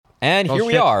And here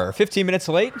we are, 15 minutes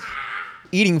late,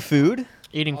 eating food.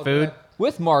 Eating food.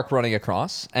 With Mark running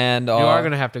across. And you are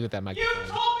going to have to get that microphone.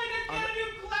 You told me to get a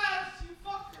new glass, you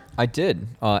fucker. I did.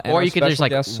 Or you could just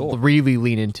like really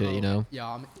lean into it, you know?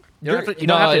 Yeah, You don't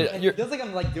have to. it feels like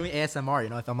I'm like doing ASMR, you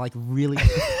know, if I'm like really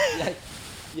like,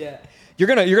 yeah. You're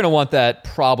gonna want that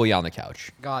probably on the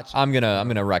couch. Gotcha. I'm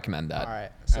gonna recommend that. All right.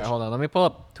 All right, hold on. Let me pull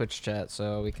up Twitch chat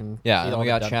so we can. Yeah, see and all we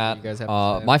the got dumb chat. shit you guys have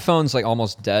to say. My phone's like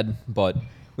almost dead, but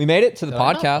we made it to the Did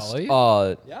I not podcast.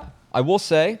 follow you? Yeah. I will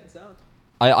say,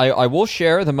 I will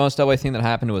share the most LA thing that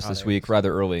happened to us this week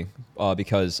rather early,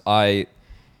 because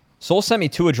S0ul sent me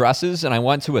 2 addresses and I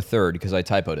went to a third because I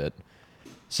typoed it.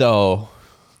 So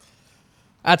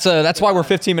that's why we're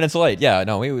 15 minutes late. Yeah,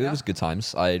 no, it was good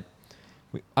times.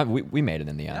 We made it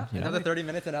in the end. You know? Another 30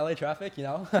 minutes in LA traffic, you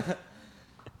know.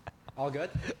 All good.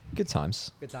 Good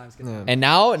times. Good times. Good times. And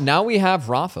now we have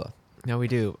Rafa. No, we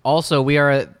do. Also, we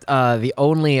are the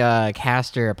only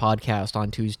caster podcast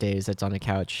on Tuesdays that's on a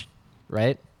couch,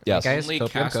 right? Yes. Right, guys? Only Copium,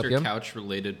 caster Copium? couch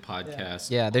related podcast.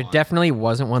 Yeah, there on definitely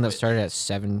wasn't one that Twitch. started at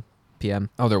 7 p.m.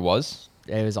 Oh, there was.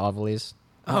 It was Oviles.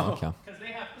 Oh, okay. Because they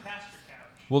have Pastor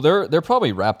Couch. Well, they're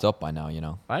probably wrapped up by now. You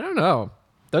know. I don't know.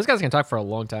 Those guys can talk for a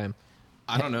long time.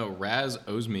 I don't know. Raz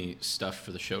owes me stuff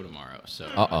for the show tomorrow, so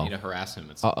Uh-oh. I need to harass him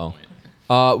at some Uh-oh.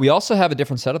 point. We also have a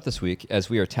different setup this week as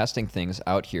we are testing things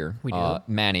out here. We do.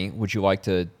 Manny, would you like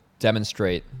to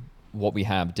demonstrate what we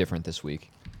have different this week?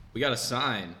 We got a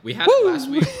sign. We had it last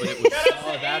week, but it was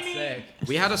Oh, that's sick.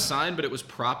 we had a sign, but it was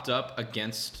propped up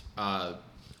against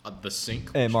the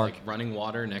sink, Hey, which, Mark. like running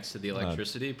water next to the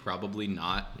electricity. Probably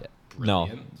not No.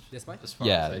 brilliant This way? as far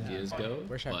Yeah. as ideas go.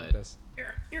 Where should I but put this?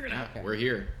 You're gonna yeah, we're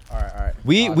here. All right. All right.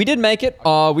 We did make it.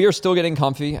 We are still getting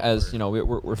comfy as you know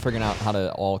we're figuring out how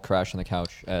to all crash on the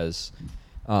couch as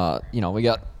you know we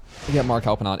got Mark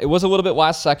helping out. It was a little bit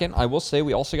last second. I will say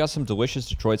we also got some delicious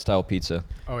Detroit style pizza.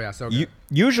 Oh yeah. So good.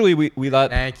 Usually we let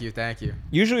Thank you. Thank you.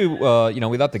 usually you know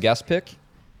we let the guest pick,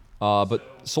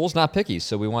 but S0ul's not picky,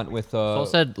 so we went with Soul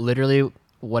said literally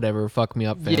whatever, fuck me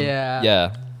up, fam. Yeah.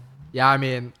 yeah. Yeah. I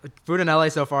mean, food in LA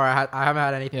so far, I haven't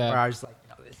had anything Yeah. where I was just like,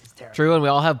 no, this is terrible. True, and we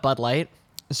all have Bud Light.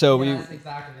 So Yes,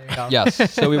 exactly. There you go.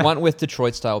 yes, so we went with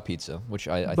Detroit style pizza, which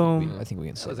I think we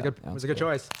can say That was a that, good. yeah. Was a good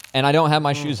choice. And I don't have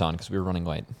my shoes on because we were running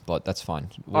late, but that's fine.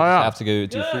 We'll Oh, just yeah. have to go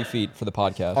do free feet for the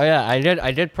podcast. Oh yeah,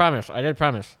 I did promise.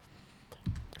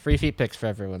 Free feet pics for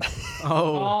everyone.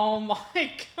 Oh. Oh my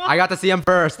god. I got to see him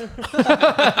first.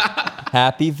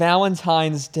 Happy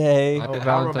Valentine's Day. Happy how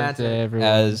Valentine's romantic. Day, everyone.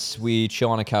 As we chill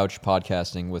on a couch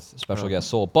podcasting with special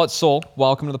guest S0ul. But S0ul,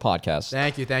 welcome to the podcast.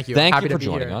 Thank you. Thank you. Thank Happy you to for be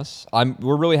joining here. us.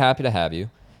 We're really happy to have you.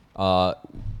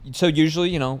 So usually,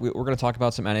 you know, we're going to talk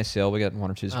about some NA EP4. We got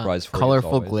 1 or 2 surprises for you. as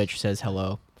Colorful always. glitch says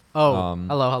hello. Oh,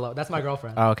 hello. That's my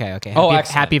girlfriend. Oh, okay. Oh, Happy, excellent.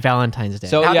 happy Valentine's Day.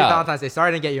 So Happy yeah, Valentine's Day. Sorry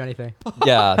I didn't get you anything.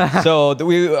 yeah. So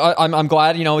I'm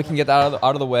glad we can get that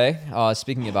out of the way.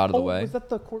 Speaking of out of the way, Was that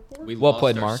the corkboard? We Well lost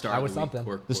played, our Mark. Star That of was the week something.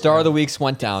 cork the board. star of the week's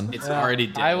went down. It's already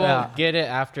dead. I will Yeah. get it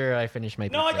after I finish my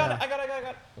pizza. No, I got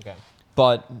it. Okay.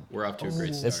 But We're off to a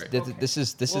great this start. this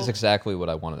is exactly what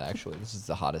I wanted. Actually, this is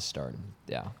the hottest start.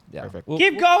 Yeah. Perfect.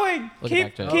 Keep going. We'll get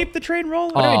back to it. Keep the train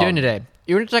rolling. What are we Um, doing today?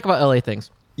 You want to talk about LA things?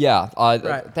 Yeah.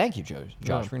 Right. Thank you, Josh.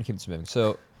 Yeah. We're gonna keep this moving.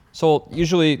 So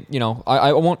usually,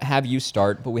 I won't have you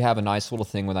start, but we have a nice little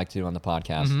thing we like to do on the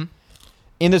podcast. Mm-hmm.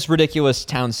 In this ridiculous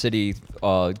town city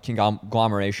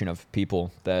conglomeration of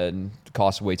people that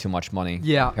cost way too much money,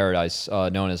 Yeah. paradise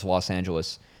known as Los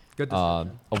Angeles, Good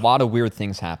description. a lot of weird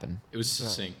things happen. It was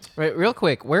succinct. Wait, real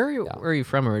quick. Where are you? Yeah. Where are you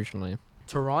from originally?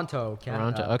 Toronto,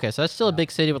 Canada. Toronto. Okay, so that's still a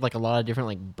big city with like a lot of different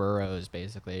like boroughs,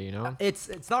 basically. You know.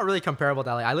 It's not really comparable to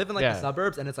LA. I live in like Yeah. the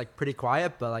suburbs and it's like pretty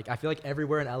quiet, but like I feel like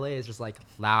everywhere in LA is just like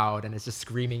loud and it's just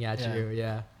screaming at Yeah. you.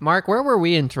 Yeah. Mark, where were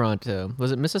we in Toronto?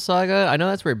 Was it Mississauga? I know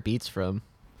that's where Beat's from.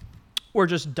 We're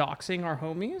just doxing our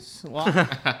homies. Well,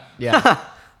 Yeah,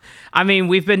 I mean,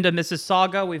 we've been to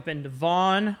Mississauga. We've been to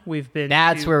Vaughan. We've been.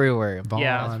 that's to, where we were.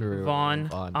 Yeah, That's where we were. Vaughan.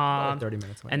 Like 30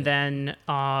 minutes. And then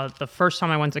the first time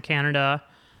I went to Canada,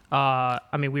 I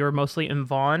mean, we were mostly in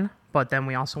Vaughan, but then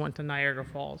we also went to Niagara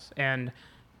Falls. And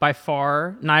by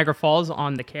far, Niagara Falls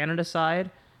on the Canada side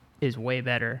is way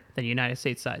better than United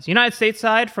States side. United States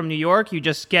side from New York, you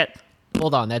just get.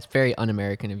 Hold on, that's very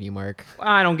un-American of you, Mark.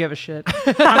 I don't give a shit.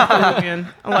 I'm Peruvian.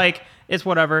 Like, it's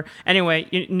whatever. Anyway,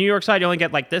 New York side, you only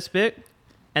get like this bit.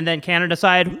 And then Canada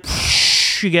side,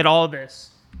 you get all of this.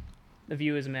 The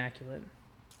view is immaculate.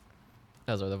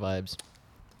 Those are the vibes.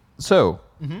 So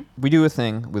we do a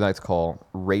thing we like to call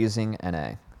raising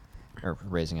NA. or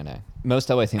raising an A. Most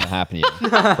LA thing that happened to you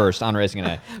first on raising an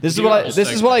A. This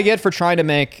is what I get for trying to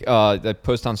make the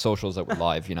post on socials that we're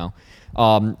live.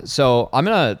 So I'm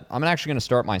actually gonna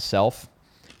start myself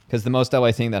because the most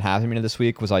LA thing that happened to me this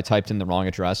week was I typed in the wrong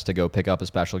address to go pick up a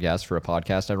special guest for a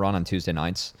podcast I run on Tuesday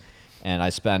nights, and I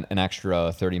spent an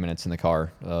extra 30 minutes in the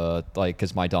car,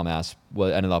 because my dumbass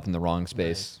ended up in the wrong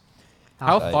space. Nice.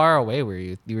 How far away were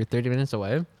you? You were 30 minutes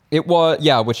away? It was,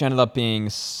 which ended up being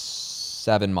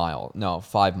 5 miles.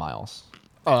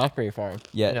 Oh, that's pretty far.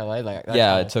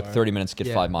 Yeah, it took 30 minutes to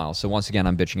get 5 miles. So once again,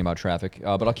 I'm bitching about traffic,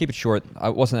 but I'll keep it short. I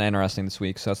wasn't that interesting this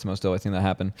week, so that's the most LA thing that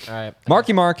happened. All right.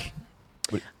 Mark.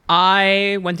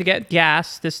 I went to get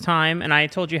gas this time, and I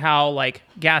told you how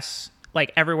gas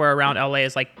everywhere around LA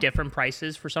is different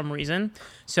prices for some reason.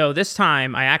 So this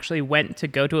time I actually went to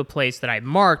go to a place that I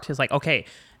marked as okay,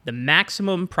 the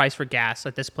maximum price for gas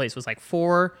at this place was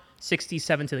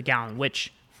 $4.67 to the gallon,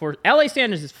 which for LA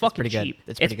standards is fucking cheap.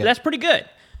 That's pretty good.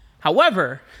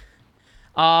 However,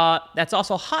 that's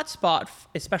also a hot spot,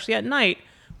 especially at night,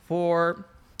 for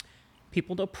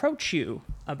people to approach you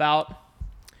about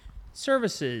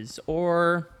services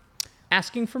or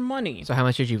asking for money. So how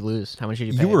much did you lose? How much did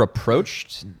you pay? You were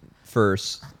approached for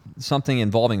something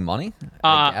involving money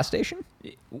at a gas station?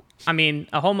 I mean,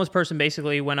 a homeless person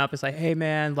basically went up and said, hey,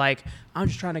 man, I'm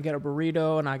just trying to get a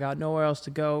burrito and I got nowhere else to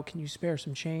go. Can you spare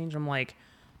some change? I'm like,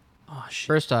 oh, shit.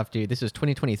 First off, dude, this is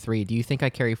 2023. Do you think I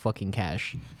carry fucking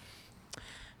cash?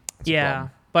 Yeah,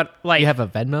 but You have a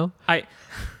Venmo? I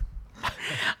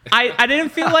didn't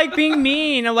feel like being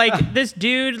mean. This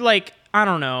dude, I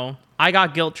don't know. I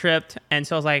got guilt tripped, and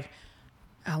so I was like,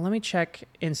 let me check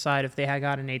inside if they had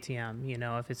got an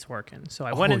ATM, if it's working. So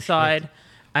I went inside,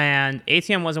 and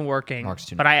ATM wasn't working.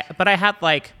 But I had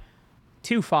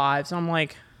 2 5s. I'm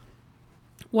like,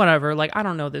 whatever. I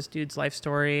don't know this dude's life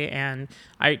story, and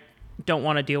I don't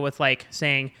want to deal with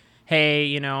saying,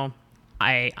 hey,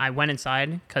 I went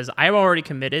inside because I'm already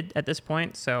committed at this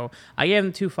point. So I gave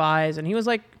him 2 5s, and he was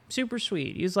super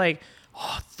sweet. He was like,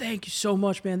 oh, thank you so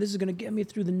much, man. This is going to get me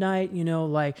through the night.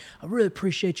 I really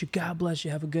appreciate you. God bless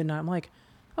you. Have a good night. I'm like,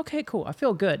 okay, cool. I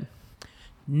feel good.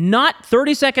 Not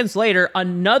 30 seconds later,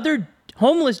 another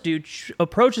homeless dude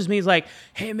approaches me. He's like,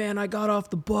 hey, man, I got off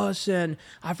the bus and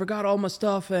I forgot all my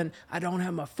stuff and I don't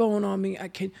have my phone on me.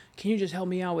 Can you just help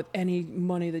me out with any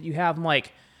money that you have? I'm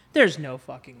like, there's no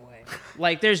fucking way.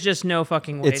 There's just no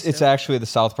fucking way. It's actually the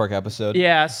South Park episode.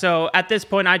 Yeah, so at this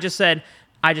point, I just said,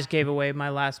 I just gave away my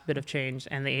last bit of change,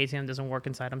 and the ATM doesn't work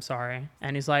inside. I'm sorry.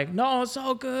 And he's like, no, it's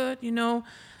all good, Yeah,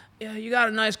 you got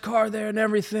a nice car there and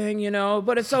everything,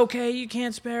 but it's okay. You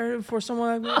can't spare it for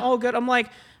someone. All good. I'm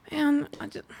like, man,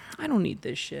 I don't need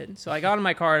this shit. So I got in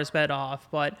my car and sped off,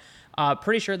 but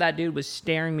pretty sure that dude was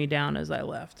staring me down as I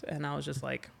left, and I was just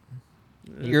like...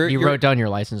 You wrote down your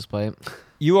license plate.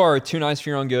 You are too nice for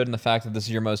your own good, and the fact that this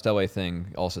is your most LA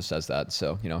thing also says that.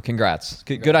 So, congrats.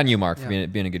 Good on you, Mark, for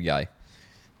being a good guy.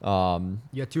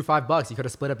 You had $5. You could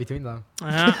have split up between them.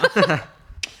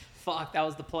 Fuck, that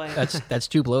was the play. That's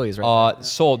 2 blowies, right?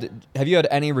 S0ul, have you had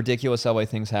any ridiculous LA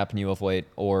things happen to you of late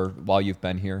or while you've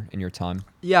been here in your time?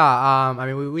 Yeah, I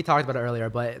mean, we talked about it earlier,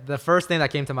 but the first thing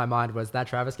that came to my mind was that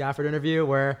Travis Gafford interview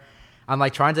where I'm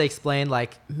trying to explain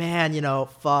man,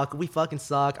 fuck, we fucking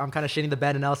suck. I'm kind of shitting the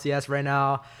bed in LCS right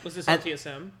now. Was this on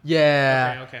TSM?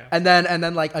 Yeah. Okay. And then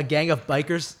a gang of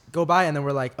bikers go by, and then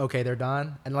we're like, okay, they're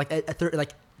done. And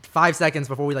 5 seconds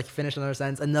before we finish another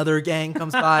sentence, another gang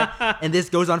comes by, and this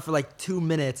goes on for 2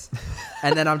 minutes,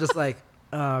 and then I'm just like,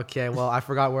 oh, okay, well, I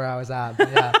forgot where I was at.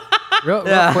 But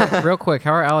yeah. Real quick,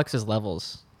 how are Alex's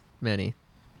levels, Manny?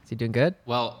 Is he doing good?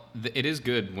 Well, it is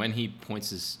good when he points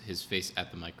his face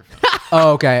at the microphone.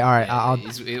 Oh, okay, all right. Yeah, I'll put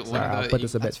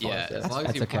this a bit Yeah, closer. as long as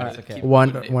That's you okay. put That's it- okay. keep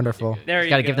putting it, Wonderful. you're good. There you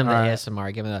Gotta go. give them the All right.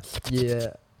 ASMR. Give them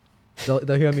the... Yeah.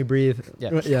 They'll hear me breathe.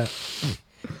 Yeah. Yeah.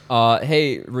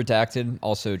 Hey, Redacted,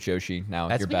 also Joshi, now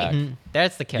That's you're me. back.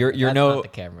 That's the camera. You're That's no not the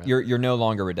camera. You're no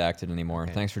longer redacted anymore.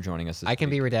 Thanks for joining us this I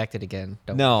can week. be redacted again.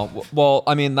 Don't No, well,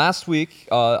 I mean, last week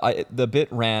the bit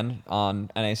ran on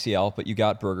NACL, but you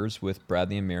got burgers with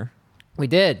Bradley and Mir. We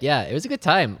did, yeah. It was a good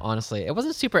time, honestly. It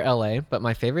wasn't super LA, but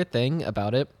my favorite thing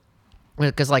about it,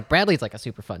 because Bradley's a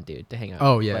super fun dude to hang out.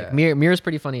 Oh, with. yeah. Mir's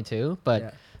pretty funny too, but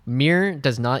Yeah. Mir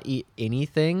does not eat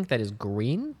anything that is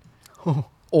green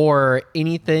or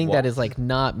anything that is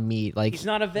not meat. He's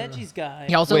not a veggies guy.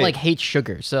 He also Wait. hates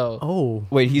sugar. So Oh.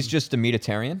 Wait, he's just a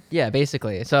meatitarian? yeah,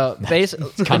 basically. So the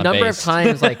kinda number based. of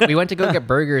times we went to go get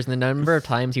burgers, and the number of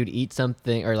times he would eat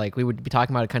something, or we would be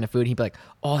talking about a kind of food, and he'd be like,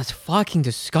 "Oh, it's fucking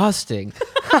disgusting."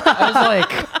 I was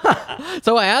like,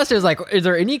 so I asked him, "Is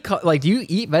there any do you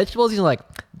eat vegetables?" He's like,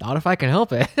 "Not if I can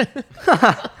help it."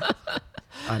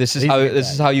 This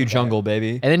is how you jungle,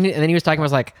 baby. And then he was talking. I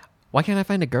was like, why can't I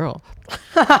find a girl?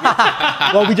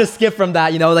 Well, we just skipped from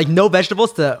that, like no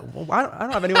vegetables to, well, I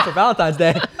don't have anyone for Valentine's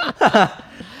Day.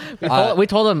 We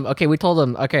told him,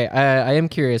 okay, I am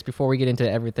curious before we get into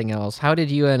everything else. How did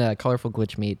you and Colorful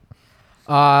Glitch meet?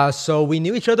 So we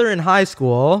knew each other in high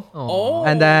school. Oh.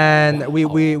 And then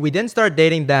we didn't start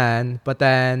dating then, but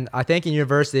then I think in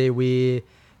university we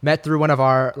met through one of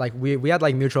our, like, we had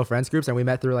like mutual friends groups, and we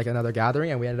met through like another gathering,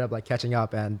 and we ended up like catching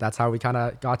up, and that's how we kind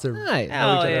of got to Nice. know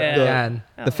Hell each other yeah. again.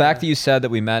 The fact that you said that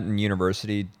we met in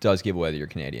university does give away that you're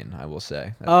Canadian, I will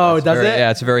say. Oh, That's does very- it?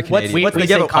 Yeah, it's a very Canadian. We What's the say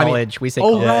give- I mean- college. We say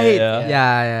Oh, college. right. Yeah.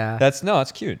 Yeah.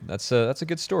 That's cute. That's a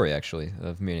good story actually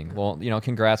of meeting. Well,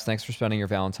 congrats. Thanks for spending your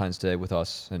Valentine's Day with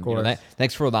us, and course.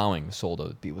 thanks for allowing S0ul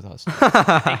to be with us.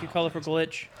 Thank you, Colorful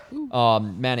Glitch.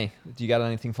 Manny, do you got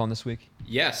anything fun this week?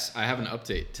 Yes, I have an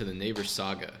update to the Neighbor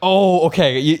saga. Oh,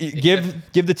 okay. You give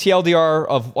the TLDR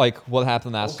of like what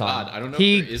happened last Oh God, time. I don't know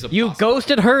if there is a You possible-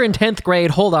 ghosted her in 10th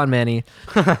grade. Hold on, Manny.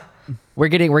 We're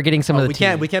getting some of the We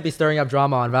tea. can't be stirring up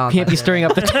drama on Valentine's Can't be Day. stirring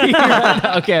up the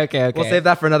tea. Okay. We'll save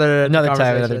that for another Another time,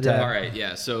 conversation. another time. Yeah. All right,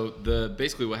 yeah. So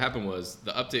basically what happened was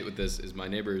the update with this is my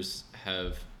neighbors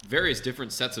have various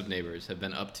different sets of neighbors have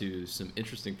been up to some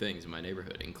interesting things in my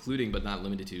neighborhood, including but not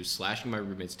limited to slashing my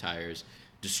roommate's tires,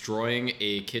 destroying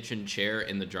a kitchen chair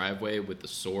in the driveway with the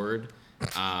sword,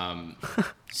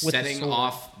 setting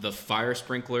off the fire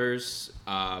sprinklers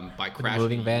by crashing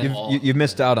moving van? You've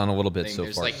missed out on a little bit thing. so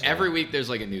There's far. like every week there's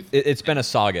like a new. It's been a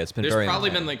saga. It's been There's very. probably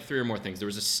been like 3 or more things. There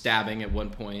was a stabbing at one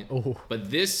point, but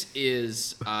this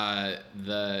is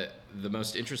the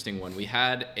most interesting one. We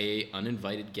had a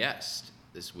uninvited guest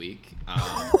this week.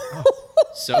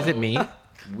 So Is it me?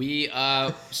 We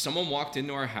someone walked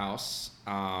into our house.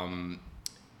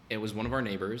 It was one of our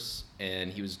neighbors,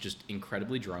 and he was just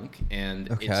incredibly drunk.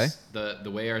 And Okay. it's the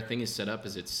way our thing is set up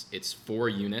is it's 4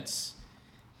 units,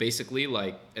 basically,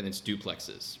 like, and it's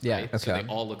duplexes. Yeah, Right? So okay. they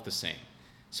all look the same.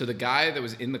 So the guy that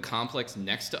was in the complex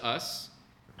next to us,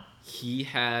 he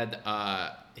had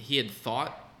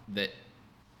thought that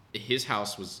his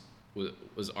house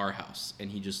was our house,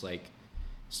 and he just like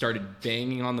started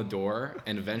banging on the door,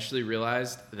 and eventually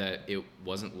realized that it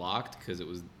wasn't locked because it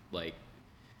was like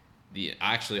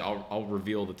I'll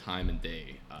reveal the time and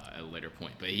day at a later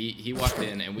point. But he walked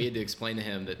in, and we had to explain to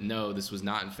him that no, this was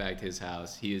not in fact his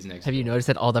house. He is next. Have you door. noticed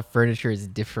that all the furniture is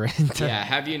different? Yeah.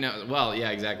 Have you know? Well,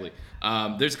 yeah, exactly.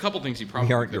 There's a couple things you probably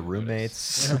We aren't your couldn't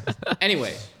notice. roommates.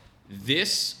 Anyway,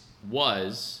 this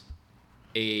was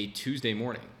a Tuesday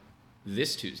morning.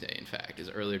 This Tuesday, in fact, is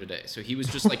earlier today. So he was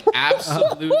just like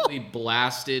absolutely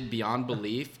blasted beyond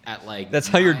belief at like. That's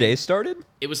how your 9 day started?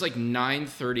 It was like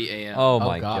 9:30 a.m. Oh Oh,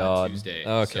 my God. god. Tuesday.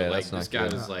 Okay, so, like, that's this not guy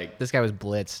good. was like, This guy was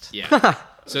blitzed. yeah.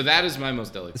 So that is my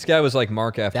most delicate. This guy was like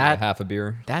Mark after That- half a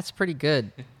beer. That's pretty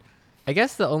good. I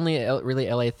guess the only really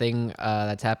LA thing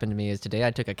that's happened to me is today I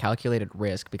took a calculated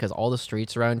risk because all the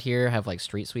streets around here have like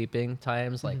street sweeping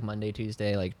times, like Monday,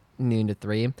 Tuesday, like noon to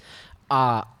 3.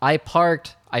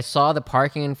 I saw the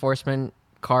parking enforcement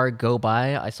car go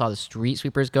by. I saw the street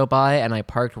sweepers go by, and I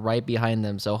parked right behind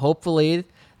them. So hopefully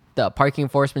the parking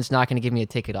enforcement's not going to give me a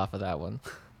ticket off of that one.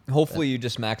 Hopefully you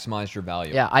just maximized your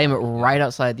value. Yeah, I am right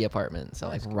outside the apartment, so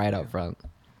like right out front.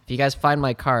 If you guys find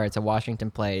my car, it's a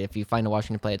Washington plate. If you find a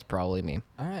Washington plate, it's probably me.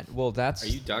 All right. Well, that's Are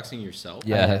you doxing yourself?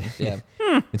 yeah. Yeah.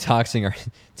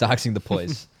 Doxing the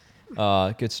place.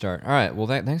 Good start. All right. Well,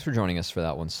 thanks for joining us for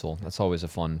that one, S0ul. That's always a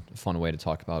fun way to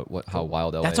talk about how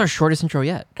wild LA. That's our shortest intro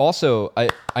yet. Also,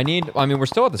 I mean, we're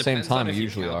still at the Depends same time on we if you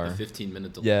usually count are. The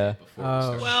 15-minute delay Yeah. before we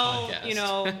start Well, the podcast. you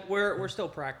know, we're still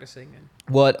practicing. And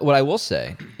What I will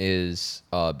say is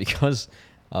because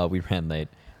we ran late,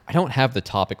 I don't have the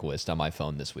topic list on my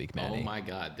phone this week, Manny. Oh my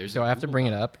God! There's. So a I have to Google bring it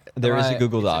Doc. up. There is a Right.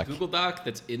 Google It's Doc. a Google Doc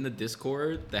that's in the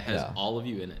Discord that has Yeah. all of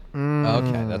you in it.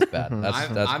 Okay, that's bad. That's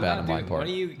I'm bad not on my doing, part.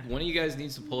 one of you guys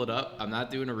needs to pull it up. I'm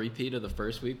not doing a repeat of the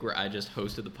first week where I just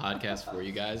hosted the podcast for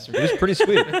you guys. It was pretty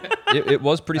sweet. It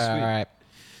was pretty sweet. All right.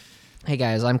 Hey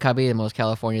guys, I'm Cubby. The most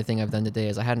California thing I've done today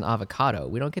is I had an avocado.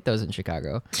 We don't get those in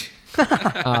Chicago.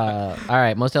 All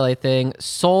right, most LA thing.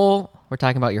 S0ul, we're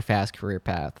talking about your fast career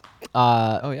path.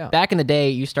 Oh, yeah. Back in the day,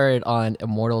 you started on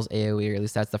Immortals AOE, or at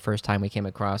least that's the first time we came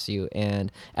across you.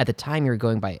 And at the time, you were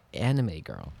going by Anime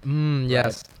Girl.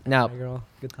 Yes. Now, Hey, girl.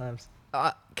 Good times.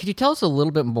 could you tell us a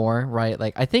little bit more, right?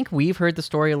 Like, I think we've heard the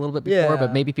story a little bit before, Yeah.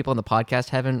 but maybe people on the podcast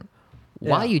haven't.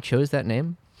 Why Yeah. you chose that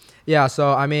name? Yeah,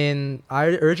 so I mean, I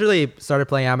originally started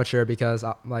playing amateur because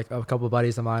like a couple of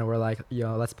buddies of mine were like,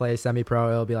 let's play semi-pro.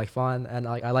 It'll be like fun, and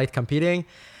like I liked competing.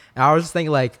 And I was just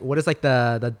thinking like, what is like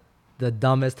the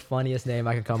dumbest, funniest name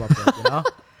I can come up with,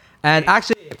 And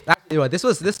actually Anyway, this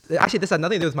actually this had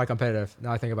nothing to do with my competitive.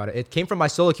 Now I think about it, it came from my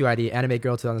solo queue ID, Anime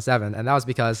Girl 2007, and that was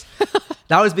because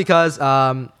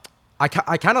I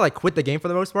kind of like quit the game for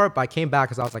the most part, but I came back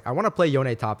because I was like, I want to play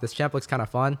Yone top. This champ looks kind of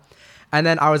fun, and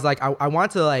then I was like, I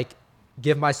want to like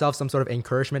give myself some sort of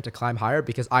encouragement to climb higher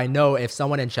because I know if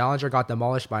someone in Challenger got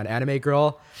demolished by an Anime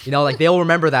Girl, you know, like they'll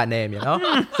remember that name, you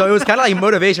know. So it was kind of like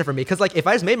motivation for me because like if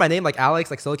I just made my name like Alex,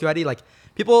 like solo queue ID, like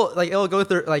people like it'll go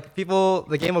through like people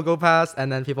the game will go past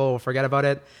and then people will forget about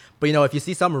it. But you know, if you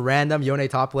see some random Yone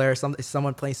top player,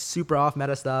 someone playing super off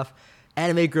meta stuff,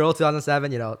 Anime Girl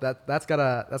 2007, you know, that's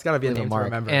gotta be a name to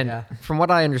remember. And from what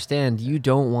I understand, you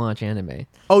don't watch anime.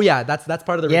 Oh yeah, that's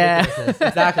part of the ridiculousness.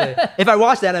 Exactly. If I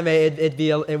watched anime,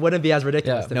 it wouldn't be as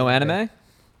ridiculous. No anime?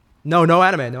 No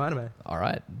anime. All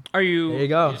right. Are you? There you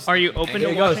go. Are you open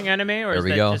to watching anime, or There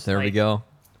we is go. that just There we like, go.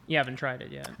 You haven't tried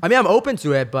it yet. I mean, I'm open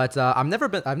to it, but I've never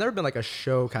been like a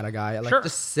show kind of guy. Like Sure.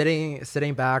 just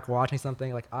sitting back watching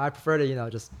something. Like I prefer to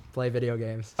just play video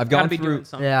games. I've Gotta gone be through. doing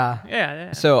something.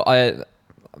 Yeah. So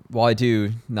while I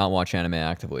do not watch anime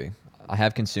actively, I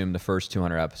have consumed the first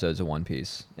 200 episodes of One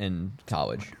Piece in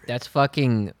college. That's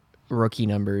fucking rookie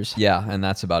numbers. Yeah, and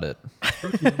that's about it.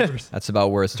 That's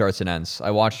about where it starts and ends.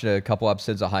 I watched a couple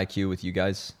episodes of Haikyuu with you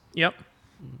guys. Yep.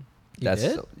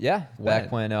 Did? Yeah,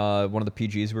 back when one of the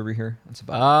PGs were here. That's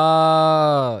about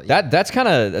Oh, that's kind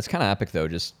of epic though.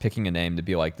 Just picking a name to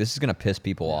be like, this is gonna piss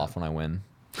people off when I win.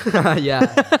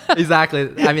 Yeah, exactly.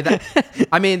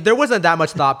 I mean, there wasn't that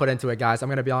much thought put into it, guys. I'm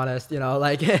gonna be honest. You know,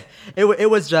 like it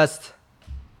was just.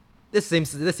 This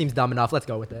seems dumb enough. Let's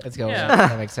go with it. let's go. Yeah.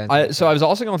 That makes sense. So I was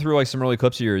also going through like some early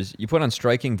clips of yours. You put on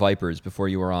Striking Vipers before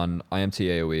you were on IMT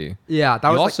AOE. Yeah, that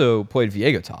You was also played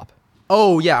Viego top.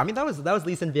 Oh yeah, I mean that was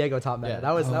Lee Sin Viego top meta.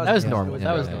 That was normal. Yeah,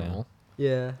 That was yeah, yeah. normal.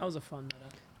 Yeah. That was a fun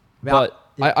meta. But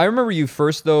Yeah. I remember you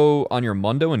first though on your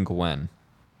Mundo and Gwen.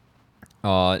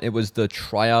 It was the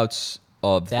tryouts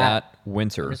of that I'm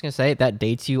winter. just gonna say that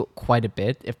dates you quite a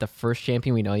bit. If the first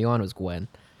champion we know you on was Gwen.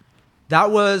 That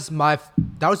was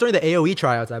during the AOE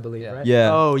tryouts, I believe, Yeah. right? Yeah.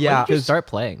 Oh When yeah. did you start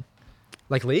playing?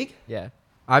 Like League? Yeah.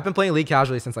 I've been playing League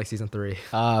casually since like season 3.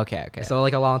 Oh, okay. So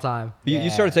like a long time. You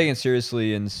started taking it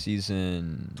seriously in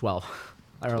season 12.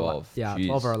 Or 12. Yeah, Jeez.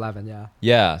 12 or 11, yeah.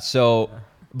 Yeah. So,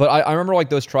 but I remember like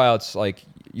those tryouts, like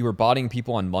you were bodying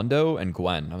people on Mundo and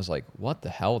Gwen. I was like, what the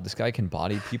hell? This guy can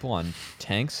body people on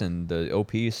tanks and the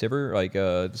OP Sivir, like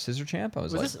Scissor Champ. I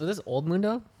was like, Was this old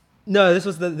Mundo? No, this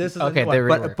is Okay, the they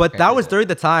one. reworked. But Okay, that was yeah. during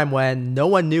the time when no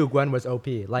one knew Gwen was OP.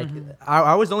 Like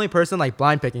I was the only person like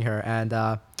blind picking her, and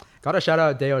gotta shout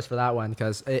out Deos for that one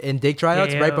because in Dig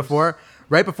tryouts right Deos. before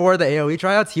the AOE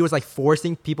tryouts, he was like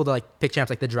forcing people to like pick champs.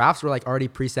 Like the drafts were like already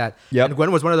preset. Yep. And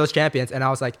Gwen was one of those champions, and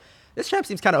I was like, this champ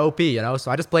seems kind of OP, you know.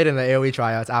 So I just played in the AOE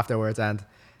tryouts afterwards, and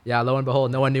yeah, lo and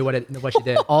behold, no one knew what she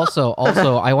did. Also,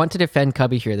 I want to defend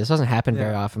Cubby here. This doesn't happen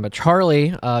very often, but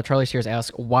Charlie Sears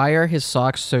asks, why are his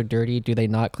socks so dirty? Do they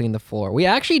not clean the floor? We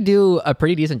actually do a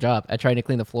pretty decent job at trying to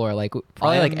clean the floor, like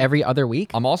probably like every other week.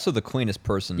 I'm also the cleanest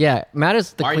person. Yeah, Matt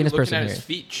is the Why are you cleanest looking person at here. his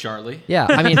feet, Charlie? Yeah,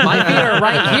 I mean, my feet are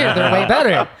right here. They're way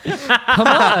better. Come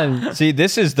on. See,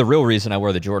 this is the real reason I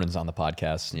wear the Jordans on the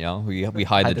podcast. You know, we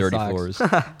hide the the dirty socks. floors.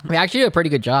 We actually do a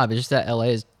pretty good job. It's just that LA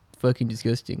is fucking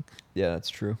disgusting. Yeah, that's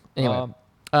true. Anyway,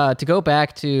 to go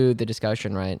back to the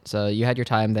discussion, right? So you had your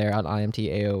time there on IMT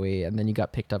AOE, and then you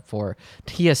got picked up for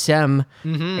TSM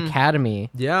Academy.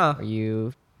 Yeah.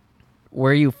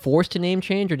 Were you forced to name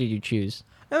change, or did you choose?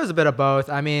 It was a bit of both.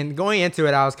 I mean, going into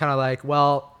it, I was kind of like,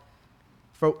 well,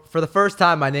 for the first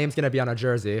time, my name's gonna be on a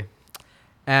jersey,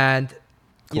 and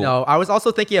you Cool. know, I was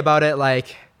also thinking about it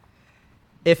like,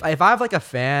 if I have like a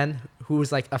fan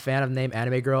who's like a fan of the name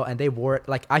Anime Girl and they wore it,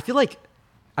 like I feel like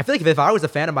if I was a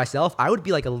fan of myself, I would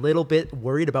be like a little bit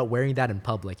worried about wearing that in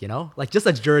public, you know, like just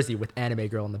a jersey with Anime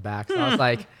Girl in the back. So I was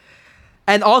like.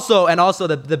 And also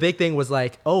the big thing was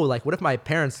like, oh, like what if my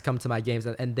parents come to my games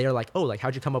and they're like, oh, like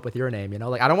how'd you come up with your name? You know,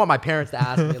 like I don't want my parents to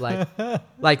ask me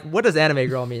like what does Anime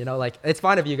Girl mean? You know, like it's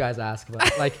fine if you guys ask,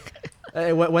 but like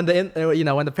when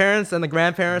the parents and the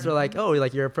grandparents are like, oh,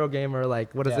 like you're a pro gamer,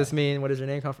 like what does this mean? What does your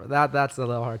name come from? That's a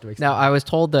little hard to explain. Now, I was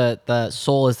told that the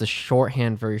S0ul is the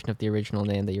shorthand version of the original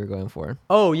name that you were going for.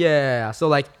 Oh yeah. So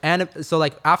like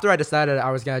after I decided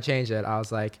I was gonna change it, I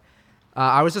was like.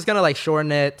 I was just gonna like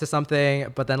shorten it to something,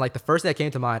 but then like the first thing that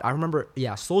came to mind, I remember,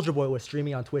 Soldier Boy was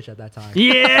streaming on Twitch at that time.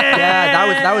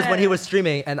 Yeah, that was when he was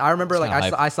streaming, and I remember like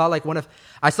I saw like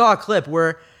I saw a clip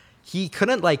where he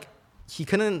couldn't like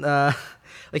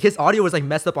his audio was like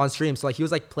messed up on stream, so like he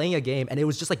was like playing a game and it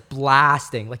was just like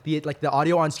blasting, like the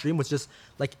audio on stream was just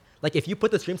like if you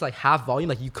put the stream to like half volume,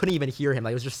 like you couldn't even hear him,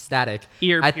 like it was just static.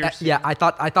 Ear piercing. I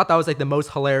thought that was like the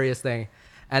most hilarious thing.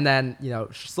 And then,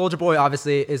 Soldier Boy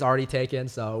obviously is already taken,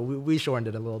 so we shortened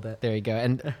it a little bit. There you go.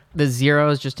 And the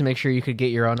zeros, just to make sure you could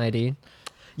get your own ID.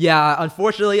 Yeah,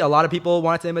 unfortunately, a lot of people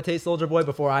wanted to imitate Soldier Boy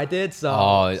before I did, so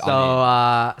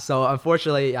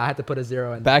unfortunately, I had to put a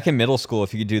 0 in. Back in middle school,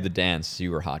 if you could do the dance,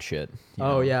 you were hot shit.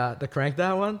 Yeah, the crank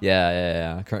that one.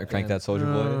 Yeah. Crank that Soldier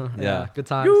Boy. Yeah. Good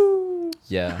times.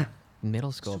 Yeah.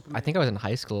 Middle school. I think I was in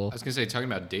high school. I was gonna say, talking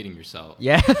about dating yourself.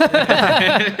 Yeah.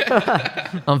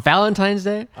 On Valentine's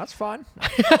Day. That's fine.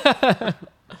 That's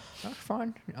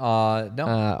fine.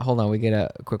 No. Hold on. We get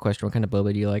a quick question. What kind of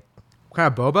boba do you like? What kind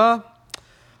of boba?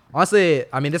 Honestly,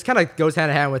 I mean, this kind of goes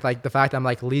hand in hand with like the fact that I'm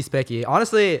like least picky.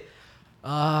 Honestly,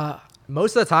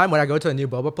 most of the time when I go to a new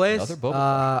boba place, Another boba place?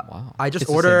 Wow. I just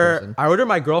It's the same person. I order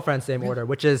my girlfriend's same order,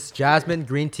 which is jasmine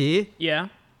green tea, Yeah.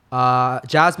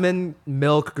 jasmine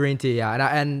milk green tea. Yeah,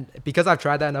 and because I've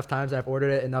tried that enough times, I've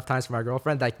ordered it enough times for my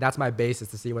girlfriend. Like that's my basis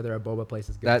to see whether a boba place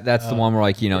is good. That's the one where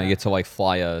like you get to like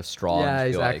fly a straw. Yeah,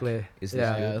 and be like, exactly. is this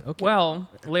Yeah. good? Okay. Well,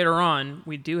 later on,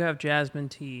 we do have jasmine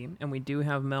tea and we do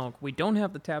have milk. We don't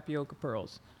have the tapioca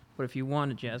pearls, but if you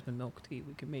want a jasmine milk tea,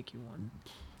 we can make you one.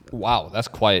 Wow, that's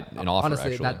quite an offer.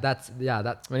 Honestly, actually. that's.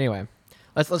 Anyway,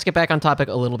 let's get back on topic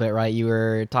a little bit, right? We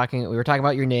were talking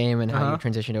about your name and how you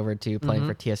transitioned over to playing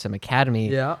for TSM Academy.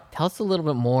 Yeah. Tell us a little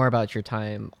bit more about your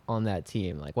time on that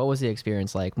team. Like, what was the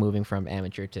experience like moving from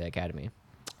amateur to academy?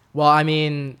 Well, I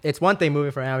mean, it's one thing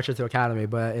moving from amateur to academy,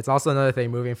 but it's also another thing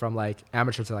moving from like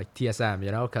amateur to like TSM.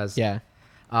 Because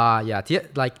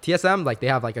TSM, like they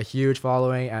have like a huge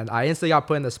following, and I instantly got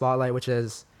put in the spotlight, which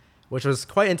was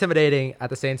quite intimidating at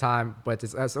the same time, but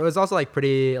it was also like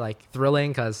pretty like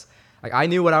thrilling because like I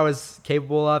knew what I was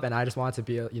capable of, and I just wanted to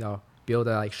be able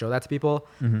to like show that to people.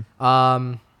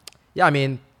 I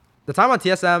mean, the time on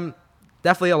TSM,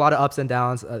 definitely a lot of ups and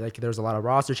downs. Like there's a lot of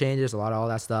roster changes, a lot of all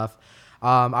that stuff.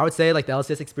 I would say like the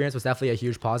LCS experience was definitely a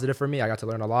huge positive for me. I got to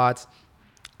learn a lot,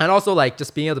 and also like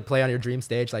just being able to play on your dream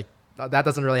stage, like that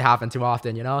doesn't really happen too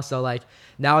often, So like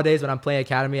nowadays when I'm playing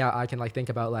academy, I can like think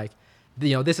about like,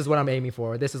 this is what I'm aiming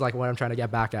for. This is like what I'm trying to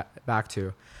get back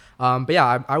to. But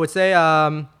yeah, I would say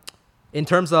in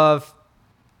terms of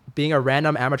being a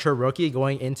random amateur rookie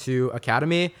going into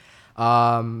academy,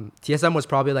 TSM was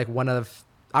probably like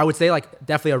I would say like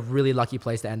definitely a really lucky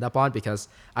place to end up on because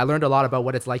I learned a lot about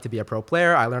what it's like to be a pro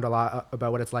player. I learned a lot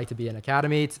about what it's like to be an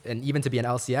academy and even to be an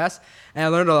LCS. And I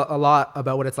learned a lot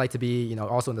about what it's like to be,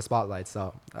 also in the spotlight.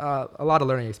 So a lot of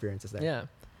learning experiences there. Yeah.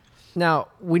 Now,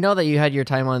 we know that you had your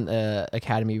time on the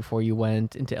academy before you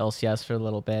went into LCS for a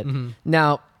little bit.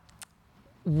 Now,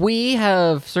 we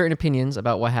have certain opinions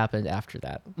about what happened after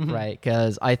that, right?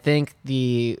 Because I think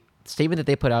the statement that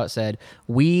they put out said,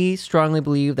 we strongly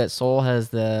believe that S0ul has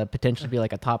the potential to be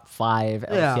like a top 5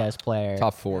 LCS player.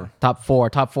 Top 4. Top 4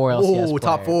 LCS player.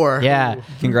 Top 4. Yeah.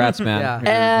 Congrats, man. Yeah. You're up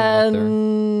there.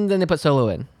 And then they put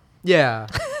S0ul in. Yeah.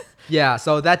 Yeah.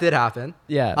 So that did happen.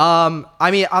 Yeah.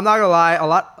 I mean, I'm not gonna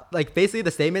lie, basically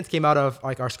the statements came out of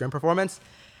like our scrim performance.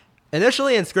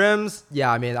 Initially in scrims, yeah,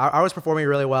 I mean, I was performing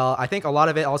really well. I think a lot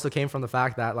of it also came from the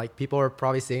fact that like people were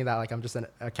probably seeing that like I'm just an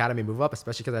academy move up,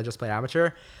 especially because I just play amateur.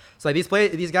 So like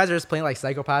these guys are just playing like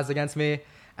psychopaths against me,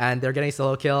 and they're getting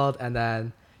solo killed, and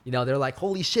then they're like,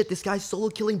 holy shit, this guy's solo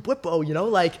killing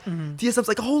Bwipo, like TSM's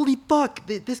like, holy fuck,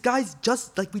 this guy's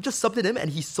just like we just subbed him and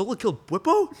he solo killed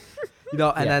Bwipo,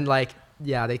 and then like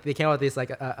they came out with these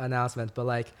like announcements, but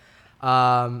like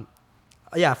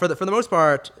for the most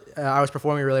part, I was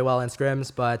performing really well in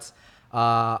scrims, but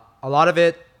a lot of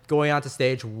it going onto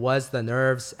stage was the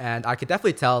nerves, and I could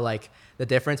definitely tell like the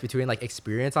difference between like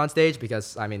experience on stage,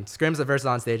 because I mean scrims versus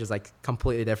on stage is like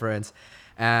completely different,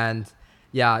 and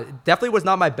yeah, definitely was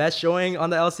not my best showing on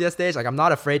the LCS stage. Like I'm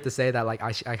not afraid to say that like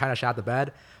I kind of shat the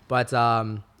bed, but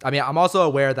I mean I'm also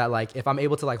aware that like if I'm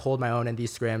able to like hold my own in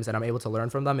these scrims and I'm able to learn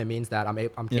from them, it means that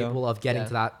I'm capable of getting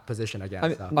to that position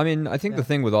again. I think the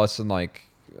thing with us and like.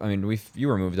 I mean, you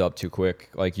were moved up too quick.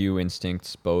 Like you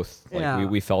instincts both. Like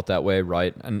we felt that way,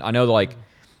 right? And I know like,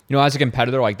 as a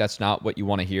competitor, like that's not what you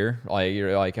want to hear. Like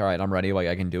you're like, all right, I'm ready. Like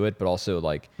I can do it. But also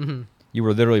like, you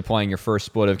were literally playing your first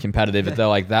split of competitive at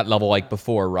like that level, like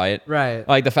before, right? Right.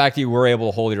 Like the fact that you were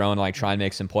able to hold your own, and, like try and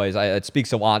make some plays, it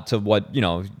speaks a lot to what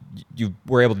you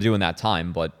were able to do in that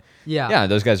time. But yeah,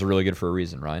 those guys are really good for a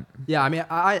reason, right? Yeah, I mean,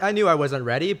 I knew I wasn't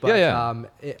ready, but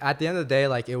at the end of the day,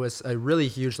 like it was a really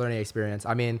huge learning experience.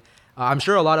 I mean, I'm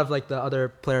sure a lot of like the other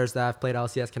players that have played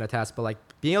LCS can attest, but like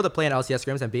being able to play in LCS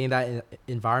scrims and being in that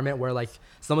environment where like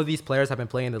some of these players have been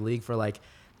playing in the league for like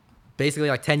basically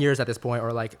like 10 years at this point,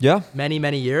 or like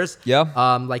many years.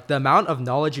 Yeah. Like the amount of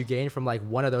knowledge you gain from like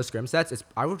one of those scrim sets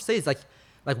I would say is like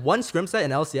like one scrim set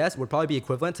in LCS would probably be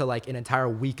equivalent to like an entire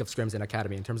week of scrims in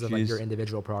academy in terms of like Jeez. your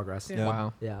individual progress. Yeah.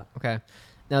 Wow. Yeah. Okay.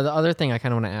 Now the other thing I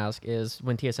kind of want to ask is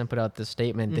when TSM put out this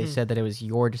statement, they said that it was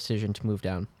your decision to move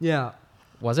down. Yeah.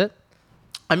 Was it?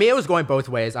 I mean, it was going both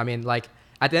ways. I mean, like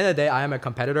at the end of the day, I am a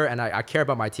competitor and I care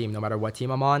about my team no matter what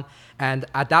team I'm on. And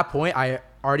at that point, I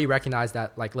already recognized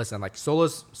that, like, listen, like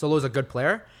Solo's a good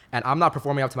player and I'm not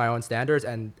performing up to my own standards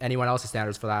and anyone else's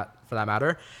standards for that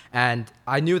matter. And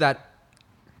I knew that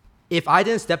if I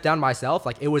didn't step down myself,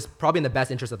 like it was probably in the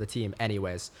best interest of the team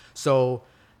anyways. So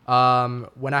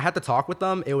when I had to talk with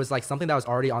them, it was like something that was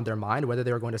already on their mind, whether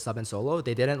they were going to sub in solo.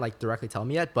 They didn't like directly tell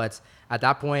me yet, but at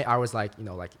that point I was like, you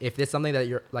know, like if it's something that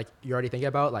you're already thinking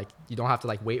about, like you don't have to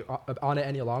like wait on it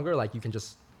any longer. Like you can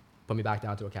just put me back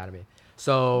down to academy.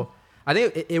 So I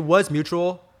think it was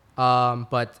mutual.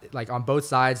 But like on both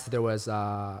sides, there was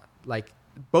like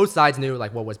both sides knew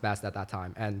like what was best at that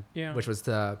time, and which was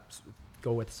to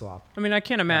go with swap. I mean, I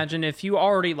can't imagine if you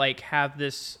already like have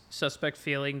this suspect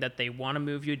feeling that they want to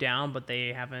move you down, but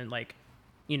they haven't like,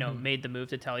 you know, made the move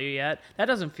to tell you yet. That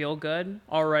doesn't feel good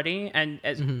already. And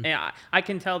as I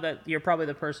can tell that you're probably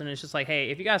the person who's just like, hey,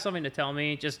 if you got something to tell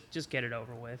me, just get it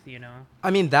over with, you know.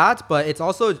 I mean that, but it's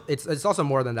also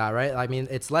more than that, right? I mean,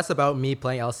 it's less about me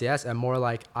playing LCS and more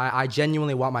like I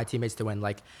genuinely want my teammates to win.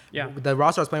 Like the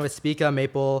roster I was playing with, Spica,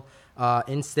 Maple,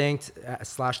 Instinct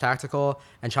 / Tactical,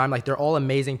 and Chime, like they're all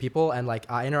amazing people, and like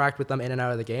I interact with them in and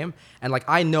out of the game, and like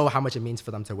I know how much it means for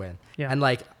them to win, and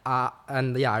like I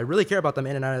really care about them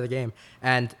in and out of the game.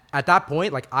 And at that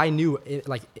point, like I knew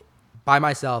like by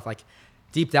myself, like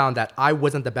deep down, that I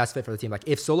wasn't the best fit for the team. Like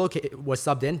if Solo was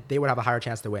subbed in, they would have a higher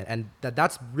chance to win, and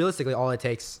that's realistically all it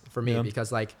takes for me,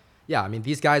 because like I mean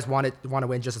these guys want to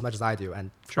win just as much as I do, and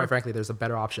quite frankly, there's a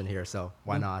better option here, so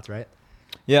why not, right?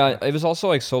 Yeah, it was also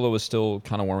like Solo was still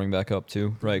kind of warming back up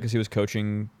too, right? Because he was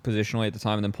coaching positionally at the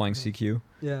time and then playing CQ.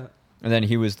 Yeah. And then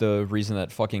he was the reason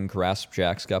that fucking Grasp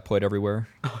Jax got played everywhere.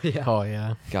 Oh, yeah. Oh,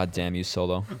 yeah. God damn you,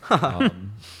 Solo.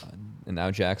 And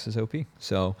now Jax is OP.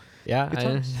 So yeah,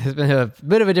 it's been a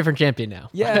bit of a different champion now.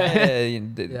 Yeah,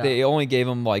 they only gave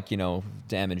him like, you know,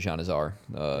 damage on his R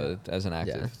as an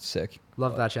active. Yeah. Sick.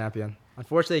 Love that champion.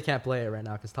 Unfortunately, he can't play it right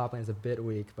now because top lane is a bit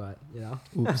weak, but you know.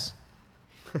 Oops.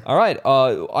 All right.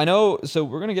 I know. So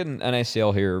we're gonna get an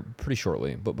NACL here pretty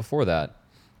shortly, but before that,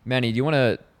 Manny, do you want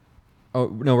to? Oh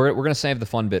no, we're gonna save the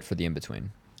fun bit for the in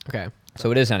between. Okay. So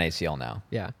it is NACL now.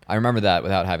 Yeah. I remember that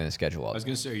without having the schedule up. I was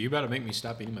gonna say, are you about to make me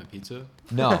stop eating my pizza?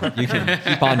 No, you can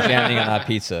keep on jamming on that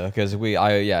pizza because we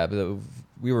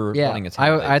were running a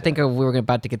time. I think we were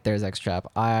about to get there as X-Trap.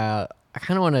 I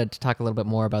kind of wanted to talk a little bit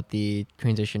more about the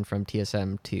transition from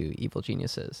TSM to Evil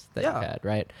Geniuses that you had,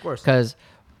 right? Of course. Because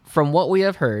from what we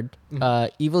have heard,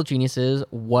 Evil Geniuses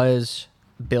was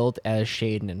built as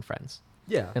Shaden and Friends.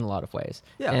 Yeah. In a lot of ways.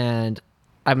 Yeah. And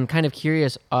I'm kind of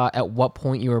curious at what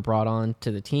point you were brought on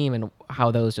to the team and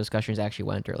how those discussions actually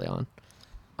went early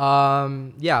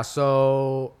on. Yeah.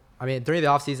 So, I mean, during the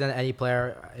offseason, any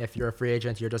player, if you're a free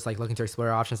agent, you're just like looking to explore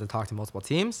your options and talk to multiple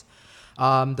teams.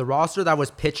 The roster that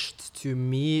was pitched to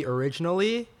me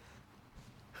originally.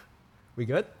 We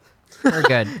good? We're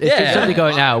good. It's simply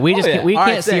going now. We just we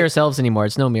can't see ourselves anymore.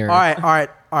 It's no mirror. All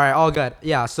right, all good.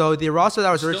 Yeah. So the roster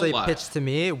that was originally Still live. pitched to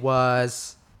me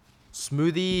was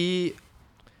Smoothie,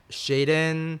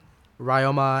 Shaden,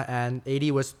 Ryoma, and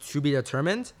 80 was to be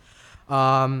determined.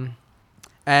 And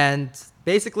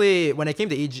basically, when it came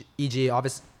to EG,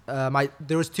 obviously,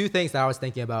 there was two things that I was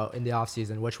thinking about in the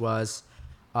offseason, which was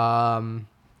how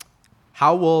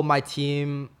will my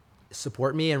team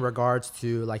support me in regards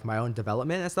to like my own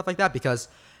development and stuff like that, because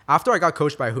after I got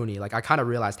coached by Hooney, like I kind of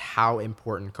realized how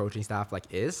important coaching staff like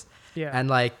is. Yeah. And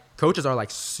like coaches are like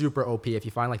super OP if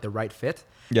you find like the right fit.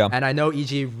 Yeah. And I know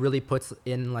EG really puts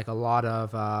in like a lot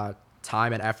of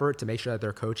time and effort to make sure that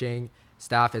their coaching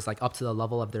staff is like up to the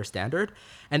level of their standard.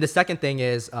 And the second thing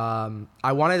is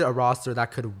I wanted a roster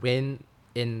that could win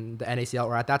in the NACL,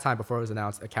 or at that time before it was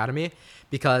announced, Academy,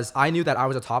 because I knew that I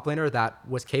was a top laner that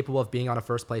was capable of being on a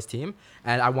first place team,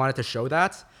 and I wanted to show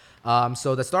that.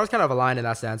 So the stars kind of aligned in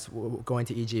that sense going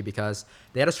to EG, because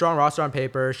they had a strong roster on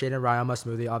paper. Shaden, Ryoma,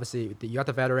 Smoothie, obviously you got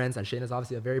the veterans, and Shaden is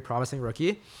obviously a very promising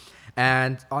rookie.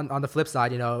 And on the flip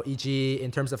side, you know, EG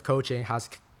in terms of coaching has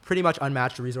pretty much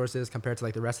unmatched resources compared to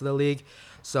like the rest of the league.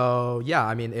 So yeah,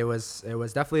 I mean, it was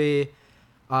definitely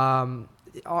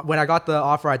when I got the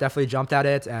offer, I definitely jumped at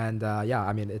it, and yeah,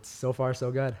 I mean, it's so far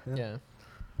so good. Yeah.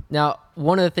 Now,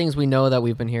 one of the things we know that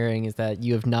we've been hearing is that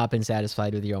you have not been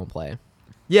satisfied with your own play.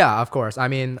 Yeah, of course. I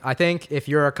mean, I think if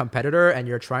you're a competitor and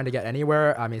you're trying to get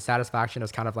anywhere, I mean, satisfaction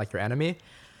is kind of like your enemy.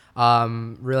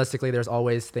 Realistically, there's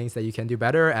always things that you can do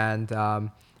better, and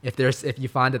if you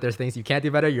find that there's things you can't do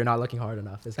better, you're not looking hard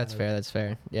enough. That's fair. That's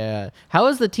fair. Yeah. How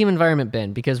has the team environment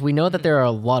been? Because we know that there are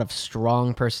a lot of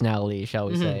strong personalities, shall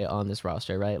we say, on this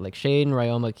roster, right? Like Shane,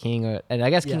 Ryoma, King, and I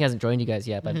guess King hasn't joined you guys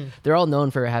yet, but they're all known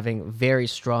for having very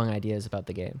strong ideas about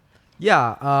the game.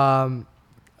 Yeah.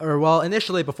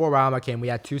 Initially before Ryoma came, we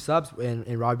had 2 subs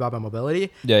in Robbie Bob and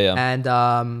Mobility. Yeah.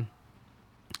 And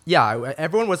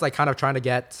everyone was like kind of trying to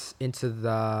get into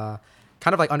the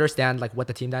kind of like understand like what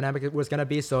the team dynamic was going to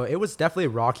be. So it was definitely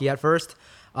rocky at first.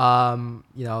 Like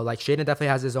Shaden definitely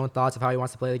has his own thoughts of how he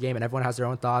wants to play the game, and everyone has their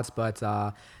own thoughts, but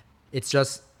it's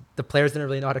just the players didn't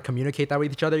really know how to communicate that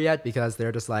with each other yet, because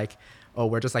they're just like, oh,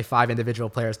 we're just like 5 individual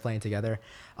players playing together.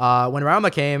 When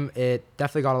Rauma came, it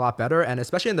definitely got a lot better, and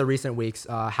especially in the recent weeks,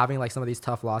 having like some of these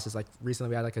tough losses, like recently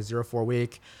we had like a 0-4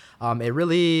 week, it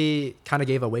really kind of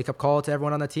gave a wake-up call to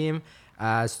everyone on the team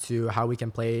as to how we can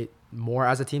play more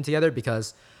as a team together,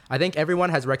 because I think everyone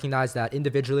has recognized that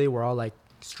individually we're all like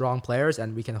strong players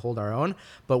and we can hold our own,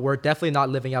 but we're definitely not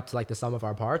living up to like the sum of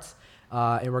our parts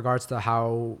in regards to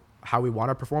how we want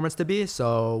our performance to be.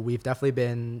 So we've definitely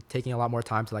been taking a lot more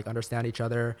time to like understand each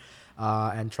other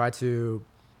and try to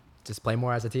just play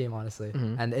more as a team, honestly.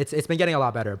 And it's been getting a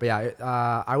lot better. But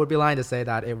yeah, I would be lying to say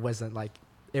that it wasn't like,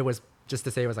 it was just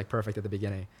to say it was like perfect at the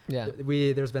beginning. Yeah.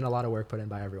 There's been a lot of work put in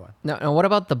by everyone. Now what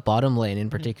about the bottom lane in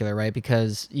particular, right?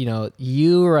 Because, you,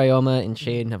 Ryoma, and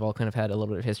Shane have all kind of had a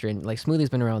little bit of history, and like Smoothie's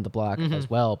been around the block as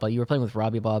well, but you were playing with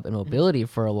Robbie Bob and Mobility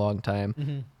for a long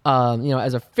time.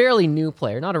 As a fairly new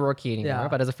player, not a rookie anymore,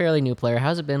 but as a fairly new player,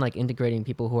 how's it been like integrating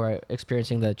people who are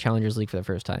experiencing the Challengers League for the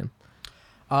first time?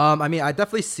 I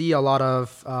definitely see a lot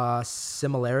of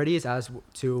similarities as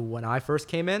to when I first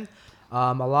came in.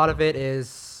 A lot of it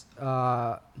is,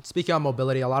 speaking on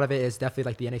Mobility, a lot of it is definitely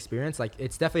like the inexperience. Like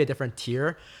it's definitely a different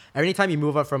tier. Anytime you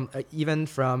move up from even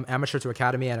from amateur to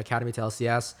academy and academy to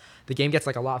LCS, the game gets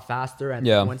like a lot faster, and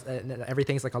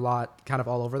everything's like a lot kind of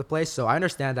all over the place. So I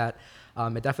understand that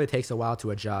it definitely takes a while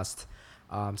to adjust.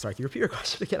 Sorry, can you repeat your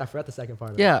question again? I forgot the second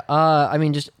part of it. Yeah,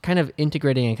 just kind of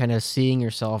integrating and kind of seeing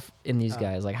yourself in these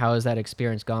guys. Like, how has that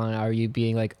experience gone? Are you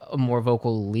being like a more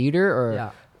vocal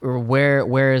leader, or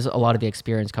where is a lot of the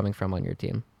experience coming from on your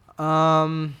team?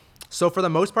 So for the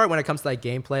most part, when it comes to like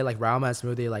gameplay, like Rauma and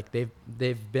Smoothie, like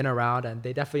they've been around and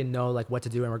they definitely know like what to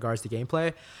do in regards to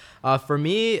gameplay. For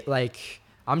me, like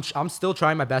I'm still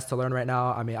trying my best to learn right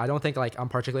now. I don't think like I'm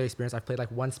particularly experienced. I've played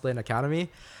like 1 split in academy.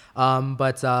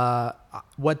 But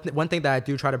one thing that I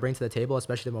do try to bring to the table,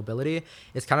 especially the Mobility,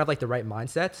 is kind of like the right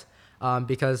mindset.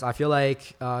 Because I feel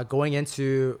like going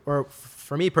into, or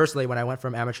for me personally, when I went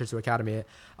from amateur to academy,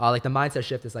 like the mindset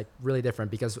shift is like really different,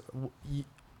 because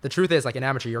the truth is, like in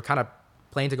amateur, you're kind of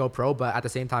playing to go pro, but at the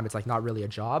same time, it's like not really a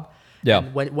job. Yeah.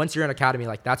 And once you're in academy,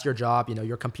 like that's your job.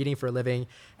 You're competing for a living,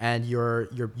 and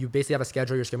you basically have a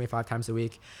schedule. You're scrimming 5 times a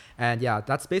week, and yeah,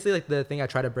 that's basically like the thing I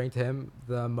try to bring to him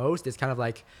the most, is kind of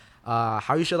like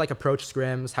how you should like approach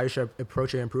scrims, how you should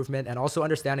approach your improvement, and also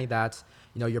understanding that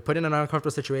you're put in an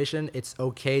uncomfortable situation. It's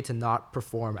okay to not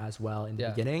perform as well in the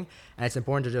beginning, and it's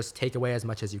important to just take away as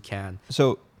much as you can.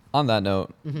 So on that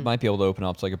note, might be able to open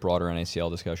up to like a broader NACL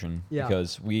discussion,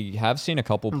 because we have seen a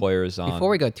couple players on. Before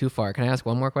we go too far, can I ask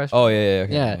one more question? Oh yeah,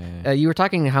 okay. Yeah. You were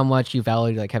talking how much you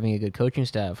valued like having a good coaching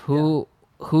staff.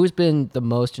 Who's been the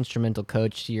most instrumental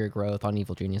coach to your growth on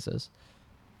Evil Geniuses?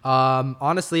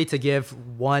 Honestly, to give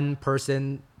one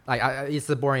person, like it's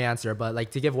a boring answer, but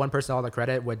like to give one person all the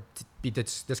credit would be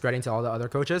discrediting to all the other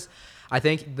coaches. I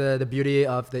think the beauty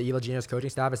of the Evil Genius coaching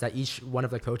staff is that each one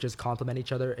of the coaches complement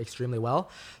each other extremely well.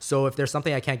 So if there's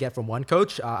something I can't get from one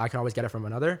coach, I can always get it from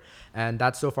another, and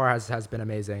that so far has been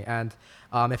amazing. And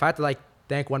if I had to like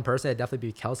thank one person, it'd definitely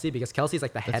be Kelsey, because Kelsey's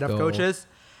like the head of coaches.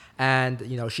 And,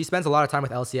 she spends a lot of time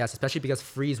with LCS, especially because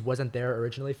Freeze wasn't there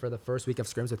originally for the first week of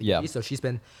scrims with EG. So she's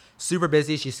been super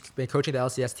busy. She's been coaching the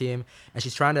LCS team, and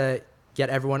she's trying to get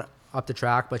everyone up to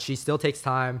track, but she still takes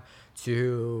time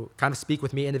to kind of speak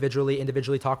with me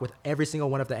individually talk with every single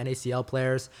one of the NACL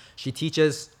players. She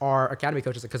teaches our academy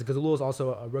coaches, because Galul is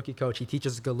also a rookie coach. He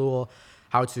teaches Galul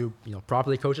how to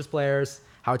properly coach his players,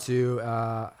 how to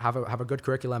have a good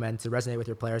curriculum and to resonate with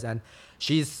your players. And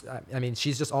she's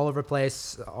just all over the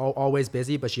place, always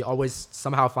busy, but she always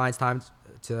somehow finds time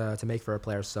to make for her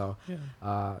players. So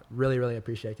really, really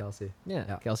appreciate Kelsey.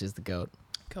 Yeah. Kelsey's the GOAT.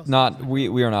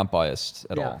 We are not biased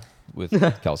at all with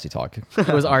Kelsey talk. It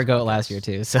was our GOAT last year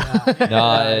too. So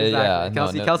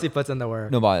exactly. Kelsey puts in the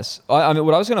work. No bias. What I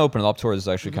was going to open it up towards is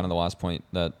actually kind of the last point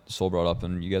that S0ul brought up,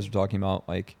 and you guys were talking about,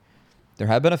 like, there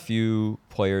have been a few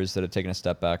players that have taken a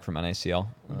step back from NACL,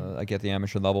 like at the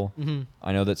amateur level.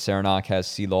 I know that Saranac has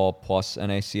S0ul plus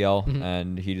NACL,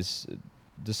 and he just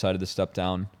decided to step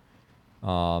down.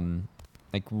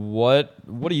 Like, what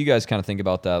do you guys kind of think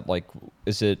about that? Like,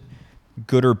 is it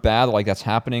good or bad? Like, that's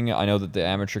happening. I know that the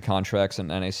amateur contracts and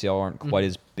NACL aren't quite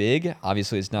as big.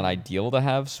 Obviously, it's not ideal to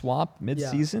have swap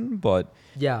mid-season, but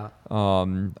Yeah. I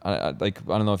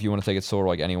don't know if you want to take it slow or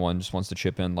like anyone just wants to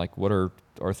chip in. Like, what are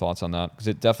our thoughts on that? Because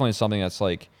it definitely is something that's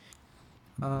like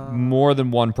more than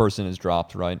one person is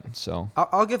dropped, right? So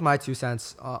I'll give my 2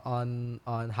 cents on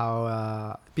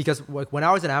how because when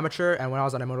I was an amateur and when I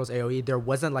was on Emoto's AOE, there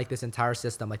wasn't like this entire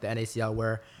system like the NACL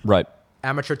where right.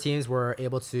 amateur teams were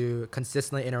able to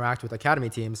consistently interact with academy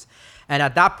teams. And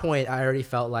at that point, I already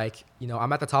felt like,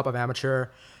 I'm at the top of amateur,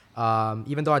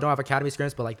 even though I don't have academy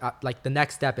experience, but like the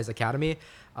next step is academy.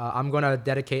 I'm going to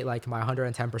dedicate like my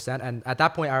 110%. And at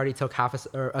that point, I already took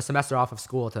a semester off of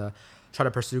school to try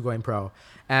to pursue going pro.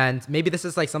 And maybe this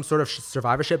is like some sort of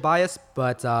survivorship bias,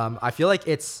 but I feel like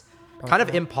it's kind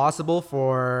of impossible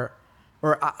for...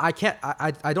 Or I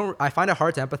find it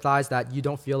hard to empathize that you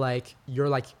don't feel like you're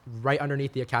like right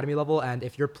underneath the academy level. And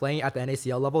if you're playing at the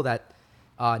NACL level, that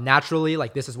naturally,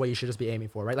 like this is what you should just be aiming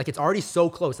for, right? Like it's already so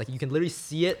close. Like you can literally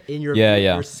see it in your,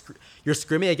 you're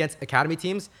scrimming against academy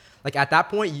teams. Like at that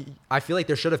point, I feel like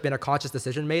there should have been a conscious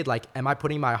decision made. Like, am I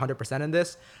putting my 100% in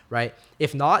this, right?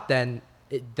 If not, then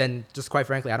just quite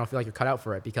frankly, I don't feel like you're cut out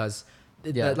for it because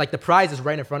the prize is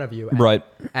right in front of you. Right.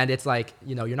 And it's like,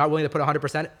 you're not willing to put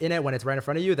 100% in it when it's right in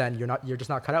front of you, then you're just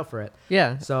not cut out for it.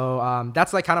 Yeah. So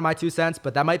that's like kind of my 2 cents,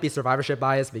 but that might be survivorship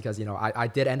bias because, I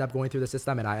did end up going through the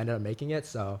system and I ended up making it.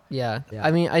 So yeah.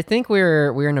 I mean, I think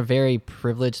we're in a very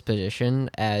privileged position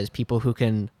as people who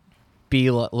can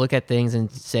look at things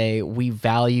and say, we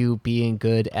value being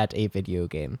good at a video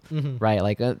game, right?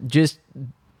 Like just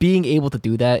being able to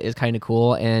do that is kind of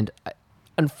cool. And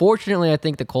unfortunately, I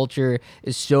think the culture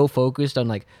is so focused on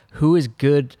like who is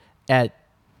good at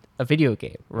a video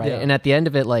game, right? Yeah. And at the end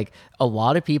of it, like a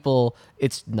lot of people,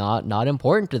 it's not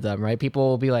important to them, right? People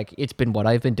will be like, it's been what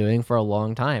I've been doing for a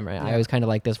long time, right? I was kind of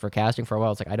like this for casting for a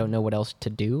while. It's like, I don't know what else to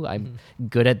do. I'm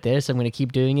good at this. I'm going to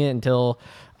keep doing it until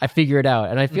I figure it out.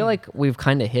 And I feel like we've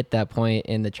kind of hit that point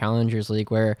in the Challengers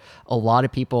League where a lot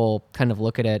of people kind of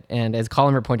look at it. And as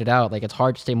Colin pointed out, like it's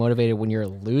hard to stay motivated when you're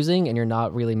losing and you're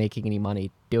not really making any money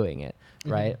doing it,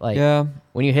 right? Like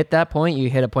when you hit that point,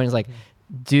 you hit a point, it's like,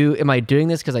 am I doing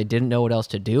this because I didn't know what else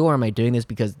to do, or am I doing this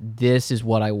because this is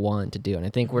what I want to do? And I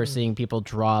think we're seeing people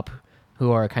drop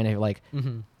who are kind of like,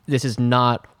 this is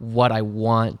not what I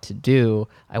want to do.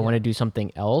 I want to do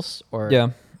something else, or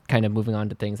kind of moving on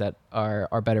to things that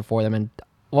are better for them. And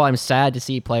while I'm sad to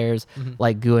see players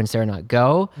like Gu and Sarah not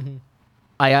go,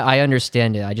 I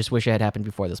understand it. I just wish it had happened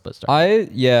before the split started.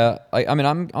 I mean,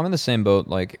 I'm in the same boat.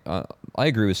 Like, I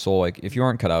agree with Soul. Like, if you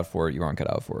aren't cut out for it, you aren't cut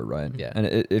out for it, right? Yeah.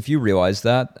 And if you realize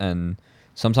that, and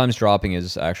sometimes dropping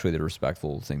is actually the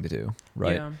respectful thing to do,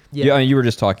 right? Yeah. I mean, you were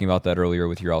just talking about that earlier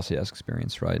with your LCS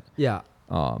experience, right? Yeah.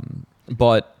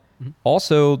 But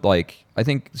also, like, I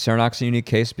think Serenok's a unique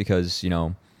case because,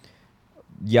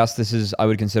 yes, I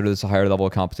would consider this a higher level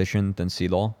of competition than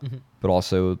S0ul, but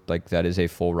also like that is a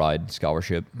full ride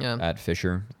scholarship at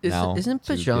Fisher now. Isn't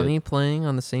Pajami playing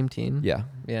on the same team? Yeah.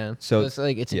 Yeah. So it's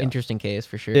like, it's an interesting case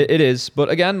for sure. It is. But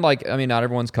again, like, I mean, not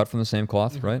everyone's cut from the same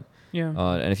cloth, right? Yeah.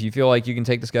 And if you feel like you can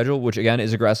take the schedule, which again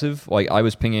is aggressive, like I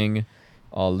was pinging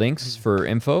Lynx for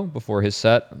info before his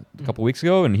set a couple weeks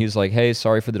ago, and he's like, hey,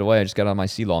 sorry for the delay. I just got on my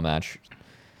S0ul match.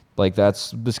 Like,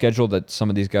 that's the schedule that some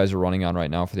of these guys are running on right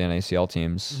now for the NACL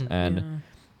teams. And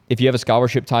if you have a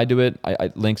scholarship tied to it,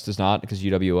 Lynx does not, because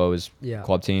UWO is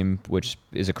club team, which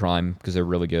is a crime because they're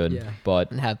really good. Yeah.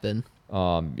 But And have been.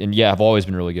 have always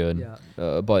been really good.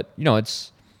 Yeah. But,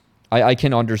 it's... I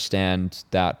can understand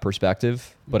that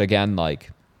perspective. But again,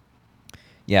 like...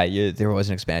 there was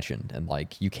an expansion, and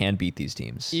like you can beat these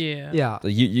teams. Yeah.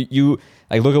 Like, you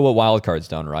like look at what Wildcard's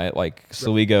done, right? Like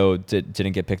Sligo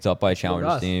didn't get picked up by a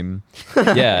Challengers team.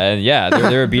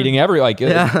 They're beating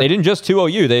they didn't just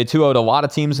 2-0 you, they 2-0'd a lot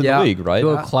of teams in the league, right?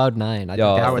 2-0 Cloud9. I think That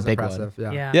that's was a big impressive.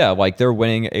 one. Yeah. Like they're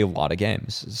winning a lot of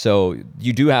games, so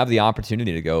you do have the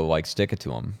opportunity to go like stick it to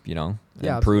them,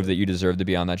 and prove that you deserve to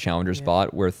be on that Challenger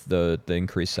spot with the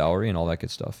increased salary and all that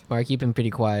good stuff. Mark, you've been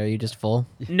pretty quiet. Are you just full?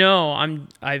 No,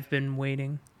 I've been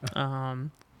waiting.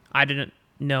 I didn't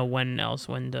know when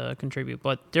to contribute,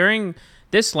 but during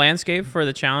this landscape for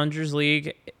the Challengers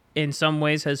League, in some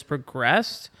ways has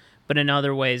progressed, but in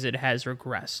other ways it has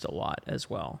regressed a lot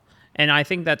as well. And I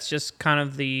think that's just kind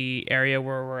of the area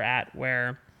where we're at,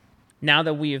 where now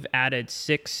that we have added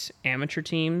 6 amateur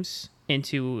teams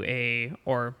into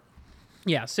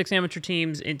six amateur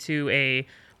teams into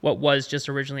what was just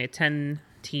originally a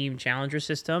 10-team Challenger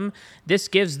system, this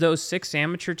gives those 6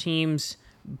 amateur teams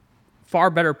far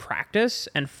better practice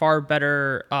and far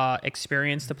better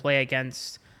experience to play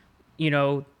against,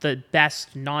 the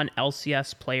best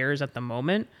non-LCS players at the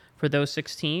moment for those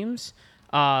 6 teams.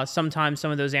 Sometimes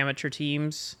some of those amateur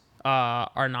teams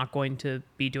are not going to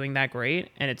be doing that great,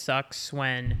 and it sucks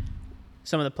when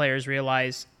some of the players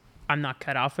realize I'm not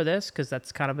cut out for this, because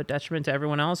that's kind of a detriment to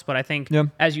everyone else. But I think,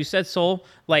 as you said, S0ul,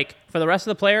 like for the rest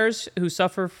of the players who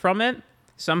suffer from it,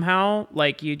 somehow,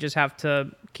 like you just have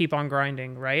to keep on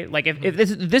grinding, right? Like if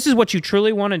this is what you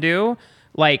truly want to do,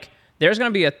 like there's going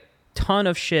to be a ton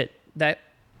of shit that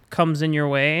comes in your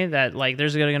way, that like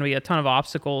there's going to be a ton of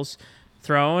obstacles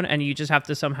thrown, and you just have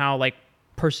to somehow like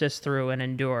persist through and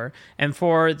endure. And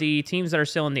for the teams that are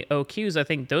still in the OQs, I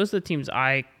think those are the teams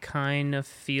I kind of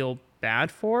feel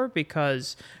bad for,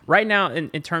 because right now in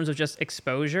terms of just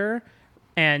exposure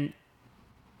and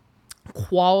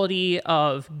quality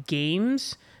of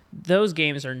games, those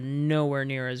games are nowhere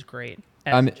near as great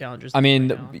as the challengers. I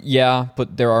mean, yeah,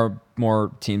 but there are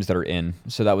more teams that are in,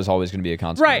 so that was always going to be a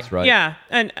consequence, right? Yeah,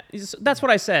 and that's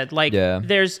what I said. Like,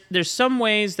 there's some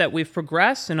ways that we've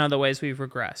progressed, and other ways we've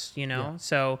regressed.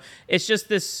 So it's just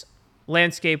this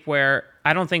landscape where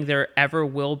I don't think there ever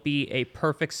will be a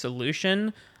perfect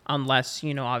solution, unless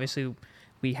obviously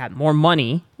we had more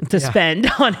money to spend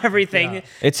on everything. Yeah.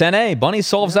 It's NA. Bunny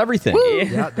solves everything.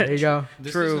 Yeah, there you go.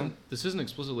 This isn't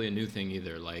explicitly a new thing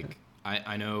either. Like,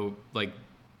 I know, like,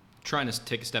 trying to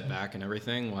take a step back and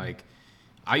everything, like,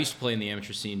 I used to play in the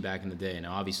amateur scene back in the day, and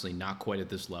obviously not quite at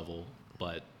this level,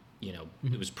 but,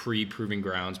 it was pre-proving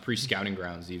grounds, pre-scouting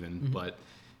grounds even, but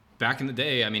back in the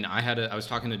day, I mean, I was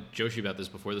talking to Joshi about this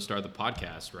before the start of the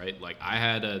podcast, right? Like, I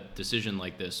had a decision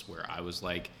like this where I was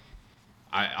like,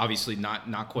 I obviously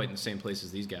not quite in the same place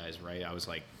as these guys, right? I was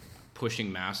like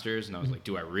pushing Masters, and I was like,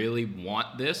 do I really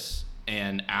want this?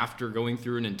 And after going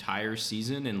through an entire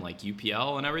season in like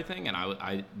UPL and everything, and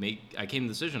I came to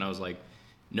the decision, I was like,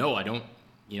 no, I don't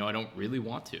really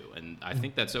want to, and I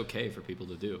think that's okay for people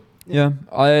to do. Yeah,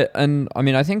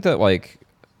 I think that, like,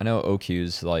 I know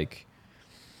OQ's like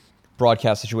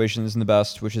broadcast situation isn't the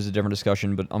best, which is a different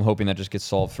discussion, but I'm hoping that just gets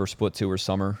solved for Split 2 or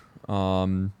Summer.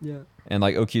 And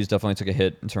like OQ's definitely took a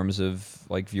hit in terms of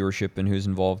like viewership and who's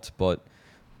involved, but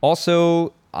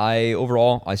also I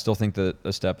still think that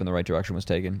a step in the right direction was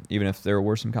taken, even if there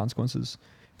were some consequences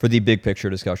for the big picture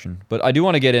discussion. But I do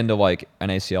want to get into like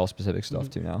NACL specific stuff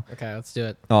too now. Okay, let's do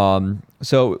it.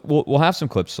 So we'll have some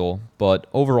clips, S0ul, but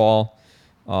overall,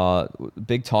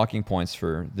 big talking points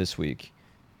for this week.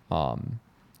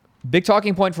 Big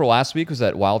talking point for last week was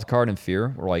that Wildcard and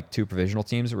Fear were like 2 provisional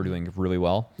teams that were doing really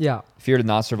well. Yeah. Fear did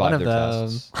not survive their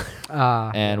tests.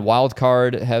 And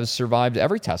Wildcard has survived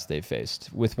every test they've faced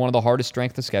with one of the hardest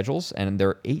strength of schedules, and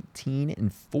they're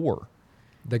 18-4.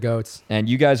 The GOATs. And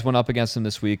you guys went up against them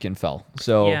this week and fell.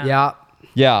 So yeah.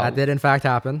 That did in fact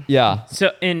happen. Yeah. So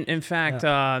in fact,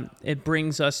 it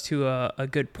brings us to a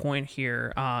good point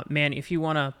here. Man, if you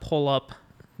want to pull up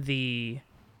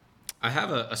I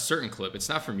have a certain clip. It's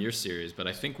not from your series, but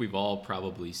I think we've all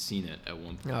probably seen it at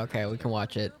one point. Okay, we can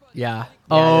watch it. Yeah.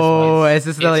 Oh, is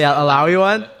this the Alawi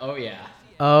one? Oh, yeah.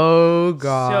 Oh,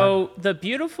 God. So the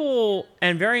beautiful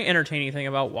and very entertaining thing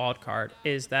about Wildcard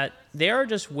is that they are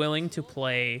just willing to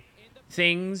play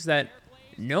things that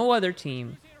no other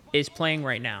team is playing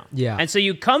right now. Yeah. And so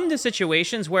you come to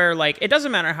situations where, like, it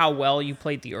doesn't matter how well you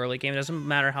played the early game. It doesn't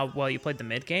matter how well you played the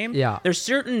mid game. Yeah. There's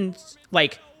certain,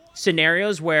 like,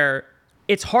 scenarios where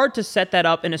it's hard to set that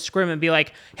up in a scrim and be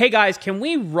like, hey guys, can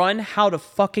we run how to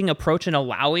fucking approach an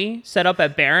Alawi set up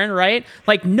at Baron, right?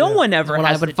 Like, no one ever That's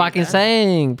has what I've been fucking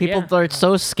saying. People are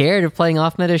so scared of playing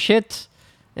off meta shit.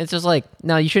 It's just like,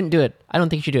 no, you shouldn't do it. I don't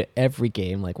think you should do it every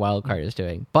game like Wildcard is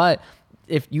doing. But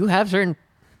if you have certain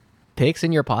picks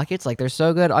in your pockets, like, they're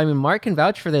so good. I mean, Mark can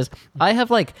vouch for this. I have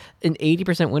like an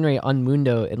 80% win rate on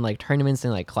Mundo in like tournaments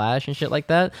and like Clash and shit like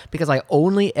that, because I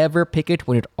only ever pick it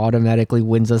when it automatically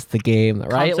wins us the game,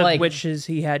 right? Concept, like, which is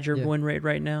he had your win rate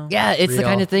right now. Yeah, it's the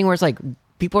kind of thing where it's like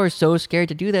people are so scared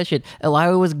to do that shit.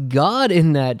 Alawi was god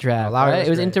in that draft, right? It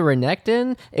was into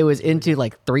Renekton. It was into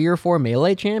like 3 or 4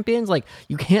 melee champions. Like,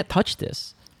 you can't touch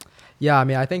this. Yeah, I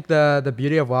mean, I think the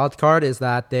beauty of Wildcard is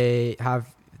that they have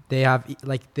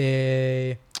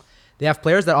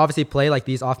players that obviously play like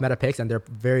these off meta picks, and they're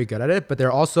very good at it, but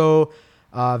they're also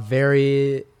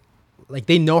very, like,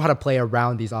 they know how to play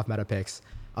around these off meta picks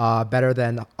better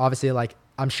than, obviously, like,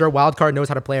 I'm sure Wildcard knows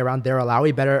how to play around their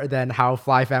Alawi better than how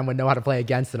FlyFam would know how to play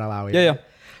against an Alawi. Yeah.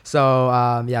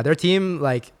 So their team,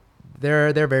 like,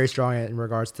 they're very strong in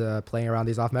regards to playing around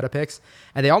these off meta picks,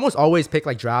 and they almost always pick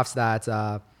like drafts that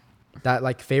that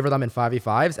like favor them in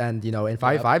 5v5s, and in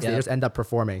 5v5s they just end up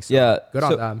performing. So Yeah, good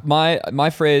on them. My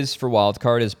phrase for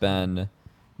wildcard has been,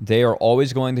 they are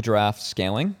always going to draft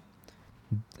scaling,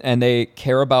 and they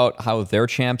care about how their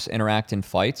champs interact in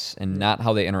fights and not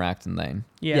how they interact in lane.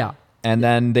 Yeah. And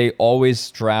then they always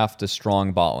draft a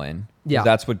strong bot lane. Yeah.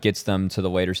 That's what gets them to the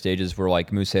later stages where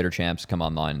like Moose Hater champs come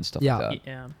online and stuff like that.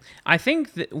 Yeah. I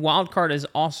think that Wildcard is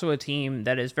also a team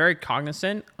that is very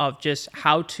cognizant of just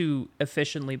how to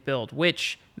efficiently build,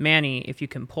 which, Manny, if you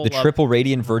can pull The up. triple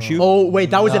Radiant Virtue? Oh,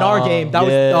 wait, that was in our game. That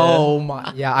Yeah. was, oh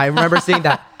my. Yeah, I remember seeing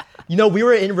that. We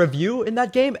were in review in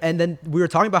that game, and then we were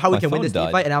talking about how we My can win phone this team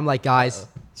died. fight, and I'm like, guys,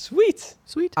 Sweet.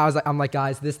 I'm like,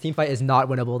 guys, this team fight is not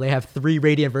winnable. They have 3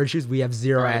 Radiant Virtues. We have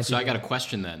 0 All right, anti. so I got a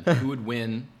question then. Who would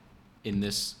win in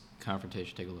this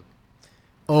confrontation? Take a look.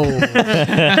 Oh.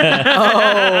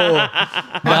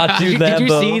 Not Did you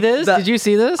see this? Did you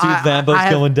see this? Lambo's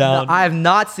going down. I have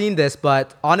not seen this,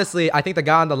 but honestly, I think the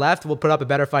guy on the left will put up a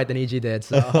better fight than EG did.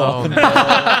 So. Oh, no.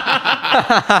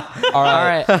 All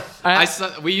right.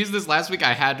 We used this last week.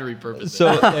 I had to repurpose it.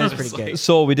 So- That was pretty good.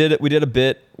 So we did a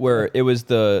bit where it was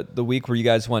the week where you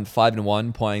guys went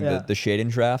 5-1 playing Yeah. the Shaden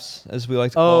drafts, as we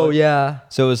like to call Oh, it. yeah.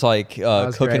 So it was like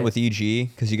was cooking great. with EG,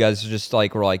 because you guys just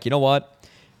like were like, you know what,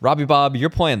 Robbie Bob, you're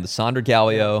playing the Sandra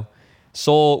Galio.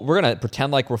 Soul, we're gonna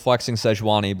pretend like we're flexing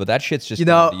Sejuani, but that shit's just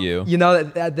going to you.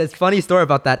 That's funny story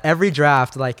about that. Every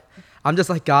draft, like, I'm just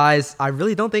like, guys, I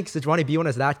really don't think Sejuani B1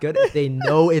 is that good if they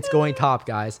know it's going top,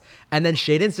 guys. And then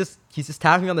Shaden's he's just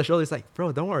tapping me on the shoulder. He's like,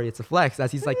 bro, don't worry, it's a flex.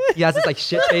 As he's like, he has this like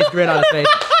shit face grin on his face.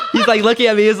 He's like looking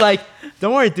at me. He's like,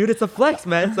 don't worry, dude, it's a flex,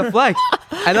 man. It's a flex.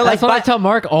 And then like, That's what I tell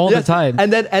Mark all the time.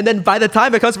 And then by the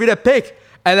time it comes for me to pick,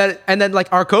 and then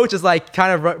like our coach is like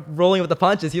kind of rolling with the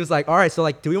punches. He was like, all right, so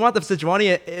like, do we want the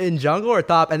Sejuani in jungle or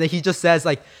top? And then he just says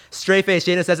like, straight face,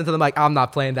 Shaden says into the mic, I'm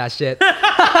not playing that shit.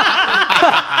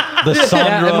 The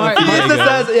Sandra. Mark- He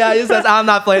just says, I'm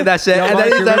not playing that shit. Yo, And Mark,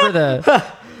 then he you says,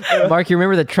 remember Mark, you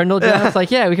remember the Trindle draft? It's like,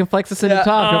 yeah, we can flex this into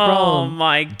top, no Oh problem.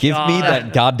 my god. Give me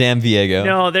that goddamn Viego.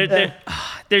 No,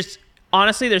 there's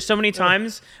honestly there's so many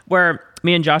times where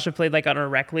me and Josh have played like on a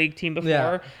rec league team before,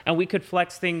 Yeah. and we could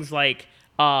flex things like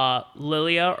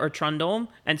Lilia or Trundle,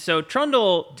 and so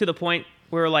Trundle to the point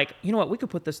where we're like, you know what, we could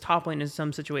put this top lane in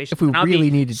some situations. If we and I'd really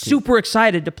be needed to. super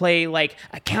excited to play like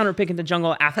a counter pick into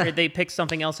jungle after they pick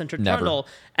something else into Never. Trundle,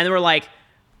 and then we're like,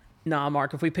 nah,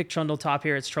 Mark, if we pick Trundle top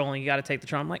here, it's trolling. You got to take the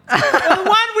Trundle. I'm like, well,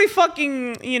 why did we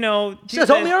fucking, do should've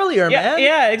told this? me earlier, Yeah, man.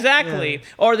 Yeah, exactly. Yeah.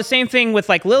 Or the same thing with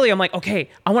like Lily. I'm like, okay,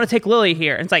 I want to take Lily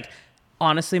here. And it's like,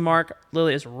 honestly, Mark,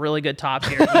 Lily is really good top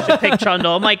here. You should pick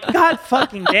Trundle. I'm like, God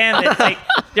fucking damn it. Like,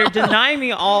 they're denying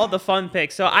me all the fun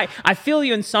picks. So I feel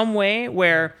you in some way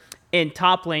where in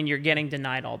top lane, you're getting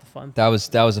denied all the fun. That was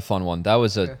a fun one. That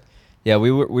was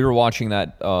we were watching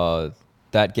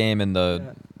that game in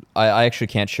the. I actually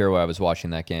can't share why I was watching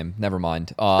that game. Never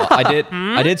mind.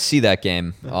 I did see that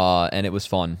game, and it was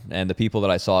fun. And the people that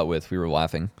I saw it with, we were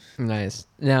laughing. Nice.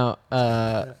 Now,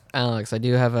 Alex, I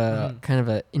do have a kind of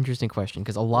an interesting question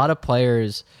because a lot of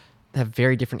players have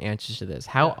very different answers to this.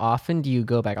 How often do you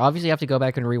go back? Obviously, you have to go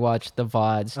back and rewatch the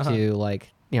VODs to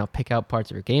like pick out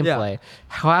parts of your gameplay.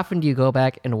 How often do you go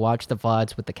back and watch the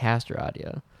VODs with the caster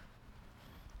audio?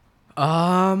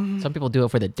 Some people do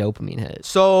it for the dopamine hit.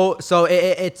 So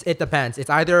it depends. It's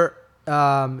either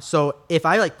so if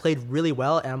I like played really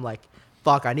well and I'm like,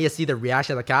 fuck, I need to see the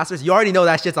reaction of the casters. You already know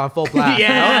that shit's on full blast.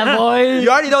 Yeah, boy. You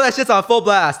already know that shit's on full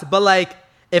blast. But like,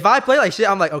 if I play like shit,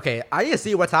 I'm like, okay, I need to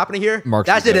see what's happening here. Mark's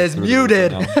that shit is through the roof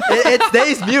muted. right now. It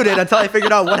stays muted until I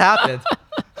figure out what happened.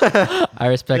 I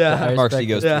respect that. I respect Mark's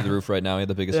ego's that. through the roof right now. He had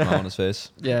the biggest smile on his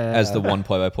face. Yeah. As the one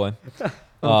play-by-play.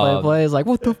 Play is like,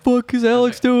 what the fuck is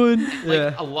Alex doing?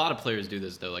 Like a lot of players do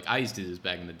this though. Like I used to do this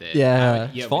back in the day. Yeah.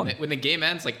 Yeah. fun. When the game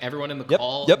ends, like everyone in the Yep,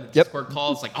 call, yep, the yep. Discord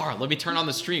call, it's like, all right, let me turn on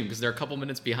the stream because they're a couple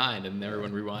minutes behind, and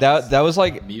everyone rewinds. That was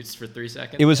like mutes for 3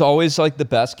 seconds. it was always like the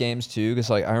best games too,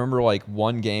 because like I remember like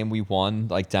one game we won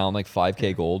like down like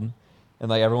 5K gold, and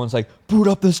like everyone's like, boot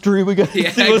up the stream, we got yeah,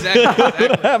 exactly.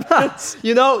 Do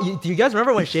you guys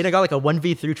remember when Shaden got like a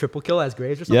 1v3 triple kill as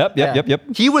Graves or something? Yep.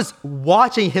 He was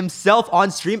watching himself on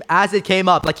stream as it came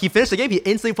up. Like he finished the game, he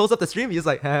instantly pulls up the stream. He was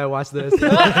like, "Hey, watch this."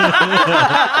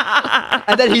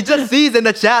 And then he just sees in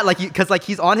the chat, like, because like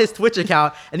he's on his Twitch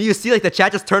account, and you see like the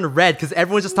chat just turn red because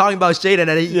everyone's just talking about Shaden,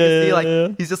 and you see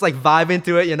like he's just like vibing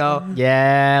to it,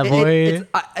 Yeah, boy.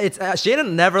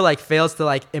 Shaden never like fails to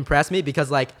like impress me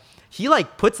because like he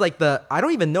like puts like I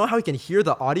don't even know how he can hear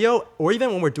the audio or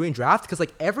even when we're doing draft because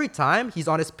like every time he's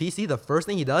on his PC, the first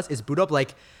thing he does is boot up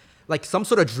like some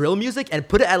sort of drill music and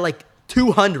put it at like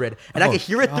 200, and I could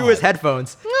hear it through his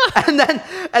headphones. and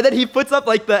then he puts up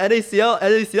like the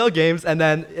NACL games, and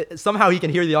then somehow he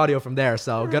can hear the audio from there.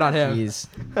 So good on him. Jeez.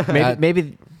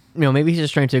 Maybe maybe he's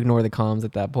just trying to ignore the comms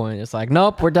at that point. It's like,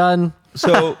 nope, we're done.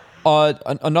 So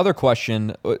another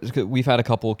question. We've had a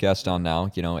couple guests on now.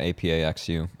 APA,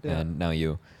 XU, and now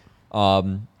you.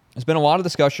 There's been a lot of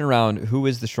discussion around who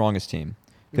is the strongest team.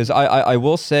 Because I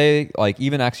will say, like,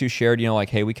 even XU shared, like,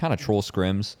 hey, we kind of troll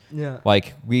scrims. Yeah.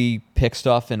 Like, we pick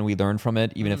stuff and we learn from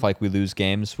it, even if, like, we lose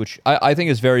games, which I think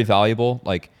is very valuable.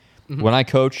 Like, when I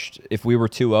coached, if we were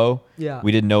 2-0,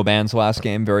 we did no bans last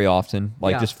game very often.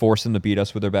 Like, just force them to beat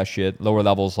us with their best shit. Lower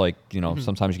levels, like,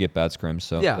 sometimes you get bad scrims,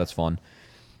 so that's fun.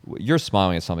 You're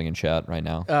smiling at something in chat right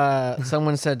now.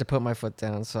 Someone said to put my foot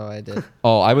down, so I did.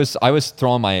 Oh, I was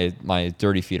throwing my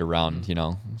dirty feet around,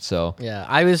 so. Yeah,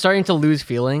 I was starting to lose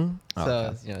feeling,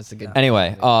 so Okay. it's a good.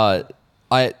 Anyway,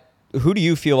 who do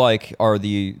you feel like are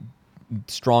the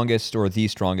strongest or the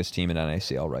strongest team in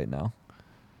NACL right now?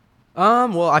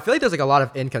 Well, I feel like there's like a lot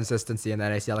of inconsistency in the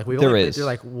NACL. Like we've only played through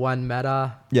like one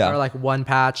meta, or like one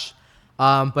patch.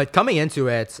 But coming into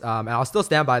it, and I'll still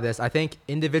stand by this, I think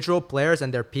individual players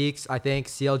and their peaks, I think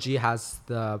CLG has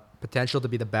the potential to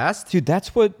be the best. Dude,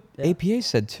 that's what APA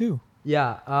said too.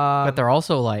 Yeah. But they're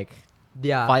also like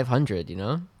 500,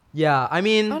 Yeah, I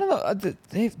mean, I don't know.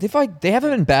 They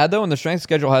haven't been bad though, and the strength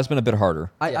schedule has been a bit harder.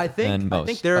 I think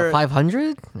they're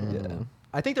 500.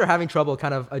 I think they're having trouble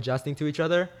kind of adjusting to each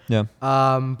other. Yeah.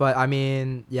 But I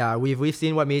mean, we've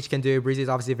seen what Meech can do. Breezy's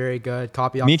obviously very good.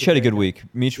 Copy. Meech had a good week.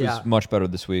 Meech was much better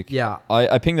this week. Yeah.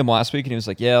 I pinged him last week and he was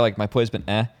like, like my play's been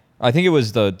I think it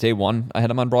was the day one I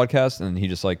had him on broadcast and he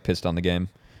just like pissed on the game.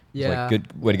 Like,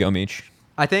 good way to go, Meech.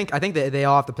 I think they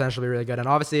all have the potential to be really good. And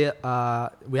obviously,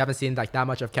 we haven't seen like that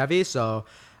much of Kevy, so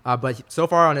but so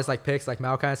far on his like picks like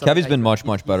Maokai and stuff. Kevy's been much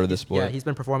better this split. Yeah, he's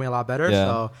been performing a lot better. Yeah.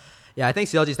 So yeah, I think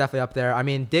CLG's definitely up there. I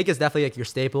mean, Dig is definitely like your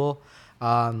staple.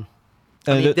 And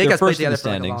Dig has played together the for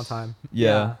like a long time.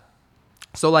 Yeah.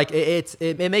 So like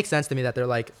it makes sense to me that they're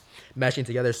like meshing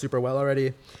together super well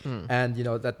already, and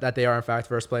that they are in fact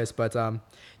first place. But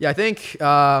I think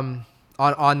on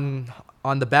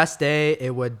the best day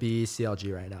it would be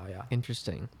CLG right now. Yeah.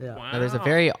 Interesting. Yeah. Wow. Now, there's a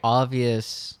very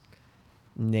obvious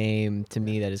name to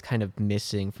me that is kind of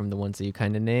missing from the ones that you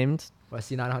kind of named. What,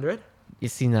 C900? You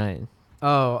C9.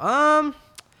 Oh,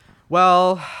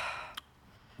 well,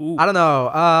 Ooh. I don't know.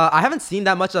 I haven't seen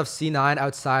that much of C9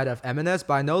 outside of MNS,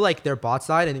 but I know like their bot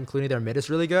side and including their mid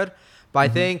is really good. But I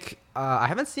think I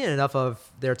haven't seen enough of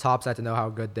their top side to know how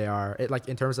good they are. Like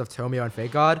in terms of Tomio and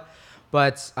Fake God.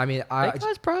 But I mean, Fake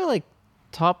God's probably like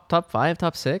top 5,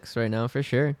 top 6 right now for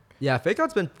sure. Yeah, Fake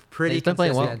God's been pretty He's been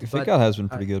playing well. consistent. Fake God has been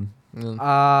pretty good. But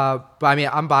I mean,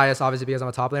 I'm biased obviously because I'm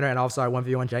a top laner, and also I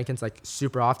 1v1 Jenkins like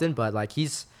super often. But like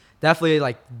he's definitely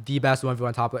like the best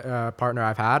 1v1 top partner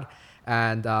I've had,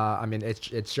 and I mean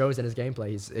it shows in his gameplay.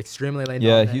 He's extremely lane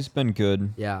dominant. He's been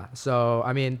good. Yeah, so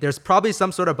I mean, there's probably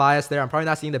some sort of bias there. I'm probably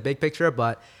not seeing the big picture,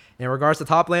 but in regards to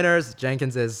top laners,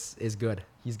 Jenkins is good.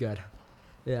 He's good.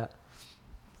 Yeah.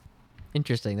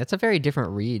 Interesting. That's a very different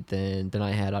read than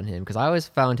I had on him, because I always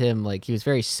found him like he was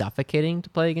very suffocating to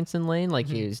play against in lane. Like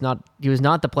he was not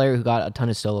the player who got a ton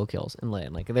of solo kills in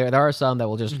lane. Like there are some that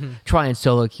will just try and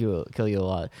solo kill you a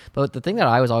lot. But the thing that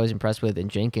I was always impressed with in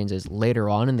Jenkins is later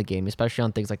on in the game, especially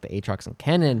on things like the Aatrox and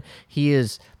Kennen, he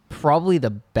is probably the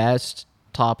best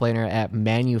top laner at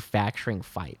manufacturing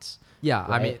fights. Yeah,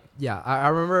 right? I mean, I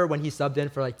remember when he subbed in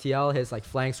for like TL, his like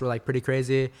flanks were like pretty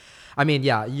crazy. I mean,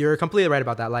 yeah, you're completely right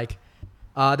about that. Like,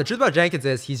 the truth about Jenkins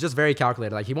is he's just very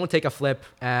calculated. Like he won't take a flip,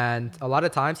 and a lot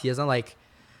of times he doesn't like.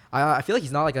 I feel like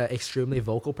he's not like an extremely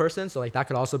vocal person, so like that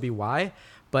could also be why.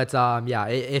 But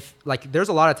if like there's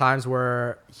a lot of times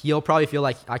where he'll probably feel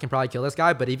like I can probably kill this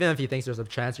guy, but even if he thinks there's a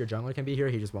chance your jungler can be here,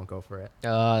 he just won't go for it.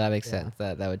 Oh, that makes sense.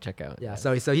 That would check out. Yeah.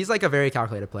 So he's like a very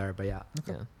calculated player, but yeah.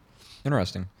 Yeah.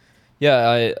 Interesting.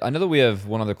 Yeah, I know that we have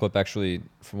one other clip actually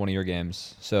from one of your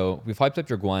games. So we've hyped up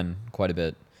your Gwen quite a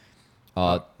bit.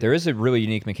 There is a really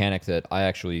unique mechanic that I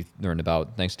actually learned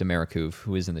about thanks to Marikuv,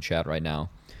 who is in the chat right now,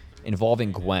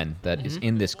 involving Gwen that is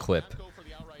in this clip.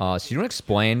 So you don't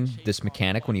explain this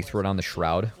mechanic when you throw down the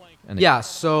shroud?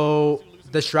 So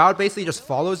the shroud basically just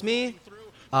follows me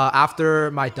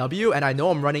after my W, and I know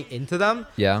I'm running into them.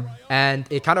 Yeah. And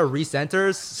it kind of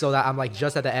recenters so that I'm like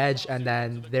just at the edge, and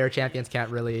then their champions can't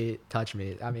really touch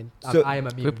me. I mean, So I am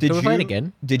immune. Can we play it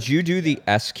again? Did you do the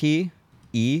S key,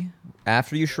 E,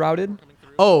 after you shrouded?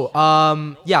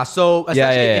 Yeah. So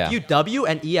essentially, yeah. if you W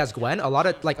and E as Gwen, a lot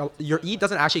of your E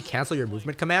doesn't actually cancel your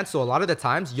movement command. So a lot of the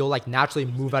times you'll like naturally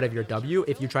move out of your W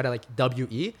if you try to like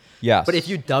WE. Yes. But if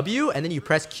you W and then you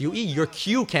press QE, your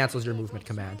Q cancels your movement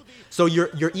command. So your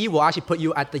E will actually put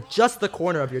you at just the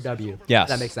corner of your W. Yes. If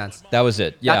that makes sense. That was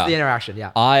it. Yeah. That's the interaction.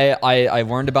 Yeah. I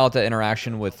learned about the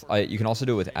interaction with. You can also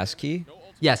do it with S key.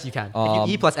 Yes, you can. If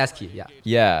you E plus S key. Yeah.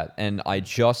 Yeah, and I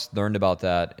just learned about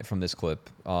that from this clip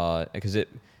because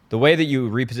the way that you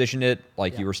repositioned it,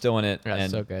 like you were still in it, Yeah, and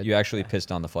so good. you actually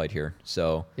pissed on the fight here.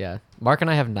 So Yeah, Mark and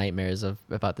I have nightmares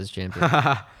about this champion.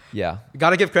 yeah,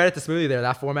 Gotta give credit to Smoothie there.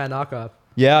 That 4-man knockup.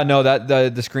 yeah. No, that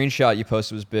the screenshot you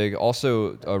posted was big.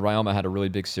 Also, Ryoma had a really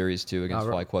big series too against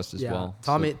FlyQuest as well.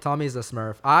 Tommy's a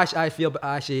Smurf.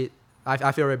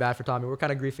 I feel really bad for Tommy. We're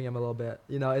kind of griefing him a little bit.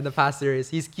 You know, in the past series,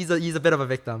 he's a bit of a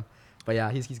victim. But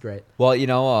yeah, he's great. Well, you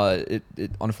know,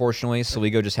 unfortunately,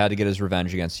 Saligo just had to get his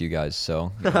revenge against you guys.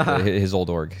 So his old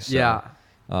org. So, Yeah,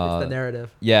 it's the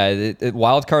narrative. Yeah,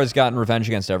 Wildcard's gotten revenge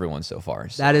against everyone so far.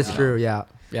 So. That is true. Yeah.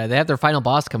 Yeah, they have their final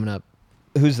boss coming up.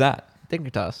 Who's that?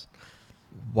 Dignitas.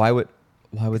 Why would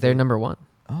They're number 1.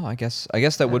 Oh, I guess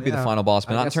that would be the Yeah, final boss,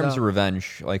 but I not in guess terms so. of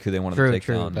revenge, like who they wanted to take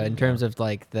down. But in terms of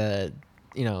like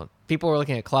people were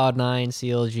looking at Cloud9,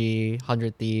 CLG,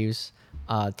 100 Thieves.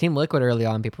 Team Liquid early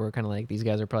on, people were kind of like, these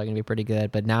guys are probably going to be pretty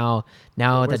good. But now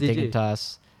that Where's EG?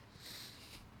 Dignitas,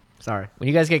 Sorry. when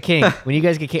you guys get king,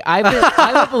 I'm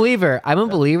a believer. I'm a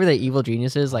believer that Evil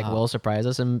Geniuses will surprise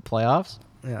us in playoffs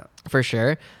Yeah. for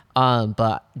sure.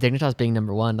 But Dignitas being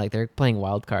number 1, like they're playing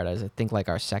wild card as I think like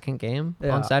our second game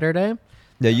Yeah. on Saturday.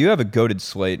 Yeah, you have a goated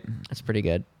slate. That's pretty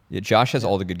good. Yeah, Josh has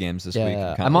all the good games this week. Yeah,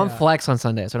 Kinda- I'm on flex on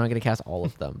Sunday, so I'm not going to cast all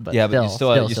of them. But yeah, but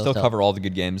still, you still cover all the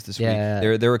good games this Yeah.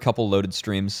 week. There were a couple loaded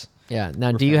streams. Yeah.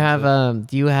 Now, We're do you fans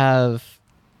have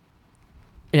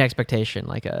an expectation,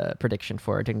 like a prediction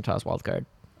for a Dignitas wildcard?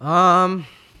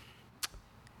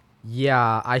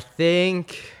 Yeah, I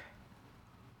think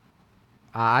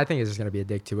it's just gonna be a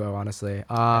Dig 2-0, honestly.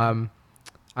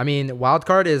 I mean,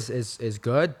 wildcard is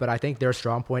good, but I think their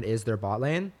strong point is their bot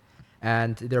lane,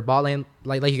 and their bot lane,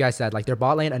 like you guys said, like their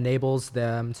bot lane enables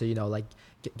them to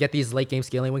get these late game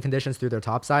scaling win conditions through their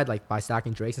top side, like by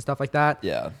stacking Drakes and stuff like that.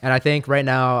 Yeah. And I think right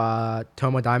now,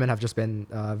 Tomo Diamond have just been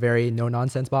very no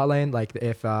nonsense bot lane. Like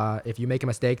if you make a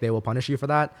mistake, they will punish you for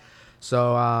that.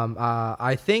 So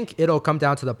I think it'll come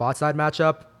down to the bot side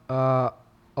matchup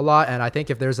a lot, and I think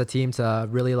if there's a team to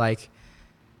really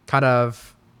kind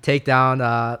of take down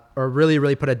or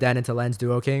really put a dent into Len's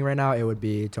Duo King right now, it would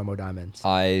be Tomo Diamond.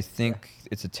 I think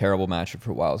it's a terrible matchup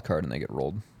for Wildcard, and they get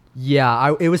rolled.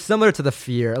 Yeah, it was similar to the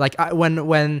Fear. Like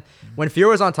when Fear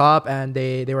was on top and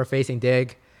they were facing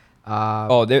Dig. They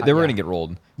were going to get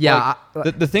rolled. Yeah.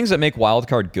 The things that make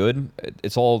Wildcard good,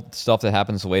 it's all stuff that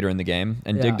happens later in the game,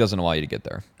 and Yeah. Dig doesn't allow you to get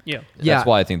there. Yeah. That's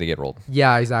why I think they get rolled.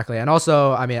 Yeah, exactly. And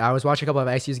also, I mean, I was watching a couple of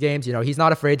XU's games. You know, he's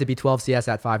not afraid to be 12 CS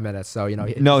at 5 minutes. So, you know,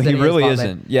 He sitting in really his bot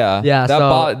lane. isn't. Yeah. Yeah,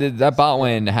 That bot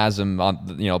lane has him on,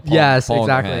 Yes, palm in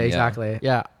their hand, exactly.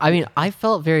 Yeah, I mean, I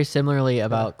felt very similarly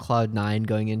about Cloud9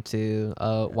 going into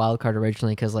wildcard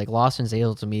originally because like Lost and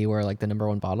Zale to me were like the number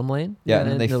 1 bottom lane. Yeah, in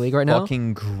and then they the league right now.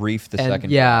 fucking griefed the And-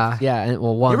 second. Yeah. Yeah, and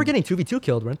well, They were getting 2v2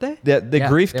 killed, weren't they? They Yeah,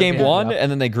 griefed they game were- 1, yeah.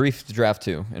 and then they griefed draft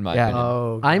 2, in my Yeah. opinion.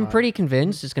 Oh, I'm God. pretty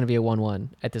convinced it's going to be a 1-1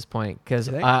 at this point because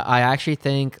You think? I actually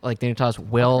think like Dignitas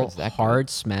will Wildcard's that good. hard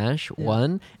smash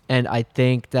 1, and I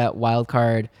think that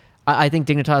wildcard. I think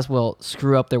Dignitas will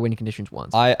screw up their winning conditions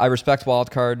once. I respect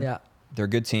Wildcard. Yeah. They're a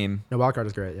good team, No, wildcard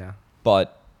is great, yeah.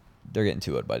 but they're getting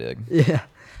 2-0 by Dig. Yeah.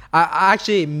 I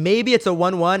actually, maybe it's a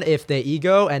 1-1 if they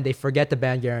ego and they forget to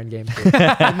ban Garen game 2.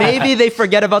 Maybe they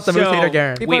forget about the Moose Hater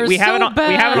Garen. People are We have it so on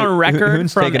we have it on record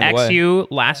Who's from taking it away? XU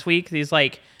last week. He's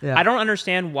like, Yeah. I don't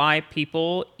understand why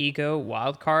people ego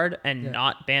wildcard and Yeah.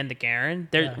 not ban the Garen.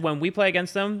 There, Yeah. when we play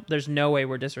against them, there's no way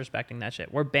we're disrespecting that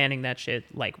shit. We're banning that shit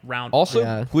like round. Also,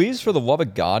 Yeah. please, for the love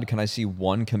of God, can I see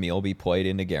one Camille be played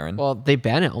into Garen? well, they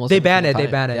ban it almost. They every ban single it,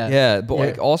 they time. ban it. yeah, but Yeah.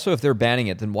 like also if they're banning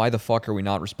it, then why the fuck are we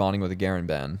not responding with a Garen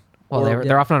ban? Well,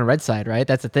 they're often on a red side, right?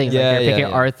 That's the thing. Yeah, Like they're yeah, picking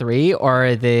yeah. R3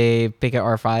 or they pick at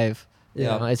R5.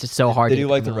 Yeah. You know, it's just so hard. They to do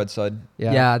like the come red out. side.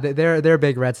 Yeah, they're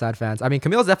big red side fans. I mean,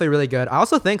 Camille's definitely really good. I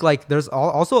also think like there's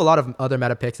also a lot of other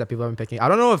meta picks that people have been picking. I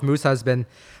don't know if Moose has been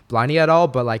blinding at all,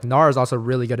 but like Nar is also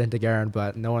really good into Garen,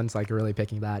 but no one's like really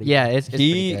picking that. Yeah, it's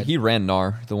pretty good. He ran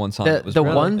Gnar the one time. The- it was the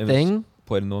really- one it was thing-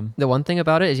 played into him. The one thing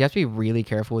about it is you have to be really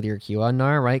careful with your Q on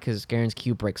Gnar, right? Because Garen's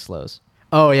Q brick slows.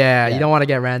 Oh yeah, Yeah. you don't want to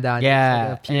get ran down. Yeah, It's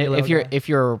like a puny and if little you're guy. if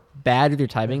you're bad with your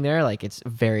timing there, like it's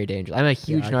very dangerous. I'm a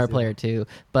huge I can Gnar see player too,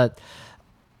 but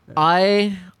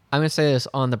I I'm gonna say this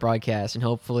on the broadcast, and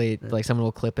hopefully, like someone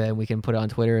will clip it and we can put it on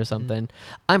Twitter or something.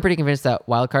 I'm pretty convinced that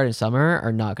wildcard and summer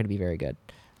are not going to be very good,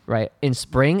 right? In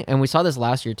spring, and we saw this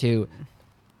last year too.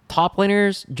 Top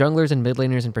laners, junglers, and mid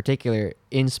laners in particular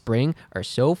in spring are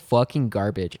so fucking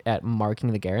garbage at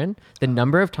marking the Garen. The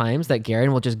number of times that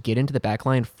Garen will just get into the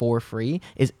backline for free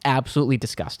is absolutely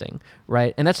disgusting,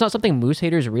 right? And that's not something Moose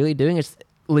Hater is really doing. It's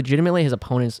legitimately his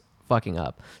opponents fucking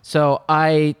up. So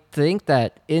I think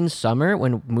that in summer,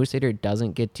 when Moose Hater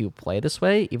doesn't get to play this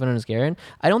way, even on his Garen,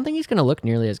 I don't think he's going to look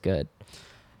nearly as good.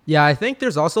 Yeah, I think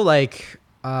there's also like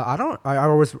I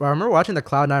remember watching the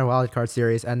Cloud9 wildcard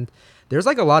series, and there's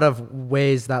like a lot of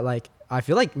ways that like I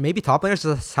feel like maybe top laners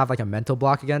just have like a mental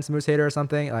block against Moose Hater or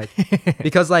something, like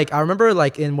because like I remember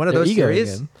like in one of those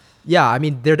series. Him. Yeah, I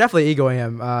mean they're definitely egoing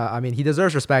him. I mean he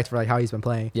deserves respect for like how he's been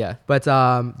playing. Yeah, but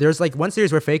there's like one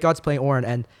series where Fake God's playing Ornn,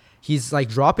 and he's like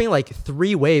dropping like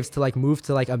 3 waves to like move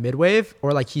to like a mid wave,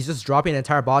 or like he's just dropping an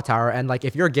entire bot tower. And like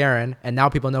if you're Garen, and now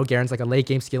people know Garen's like a late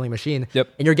game scaling machine, Yep.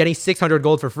 and you're getting 600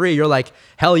 gold for free, you're like,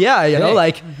 hell yeah, you know,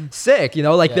 like sick, you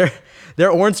know, like they're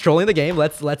Ornn's trolling the game.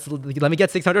 Let me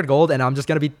get 600 gold, and I'm just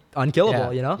gonna be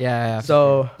unkillable, you know. Yeah.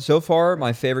 So far,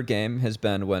 my favorite game has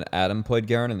been when Adam played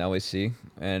Garen in LAC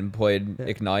and played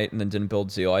Ignite, and then didn't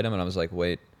build Z item, and I was like,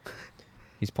 wait.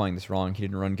 He's playing this wrong. He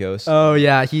didn't run Ghost. Oh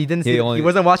yeah, he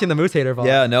wasn't watching the Moose Hater VOD.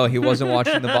 Yeah, no, he wasn't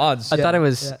watching the VODs. I thought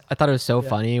it was so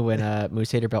funny when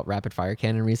Moose Hater built Rapid Fire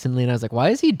Cannon recently, and I was like, why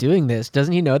is he doing this?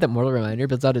 Doesn't he know that Mortal Reminder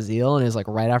builds out a Z0ul and is like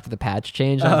right after the patch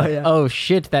changed? I was like, oh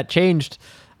shit, that changed.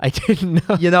 I didn't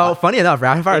know. You know, funny enough,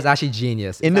 Rapid Fire is actually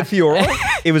genius. In the Fiora,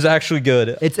 it was actually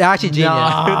good. It's actually genius.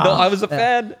 Nah. No, I was a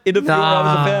fan. In the Fiora, I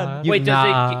was a fan. Wait,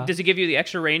 does it give you the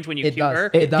extra range when you It Q does.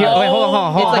 her? It does. Wait, hold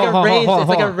on. It's like a range. It's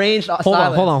like a ranged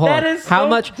silence. Hold on. That is how so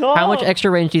much dumb. how much extra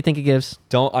range do you think it gives?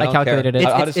 I don't calculated care. it.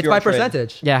 How does It's Fiora by trade?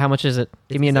 percentage. Yeah, how much is it?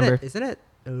 Give me a number. Isn't it?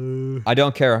 I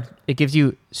don't care. It gives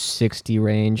you 60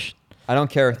 range. I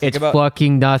don't care. It's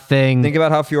fucking nothing. Think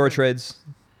about how Fiora trades.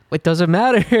 It doesn't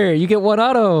matter. You get 1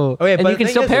 auto. Okay, and but you the can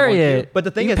thing still is- parry it. But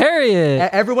the thing you is, parry it.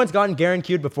 everyone's gotten Garen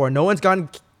Q'd before. No one's gotten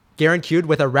Garen Q'd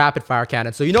with a rapid fire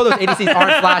cannon. So you know those ADCs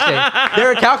aren't flashing.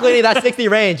 They're calculating that 60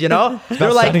 range, you know?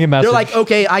 They're like,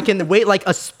 okay, I can wait like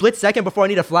a split second before I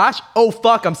need a flash. Oh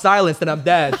fuck, I'm silenced and I'm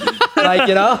dead. Like,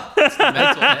 you know? Mental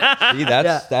hit. See,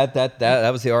 that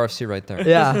was the RFC right there.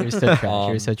 Yeah. You're so trash.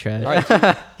 You're so trash. All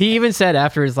right. He even said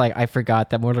afterwards, like, I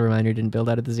forgot that Mortal Reminder didn't build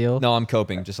out of the Zeal. No, I'm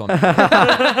coping. Just let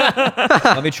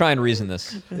me try and reason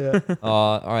this. Yeah.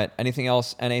 All right. Anything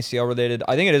else NACL related?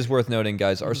 I think it is worth noting,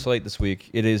 guys. Our slate this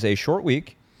week. It is a short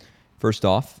week. First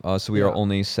off, so we are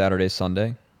only Saturday,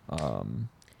 Sunday.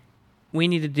 We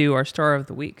need to do our star of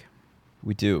the week.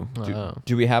 We do. Oh.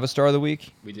 Do we have a star of the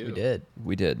week? We do. We did.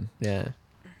 We did. Yeah.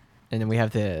 And then we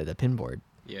have the pin board.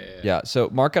 Yeah. Yeah. So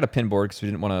Mark got a pin board because we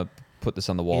didn't want to put this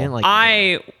on the He wall. didn't like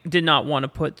I did not want to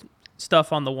put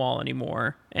stuff on the wall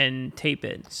anymore and tape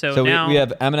it. So now we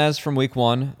have Eminez from week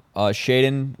 1,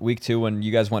 Shaden week 2 when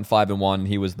you guys went 5-1.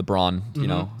 He was the Braun. You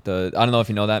know I don't know if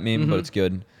you know that meme, but it's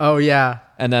good. Oh yeah.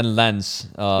 And then Lens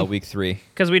week 3.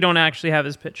 because we don't actually have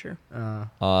his picture.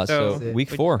 So So week we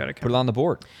just 4, gotta put it on the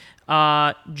board.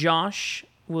 Josh,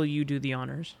 will you do the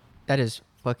honors? that is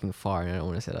fucking far, and I don't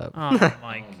want to set up. Oh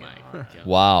my god.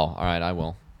 Wow. All right, I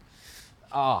will.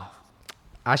 I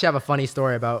actually have a funny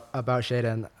story about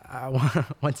Shaden.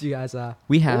 Once you guys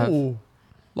We have Ooh.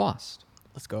 lost.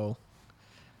 Let's go.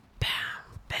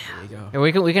 There you go. And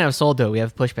we can have soul dough. We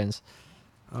have push pins.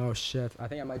 Oh shit. I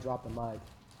think I might drop the mic.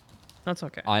 That's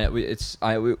okay.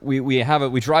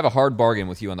 We drive a hard bargain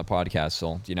with you on the podcast,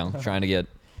 so trying to get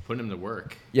Putting him to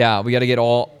work. we got to get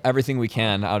everything we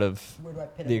can out of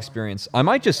the experience. I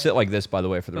might just sit like this, by the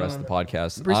way, for the rest of the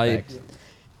podcast. Respect.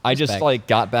 I just Respect. like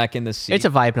got back in the seat. It's a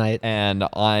vibe night. and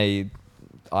I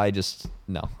just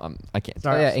no, I can't.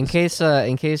 Oh, yeah, in case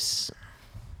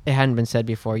it hadn't been said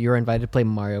before, you were invited to play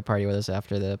Mario Party with us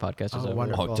after the podcast was over.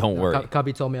 Wonderful. Oh, don't worry.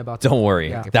 Cubby told me about that. Don't worry,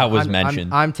 Yeah. that was I'm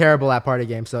mentioned. I'm terrible at party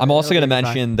games. So I'm also going to it'll be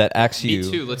fine. mention that XU.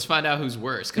 Me too. Let's find out who's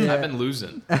worse because I've been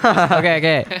losing.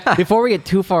 Okay. Before we get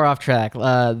too far off track,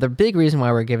 the big reason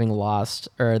why we're giving Lost,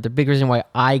 or the big reason why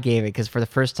I gave it, because for the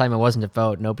first time it wasn't a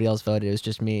vote, nobody else voted, it was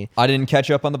just me. I didn't catch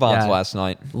up on the bonds Yeah. last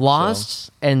night. Lost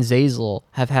and S0ul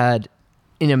have had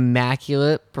an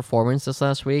immaculate performance this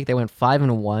last week. They went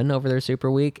 5-1 over their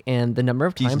super week, and the number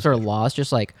of times where Lost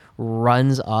just like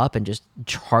runs up and just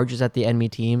charges at the enemy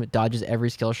team, dodges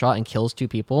every skill shot, and kills 2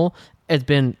 people, it's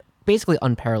been basically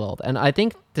unparalleled. And I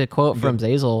think the quote from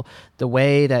S0ul, the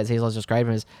way that S0ul has described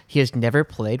him is he has never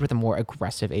played with a more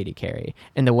aggressive AD carry.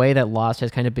 And the way that Lost has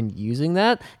kind of been using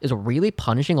that is really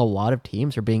punishing a lot of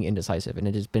teams for being indecisive, and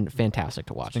it has been fantastic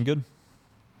to watch. Been good.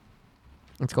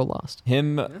 Let's go Lost.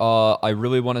 Him, I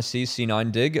really want to see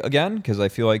C9 dig again because I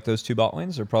feel like those two bot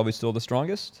lanes are probably still the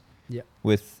strongest. Yeah.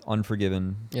 With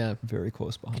Unforgiven, Yeah. very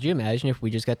close behind. Could you imagine if we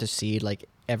just got to seed like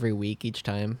every week each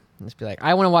time? And just be like,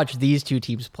 I want to watch these two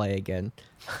teams play again.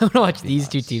 I want to watch these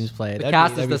two teams play. The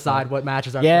casters decide what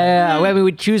matches are. Yeah, I mean,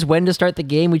 we choose when to start the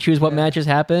game. We choose what matches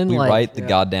happen. We like, write the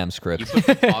goddamn You script. put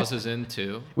the pauses in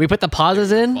too. we put the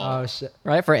pauses in, Oh shit!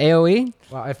 right, for AoE.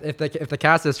 Well, if the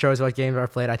casters shows what games are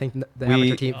played, I think the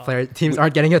We- amateur teams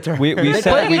aren't getting a turn. We They play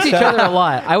said, we against each said, other a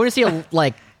lot. I want to see a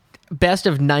like best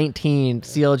of 19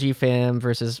 CLG fam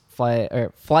versus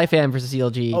Fly fam versus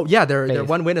CLG. Oh yeah, their Face.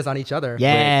 one win is on each other.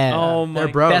 yeah. Oh They're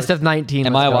my. bros. Best of 19.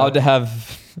 am I allowed to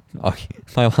have? Okay, am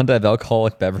I allowed to have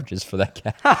alcoholic beverages for that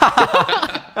cat?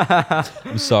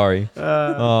 I'm sorry.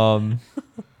 They're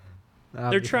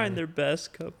trying their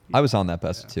best, Cup. I was on that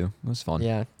best too. It was fun.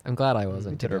 Yeah, I'm glad I We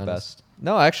wasn't. to did be our honest. best.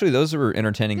 No, actually, those were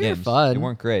entertaining They were games. fun. They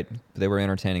weren't great, but they were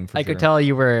entertaining for I sure. could tell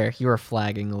you were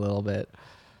flagging a little bit.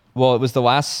 Well, it was the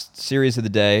last series of the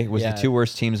day. It was Yeah. the two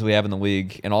worst teams we have in the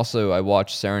league, and also I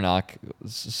watched Serenok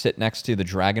sit next to the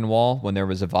Dragon Wall when there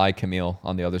was a Vi Camille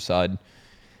on the other side.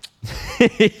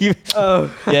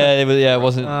 Oh. Yeah, it was. Yeah, it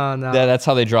wasn't. Oh, no. That's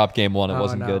how they dropped game one. It Oh,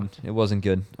 wasn't no. good. It wasn't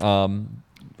good. The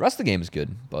rest of the game is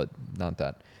good, but not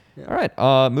that. All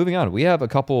right, moving on. We have a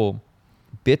couple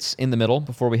bits in the middle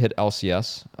before we hit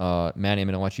LCS. Manny, I'm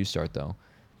gonna let you start though.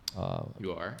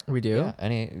 You are. We do.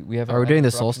 Yeah. We have. Are we NA doing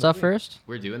the Soul production stuff this week? first?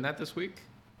 We're doing that this week.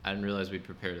 I didn't realize we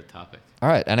prepared a topic. All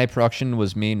right, NA production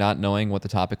was me not knowing what the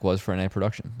topic was for NA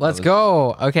production. Let's That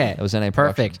was- go. Okay. That was NA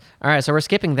Perfect. production. All right, so we're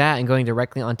skipping that and going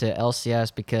directly onto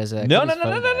LCS because No, Cody's no,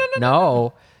 phone no, died. no, no,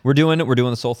 No, We're doing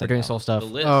the Soul thing. we're doing now. Soul stuff. The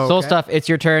list. Oh, Soul okay. stuff. It's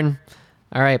your turn.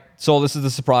 All right. Soul, this is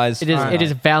the surprise. It is. Alright. It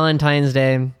is Valentine's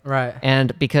Day, Right.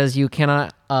 and because you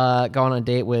cannot go on a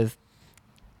date with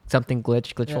something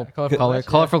glitchful glitch,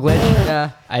 colorful glitch.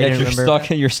 Yeah. I Yeah, didn't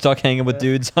remember. You're stuck hanging with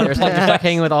dudes. You're stuck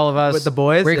hanging with all of us. With the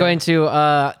boys, We're yeah. going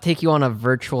to take you on a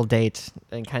virtual date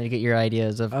and kind of get your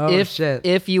ideas of Oh, shit.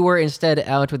 if you were instead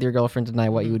out with your girlfriend tonight,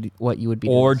 what you would be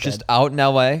doing Or instead. just out in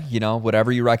LA,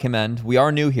 whatever you recommend. We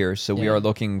are new here, so we Yeah. are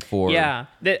looking for. Yeah,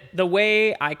 the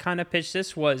way I kind of pitched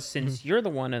this was since you're the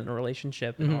one in a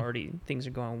relationship and already things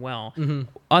are going well,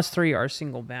 us three are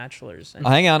single bachelors. And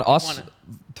Hang on, us wanna-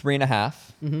 3.5.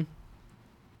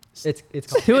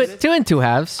 It's two and two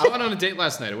halves. I went on a date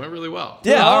last night. It went really well.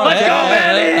 Yeah, all right.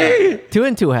 Yeah. Two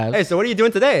and two halves. Hey, so what are you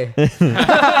doing today?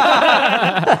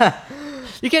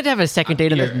 You can't have a second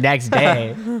date on the next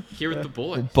day. Here with the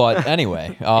boy. But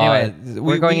anyway, Anyway,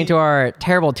 we're going into our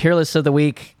terrible tier list of the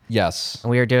week, Yes,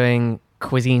 and we are doing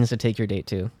cuisines to take your date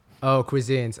to. Oh,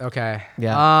 cuisines. Okay.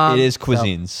 Yeah. it is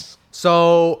cuisines.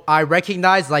 So I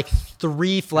recognize like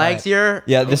 3 flags Right. here.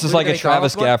 Yeah, this is like a Any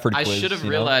Travis comments, Gafford I quiz. should have you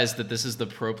know? realized that this is the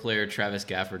pro player Travis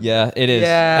Gafford. Yeah, it is.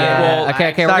 Yeah. Well,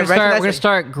 Okay. so I We're gonna recognize-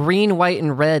 start green, white,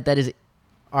 and red. That is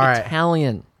All right.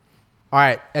 Italian. All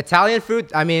right. Italian food.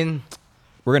 I mean,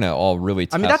 we're gonna all really.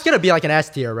 Test. that's gonna be like an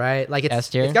S tier, right? Like it's S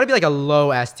tier? It's gotta be like a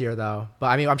low S tier though. But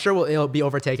I mean, I'm sure it'll be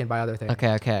overtaken by other things.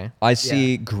 Okay. I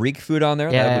see Greek food on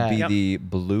there. Yeah. That would be Yep. the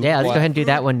blue. Yeah, let's go ahead and do food.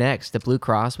 that one next. The blue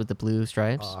cross with the blue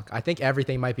stripes. I think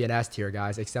everything might be an S tier,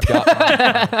 guys, except.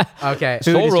 Okay.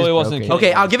 Food Soul is really just wasn't. broken. kidding.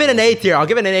 Okay, I'll give it an A tier. I'll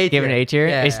give it an A tier. Give it an A tier.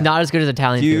 Yeah. It's not as good as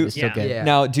Italian Do you- food. It's still Yeah. good. Yeah.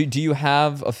 Now, do you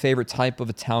have a favorite type of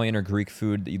Italian or Greek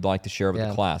food that you'd like to share with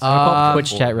the class? I'm gonna pull up Um,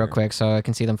 Twitch chat real quick so I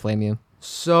can see them flame you.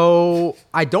 So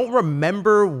I don't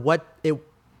remember what it,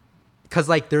 cause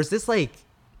like there's this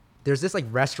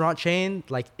restaurant chain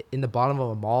like in the bottom of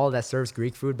a mall that serves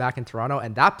Greek food back in Toronto,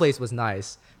 and that place was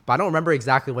nice, but I don't remember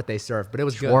exactly what they served, but it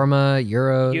was good. Shawarma,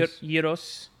 euros.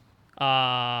 Gyros.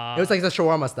 It was like the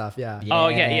shawarma stuff, yeah. Oh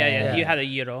yeah. Yeah. You had a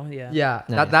gyro, yeah. Yeah,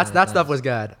 Nice, that nice. stuff was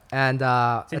good, and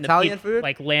It's in the Italian pita- food,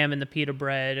 like lamb and the pita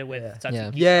bread with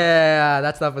tzatziki. yeah,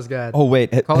 that stuff was good. Oh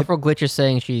wait. Colorful Glitch is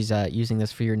saying she's using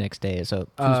this for your next day, so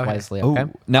choose okay. wisely. Oh, Okay.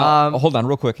 now hold on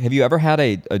real quick. Have you ever had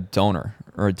a donor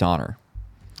or a doner?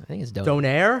 I think it's dope. Yeah.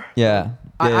 Donair. Yeah,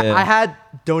 yeah. I had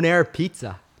Donair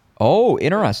pizza, Oh,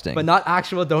 interesting. but not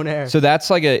actual Donair. So that's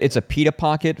like it's a pita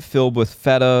pocket filled with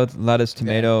feta, lettuce,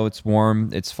 tomato. It's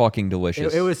warm. It's fucking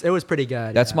delicious. it was pretty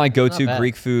good. That's yeah. my go-to bad.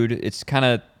 Greek food. It's kind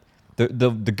of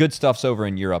the good stuff's over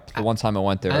in Europe. The one time I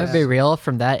went there, I'm gonna be real.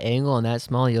 From that angle and that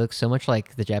small, you look so much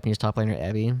like the Japanese top laner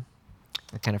Abby.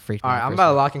 It kind of freaked me All out. right, I'm first. about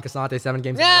to lock in Casante 7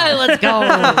 games. in a Yeah, row. let's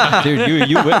go. dude,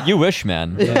 you wish,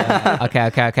 man.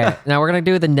 Okay. Now we're gonna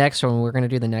do the next one. We're gonna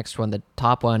do the next one, the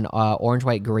top one, orange,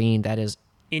 white, green. That is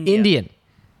India. Indian.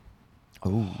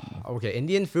 Okay,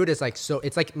 Indian food is like so.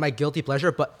 It's like my guilty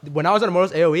pleasure. But when I was on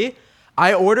Moto's AOE,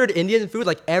 I ordered Indian food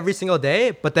like every single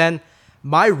day. But then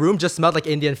my room just smelled like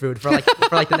Indian food for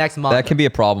like the next month. That can be a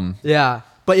problem. Yeah.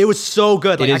 but it was so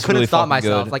good. Like It I is couldn't really stop fucking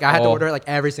myself. good. Like I had to Oh. order it like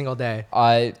every single day.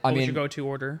 I What was mean, your go-to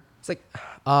order? It's like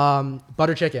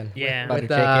butter chicken. Yeah. Butter With,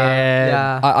 chicken.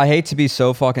 Yeah. I hate to be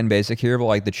so fucking basic here, but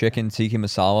like the chicken tikka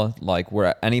masala, like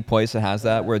where any place that has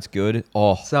that where it's good,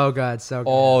 So good. So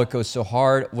good. it goes so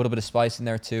hard. A little bit of spice in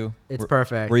there too. It's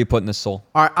perfect. Where are you putting this, Soul?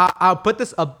 All right, I'll put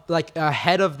this up like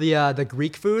ahead of the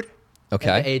Greek food.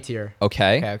 Okay. In the A tier.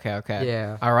 Okay. Okay.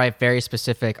 Yeah. All right, very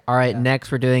specific. All right, next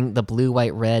we're doing the blue,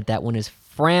 white, red. That one is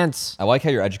France. I like how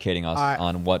you're educating us All right.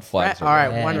 on what flags All are. right,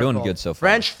 there. Yeah. You're wonderful. doing good so far.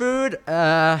 French food.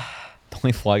 The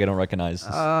only flag I don't recognize is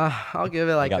I'll give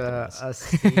it like got a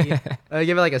C. I'll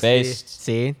give it like a C. based.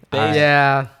 See?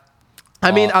 Yeah.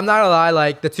 I mean, I'm not gonna lie.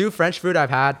 Like the two French food I've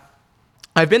had,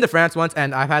 I've been to France once,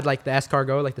 and I've had like the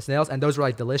escargot, like the snails, and those were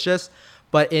like delicious.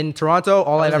 But in Toronto,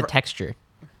 all What I've was ever the texture?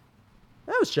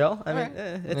 that was chill. I mean,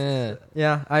 it's Eh.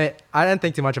 yeah. I didn't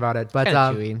think too much about it, but Kinda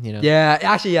chewy, you know? Yeah,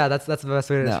 actually, yeah. That's the best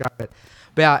way to No. describe it.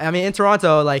 But yeah, I mean, in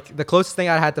Toronto, like the closest thing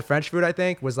I had to French food, I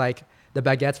think, was like the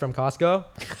baguettes from Costco.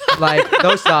 Like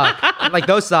those suck. Like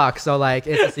those suck. So like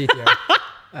it's a C tier.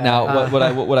 Now,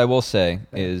 what I will say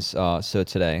is, so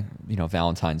today,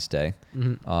 Valentine's Day,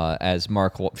 as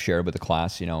Mark shared with the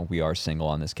class, we are single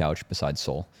on this couch besides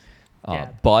Soul. Yeah.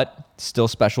 But still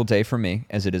special day for me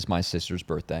as it is my sister's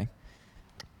birthday.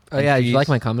 Oh, And yeah. Did you she's- like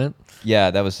my comment?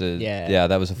 Yeah, that was Yeah.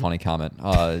 that was a funny comment.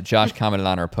 Josh commented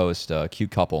on our post,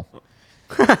 cute couple.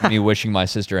 Me wishing my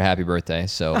sister a happy birthday.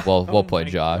 So well played,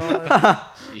 Josh.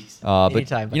 Jeez. But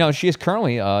Anytime. she is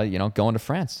currently going to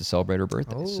France to celebrate her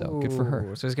birthday. So good for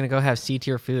her. Ooh, So he's going to go have C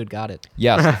tier food. Got it.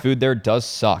 Yes, the food there does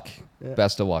suck.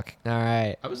 Best of luck. All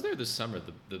right. I was there this summer.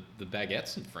 The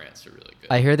baguettes in France are really good.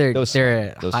 I hear they're Those they're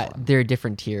fun. Those high, fun. they're a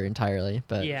different tier entirely,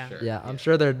 but Yeah. Sure. Yeah, I'm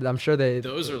sure they.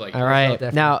 Those are like all right.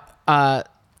 definitely. Now,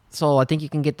 so I think you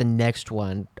can get the next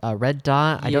one. Red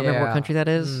Dot. I don't remember what Yeah. country that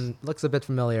is. Looks a bit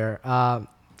familiar. I'm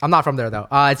not from there though.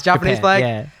 It's Japanese Japan, flag.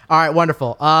 yeah. All right,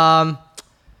 wonderful.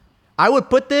 I would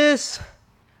put this.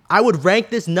 I would rank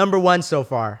this number one so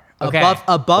far. Okay.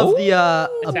 Above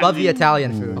the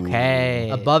Italian food. Okay.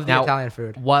 Above the Now, Italian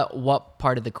food. What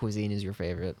part of the cuisine is your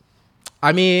favorite?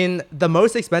 I mean, the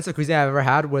most expensive cuisine I've ever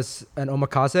had was an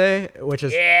omakase, which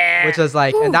is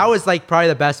like, and that was like probably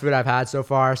the best food I've had so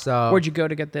far. So Where'd you go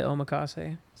to get the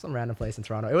omakase? some random place in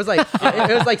Toronto. It was like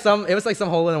it was like some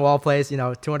hole in the wall place.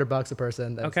 $200 a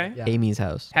person. Okay. Yeah. Amy's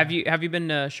house. Have you been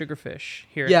to Sugarfish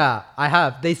here? Yeah, I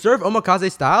have. They serve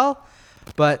omakase style,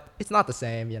 but it's not the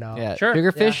same. Yeah. Sure.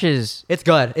 Sugarfish is It's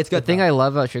good. It's the good. thing though. I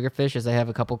love about Sugarfish is they have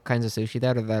a couple kinds of sushi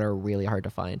that are really hard to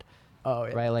find. Oh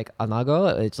yeah. Right, like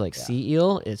anago, it's like sea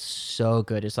eel. It's so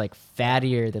good. It's like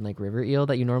fattier than like river eel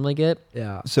that you normally get.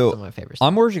 Yeah. So Some of my favorites.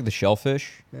 I'm allergic to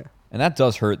shellfish, Yeah. and that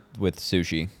does hurt with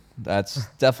sushi. That's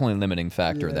definitely a limiting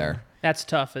factor Yeah. there. That's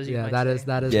tough, as you Yeah, might that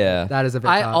say. is Yeah. that is a bit.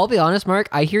 I'll tough. be honest, Mark.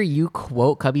 I hear you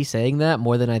quote Cubby saying that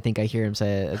more than I think I hear him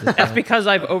say it. At this That's point. because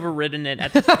I've overridden it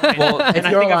at this point. Well, And It's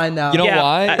I your think I've- line now. You know Yeah,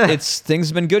 why? I- Things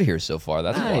have been good here so far.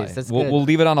 That's Nice, why. that's we'll, good. we'll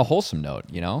leave it on a wholesome note.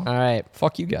 All right,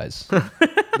 Fuck you guys.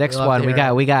 next love one to we hear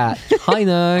got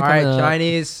China. All right,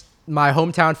 Chinese, my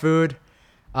hometown food.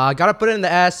 Gotta put it in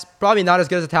the S. Probably not as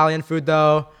good as Italian food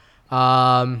though.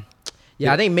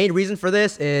 Yeah, I think main reason for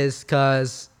this is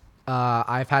because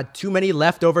I've had too many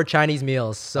leftover Chinese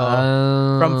meals. So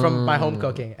from my home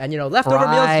cooking, and leftover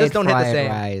meals just don't hit the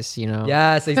same. Rice,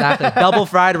 Yes, exactly. Double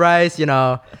fried rice,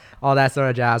 all that sort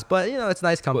of jazz. But it's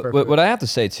nice comfort. What food. I have to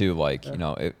say too, like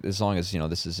as long as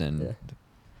this is in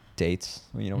dates,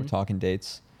 we're talking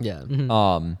dates. Yeah.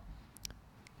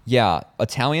 Yeah,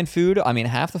 Italian food. I mean,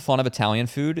 half the fun of Italian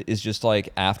food is just like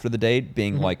after the date,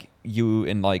 being like you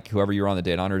and like whoever you're on the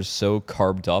date on are just so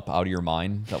carved up out of your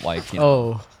mind that like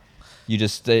you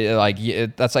just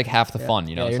that's like half the fun.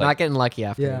 Yeah, it's you're like, not getting lucky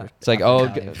after. Yeah. It's like, after oh,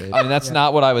 Italian food. I mean, that's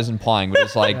not what I was implying, but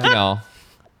it's like,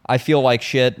 I feel like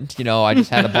shit. I just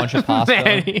had a bunch of pasta.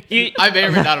 Man, you- I may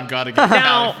or may not have gone to get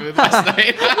Now- Italian food last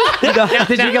night.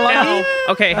 Did you get lucky?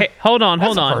 Okay, hey, hold on.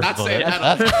 Not saying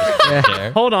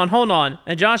that. Hold on.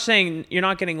 And Josh saying you're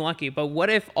not getting lucky, but what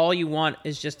if all you want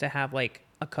is just to have like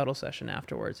a cuddle session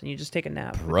afterwards, and you just take a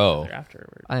nap with Bro. each other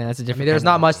afterwards? That's a I different. mean, there's kind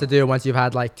not of- much to do once you've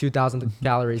had like 2,000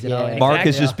 calories. Yeah. Mark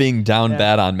is Yeah. just being down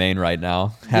bad on Maine right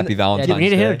now. Happy Valentine's Do we need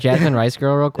to Day. hit up Jasmine Rice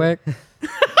Girl real quick?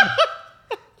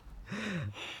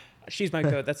 She's my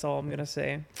goat. That's all I'm gonna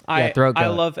say. Yeah, throat I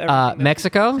goat. love everything. that-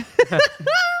 Mexico.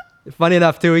 Funny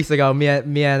enough, 2 weeks ago, me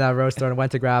and Rostor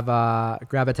went to grab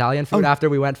Italian food after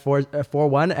we went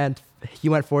 4-1 and he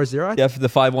went 4-0. Yeah, for the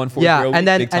 5140. Yeah, and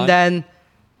big time.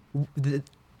 then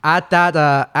at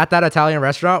that Italian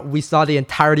restaurant, we saw the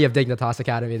entirety of Dignitas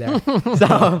Academy there.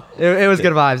 So it was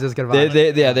good vibes. It was good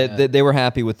vibes. They were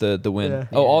happy with the win. Yeah.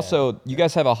 Oh, also, you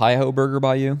guys have a Hi-Ho burger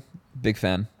by you? Big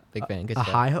fan. Big fan. Good A stuff.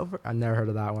 high over? I've never heard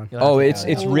of that one. You'll have Oh, to it's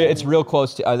try it. it's real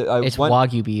close to. I It's went,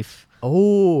 Wagyu beef.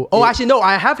 Actually, no,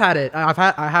 I have had it. I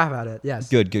have had it. Yes.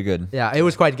 Good. Yeah, it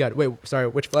was quite good. Wait, sorry,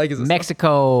 which flag is this?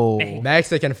 Mexico.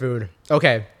 Mexican food.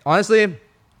 Okay, honestly,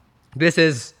 this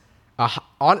is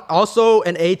also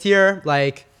an A tier.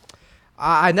 Like,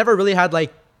 I never really had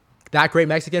like that great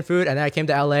Mexican food, and then I came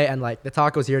to LA, and like the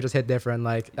tacos here just hit different.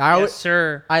 Like, Yes,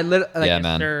 sir. yeah,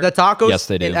 man. Sir. The tacos Yes,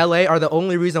 they do. in LA are the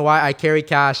only reason why I carry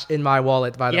cash in my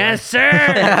wallet. By the way, Yes, sir.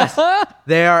 Yes.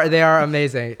 they are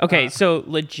amazing. Okay, so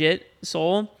legit,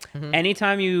 Seoul.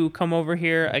 Anytime you come over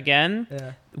here again,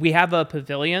 Yeah. we have a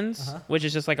Pavilions, which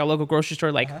is just like a local grocery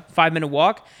store, like 5-minute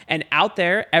walk. And out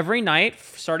there every night,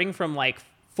 starting from like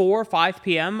 4 or 5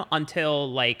 p.m.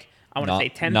 until like I want to say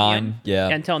 10 9, p.m. yeah.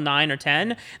 Until 9 or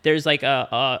 10, there's like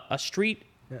a street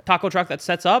taco truck that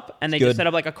sets up, and they Good. just set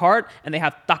up like a cart, and they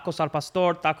have tacos al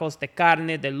pastor, tacos de carne,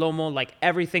 de lomo, like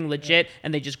everything legit,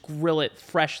 and they just grill it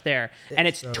fresh there. And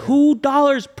it's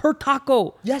 $2 per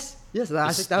taco. Yes. I think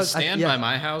that The was stand by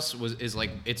my house is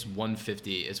like it's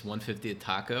 $150. It's $150 a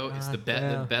taco. It's the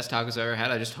best tacos I've ever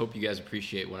had. I just hope you guys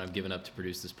appreciate what I've given up to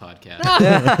produce this podcast.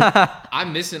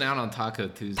 I'm missing out on Taco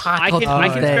Tuesday. I can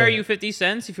Tuesday. spare you 50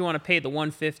 cents if you want to pay the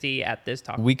 $150 at this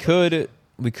taco. We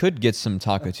could get some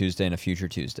Taco Tuesday in a future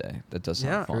Tuesday. That does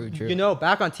sound fun. True. You know,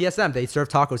 back on TSM, they serve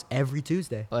tacos every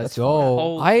Tuesday. Let's go.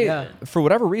 Holy- For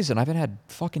whatever reason, I haven't had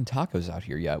fucking tacos out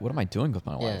here yet. What am I doing with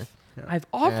my life? I've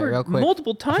offered real quick.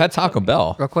 multiple times. I've had Taco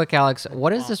Bell. Real quick, Alex,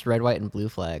 what is this red, white, and blue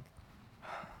flag?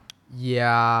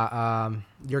 Yeah,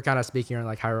 you're kind of speaking in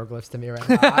like hieroglyphs to me right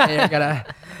now.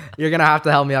 you're gonna have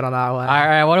to help me out on that one. All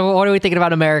right, what are we thinking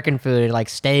about American food? Like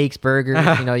steaks, burgers,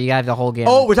 you have the whole game.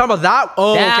 Oh, we're talking about that.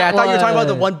 Oh, That okay. I thought you were talking about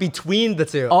the one. one between the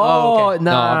two. Oh, okay.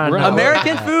 no. we're not-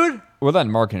 American food. We're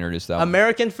letting Mark introduce that. one.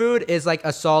 American food is like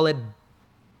a solid.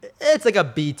 It's like a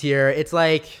B tier. It's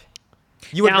like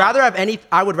you would Now- rather have any.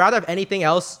 I would rather have anything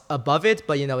else above it,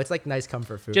 but it's like nice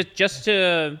comfort food. Just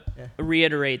to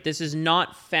reiterate, this is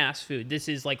not fast food. This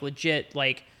is like legit,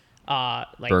 like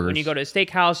when Burgers. you go to a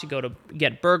steakhouse, you go to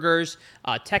get burgers.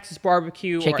 Texas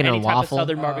barbecue Chicken or any and type waffle. of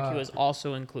Southern barbecue is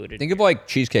also included. Think of like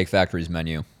Cheesecake Factory's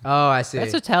menu. Oh, I see.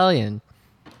 That's Italian.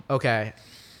 Okay,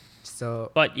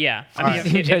 so But yeah, I Alright.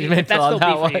 mean, if that's Judgmental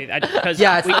still on beef, that because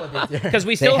yeah, it's still a B tier. because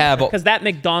we still have- because that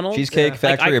McDonald's Cheesecake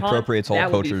Factory icon, appropriates all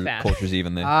that would be cultures fast.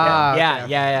 evenly. Ah, Yeah.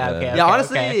 okay. Okay. Yeah,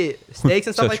 honestly, steaks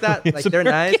and stuff So like that, truly like it's they're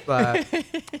nice, but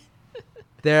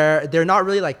they're not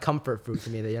really like comfort food to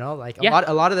me. Like Yeah.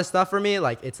 a lot of the stuff for me,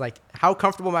 like it's like how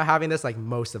comfortable am I having this like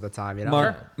most of the time,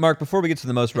 Mark, before we get to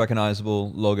the most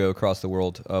recognizable logo across the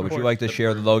world, would you like to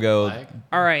share the logo? Flag?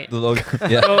 All right. The logo.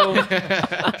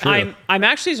 Yeah. So I'm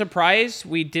actually surprised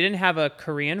we didn't have a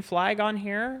Korean flag on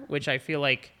here, which I feel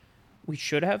like we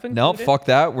should have included. No, fuck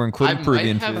that. We're I including might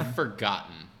Peruvian have food.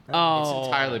 forgotten. Oh. It's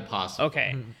entirely possible.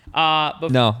 Okay.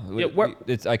 But No, yeah, where,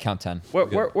 I count 10. where,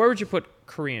 We're good. where would you put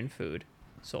Korean food,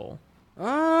 Seoul,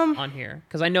 on here?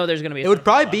 Because I know there's gonna be. It would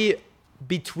probably be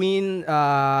between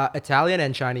Italian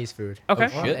and Chinese food. Okay.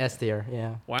 Oh, shit. S tier,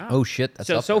 yeah. Wow. Oh shit. That's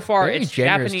up So there. far Very it's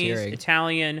generous Japanese, tiering.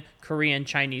 Italian, Korean,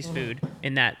 Chinese food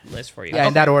in that list for you. Yeah,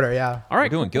 in that order, yeah. All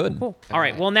right. We're doing cool, good. Cool. All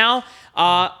right. Well, now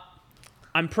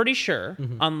I'm pretty sure,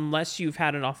 unless you've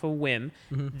had it off a whim,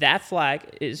 that flag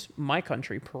is my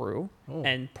country, Peru,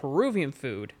 and Peruvian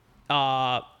food.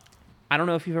 I don't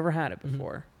know if you've ever had it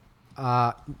before.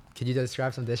 Could you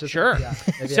describe some dishes? Sure. Yeah,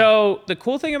 maybe, So the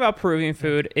cool thing about Peruvian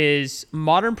food is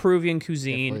modern Peruvian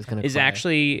cuisine Definitely gonna is cry.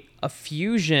 actually a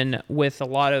fusion with a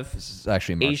lot of This is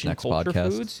actually Mark's Asian next culture podcast.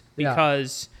 foods Yeah.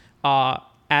 because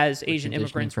as Asian Transitioning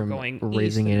immigrants were from going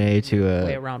raising east an A to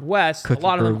way a around west, a cooking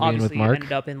lot of them Peruvian with obviously Mark.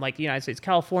 ended up in like the United States,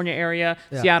 California area,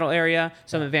 Yeah. Seattle area,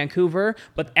 some in Vancouver,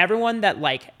 but everyone that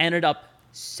like ended up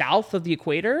south of the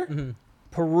equator,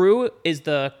 Peru is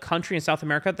the country in South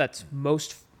America that's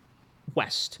most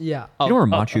west. Yeah. You know where of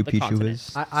Machu the Picchu continent.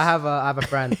 is? I have a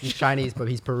friend. He's Chinese, but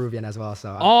he's Peruvian as well.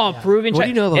 So. Oh, yeah. Peruvian What do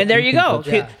you know about and there you Incan go.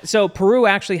 culture? Yeah. So Peru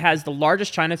actually has the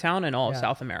largest Chinatown in all of Yeah.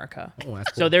 South America. Oh,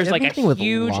 that's So cool. there's Do you like have anything a with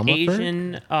huge llama fur?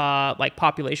 Asian like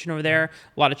population over there.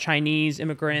 A lot of Chinese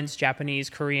immigrants, Japanese,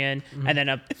 Korean, and then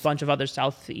a bunch of other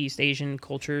Southeast Asian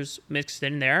cultures mixed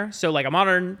in there. So like a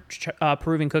modern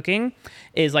Peruvian cooking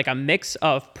is like a mix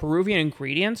of Peruvian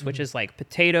ingredients, which is like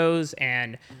potatoes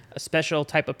and a special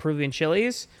type of Peruvian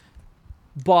chilies,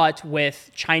 but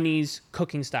with Chinese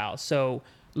cooking styles. So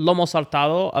lomo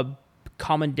saltado, a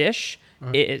common dish,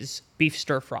 is beef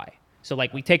stir fry. So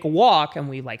like we take a walk and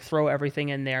we like throw everything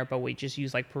in there, but we just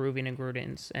use like Peruvian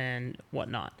ingredients and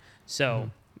whatnot. So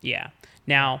yeah.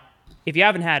 Now, if you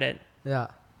haven't had it, Yeah.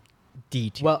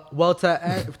 D2. Well,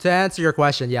 to answer your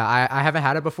question, yeah, I haven't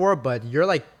had it before, but you're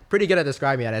like pretty good at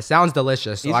describing it. It sounds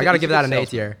delicious, so I gotta give that an A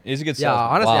tier. He's a good Yeah,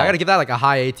 salesman. honestly, Wow. I gotta give that like a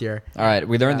high A tier. All right,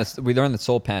 we learned this. We learned that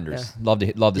Seoul panders. Love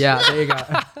this. Yeah, there you go.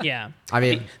 yeah. I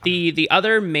mean, the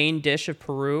other main dish of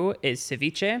Peru is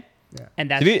ceviche,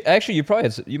 and that's Actually, you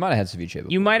might have had ceviche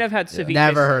before. you might have had ceviche.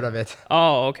 never heard of it.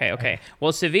 Oh, okay.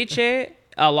 Well, ceviche,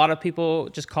 a lot of people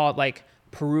just call it like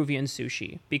Peruvian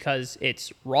sushi because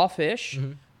it's raw fish,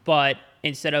 but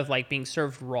instead of like being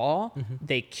served raw,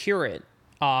 they cure it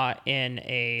in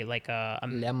a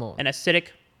Lemon. an acidic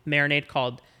marinade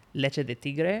called leche de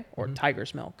tigre or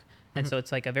tiger's milk, and so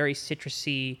it's like a very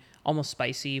citrusy, almost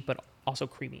spicy, but also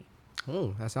creamy.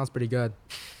 Oh, that sounds pretty good.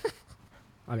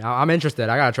 I mean, I'm interested.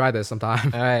 I gotta try this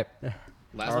sometime. All right.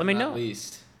 Last Let but me not know.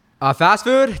 least. Fast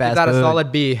food, give Fast that a food.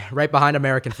 solid B, right behind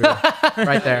American food,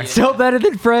 right there. So better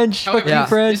than French. However, Fucking Yeah.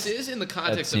 French. this is in the That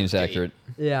context seems of date, accurate.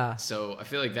 Yeah. so I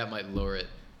feel like that might lower it.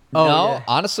 Oh, no, yeah.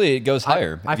 honestly, it goes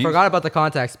higher. I Have you- forgot about the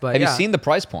context, but Have yeah. you seen the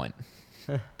price point?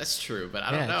 That's true, but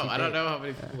I don't Yeah, know. keep I don't it. know how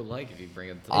many people would like if you bring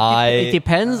it to It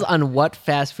depends on what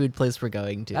fast food place we're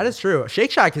going to. That is true.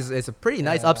 Shake Shack is a pretty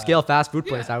nice upscale fast food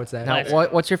place, I would say. Now,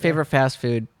 what's your favorite fast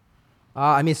food?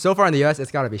 I mean, so far in the U.S.,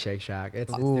 it's got to be Shake Shack.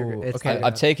 Ooh, okay.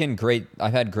 It's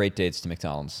I've had great dates to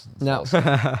McDonald's. No.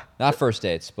 Not first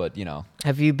dates, but you know.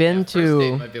 Have you been First date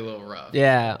to? might be a little rough.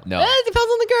 Yeah. No. It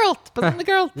depends on the girl. Depends on the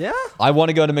girl. yeah. I want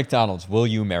to go to McDonald's. Will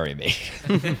you marry me?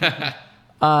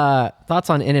 Thoughts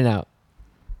on In-N-Out?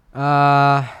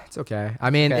 It's okay. I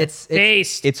mean, Okay. it's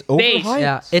Based. It's Based. overhyped.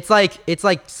 yeah, it's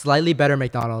like slightly better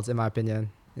McDonald's in my opinion.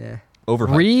 Yeah.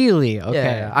 Overhyped. Really? Okay.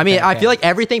 Yeah. I mean, Okay, I okay. feel like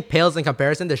everything pales in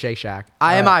comparison to Shake Shack.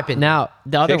 In my opinion. Now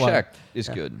the other Shake one. Shack is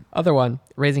good. Other one.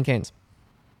 Raising Cane's.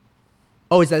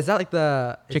 Oh, is that like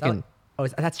the is that Chicken. like-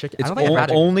 oh, that's chicken. It's I don't think I've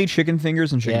had it. only chicken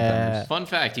fingers and chicken Yeah. tenders. Fun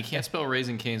fact: you can't spell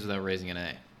Raising Cane's without raising an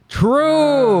A.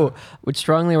 True. Would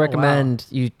strongly recommend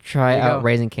you try There you out go.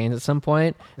 Raising Cane's at some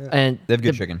point. And They have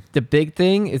good the- chicken. The big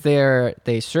thing is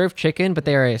they serve chicken, but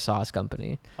they are a sauce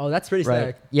company. Oh, that's pretty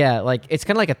sick. Yeah, like it's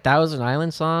kind of like a Thousand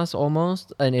Island sauce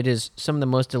almost, and it is some of the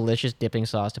most delicious dipping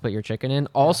sauce to put your chicken in.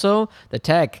 Also, the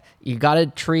tech, you gotta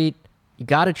treat the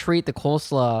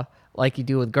coleslaw like you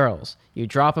do with girls. You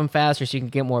drop them faster so you can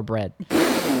get more bread.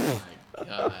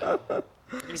 God,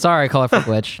 Sorry, colorful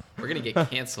glitch. we're gonna get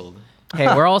canceled. Hey,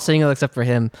 we're all single except for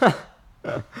him.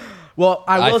 Well,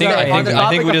 I will think- say I on the think- I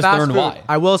think topic we of just fast learned food, why.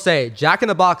 I will say Jack in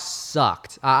the Box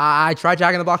sucked. I tried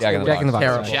Jack in the Box. Jack It in the was Box. Jack in the Box.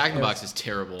 terrible. Jack in the Box is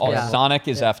terrible. Oh, Yeah. Sonic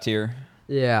is F tier.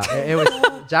 Yeah, it was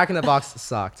Jack in the Box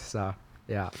sucked. So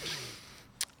yeah.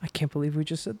 I can't believe we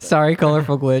just said that. Sorry,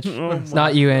 colorful glitch. It's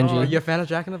not you, Angie. Are you a fan of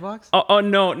Jack in the Box?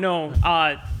 No.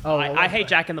 I hate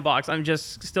Jack in the Box. I'm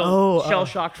just still shell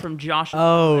shocked from Josh.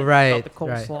 Oh, right, About the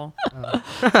right. coleslaw.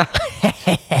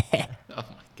 Oh my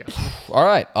god. All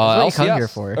right. what you come LCS. here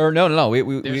for. Or no.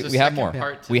 There's a We have second more.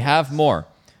 part to We this. have more.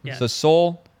 Yeah. So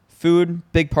Seoul, food,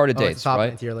 big part of Oh, it's dates, top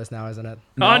right? tier list now, isn't it?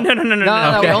 Oh no. No,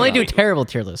 we Okay. only do terrible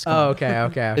tier lists. Come Oh,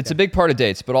 on. okay. It's a big part of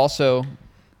dates, but also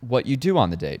what you do on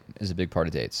the date is a big part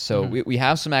of dates. So we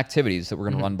have some activities that we're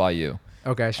going to run by you.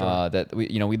 Okay, sure. That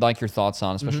we'd like your thoughts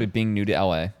on, especially being new to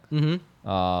LA.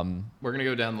 We're gonna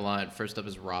go down the line. First up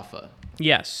is Rafa.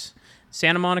 Yes,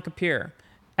 Santa Monica Pier.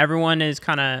 Everyone is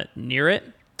kind of near it.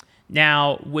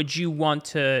 Now, would you want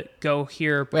to go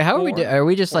here? Wait, how are we? before Are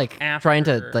we just or like trying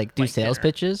to after, like do like, sales dinner?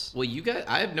 pitches? Well, you guys,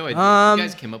 I have no idea. You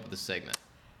guys came up with the segment.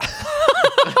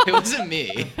 It wasn't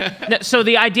me. No, so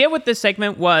the idea with this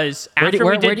segment was after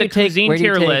we did the cuisine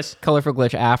tier list. Colorful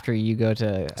glitch after you go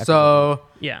to. So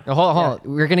Yeah. No, hold on.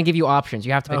 We're gonna give you options.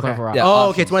 You have to pick one Okay. of our Yeah. options. Oh,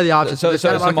 okay, it's one of the options. So the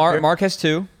Santa Monica Pier- Mark has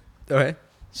two. Okay.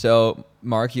 So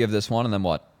Mark, you have this one, and then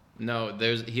what? No,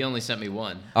 he only sent me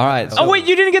one. All right. Oh wait,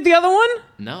 you didn't get the other one?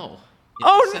 No. He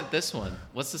Oh, only sent this one.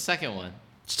 What's the second one?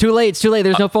 It's too late. It's too late.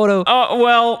 There's no photo. Oh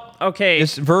well, okay.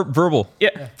 Just verbal.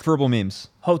 Yeah. Verbal memes.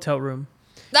 Hotel room.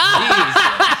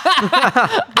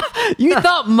 You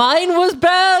thought mine was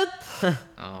bad?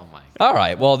 Oh my. All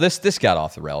right. Well, this got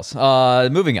off the rails.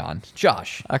 Moving on.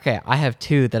 Josh. Okay, I have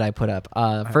two that I put up.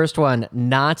 First one,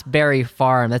 Knott's Berry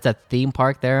Farm. That's a theme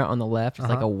park there on the left. It's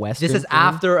like a western. This is theme.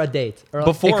 after a date. Or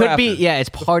Before It or could be, after? yeah, it's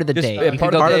part of the Just, day. yeah, You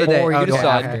part can of go the day. before, you You can go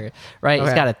decide. after. Right, it's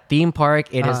Okay. got a theme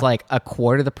park. It is like a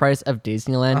quarter the price of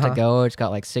Disneyland to go. It's got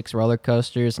like 6 roller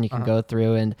coasters, and you can go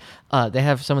through. And they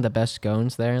have some of the best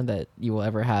scones there that you will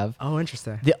ever have. Oh,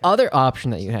 interesting. The other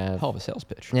option that you have, Hell of a sales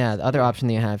pitch. yeah, the other option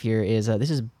that you have here is this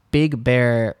is Big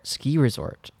Bear Ski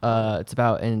Resort. It's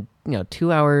about in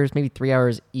 2 hours, maybe 3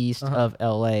 hours east of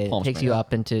LA. Palm It takes Springs. you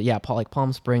up into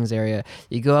Palm Springs area.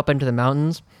 You go up into the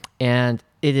mountains, and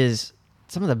it is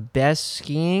some of the best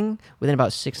skiing within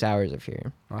about 6 hours of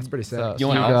here. Oh, that's pretty sick. So You you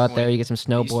wanna go out there, you get some These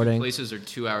two snowboarding. places are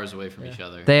 2 hours away from each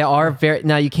other. They are very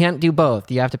now. You can't do both.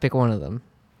 You have to pick one of them.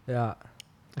 Yeah.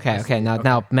 Okay.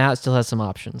 Now Matt still has some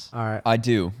options. All right. I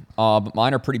do, but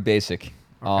mine are pretty basic.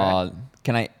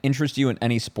 Can I interest you in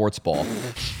any sports ball?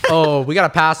 Oh, we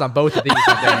gotta pass on both of these.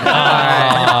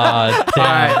 I think. All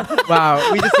right.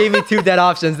 Wow, we just gave me 2 dead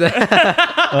options there.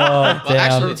 Well,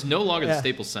 actually, it's no longer the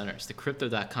Staples Center. It's the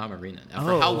Crypto.com Arena. Now,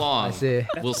 for how long? I see.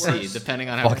 We'll see, depending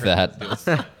on how Fuck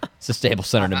that. It's a Staples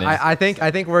Center to me. I think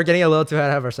we're getting a little too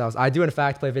ahead of ourselves. I do in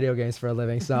fact play video games for a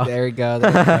living, so There we go.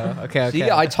 Okay. See,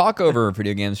 I talk over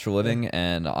video games for a living,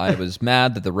 and I was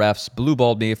mad that the refs blue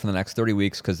balled me for the next 30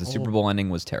 weeks because the Super Bowl ending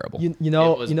was terrible. you It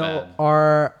know was bad.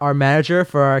 our manager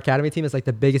for our academy team is like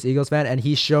the biggest Eagles fan, and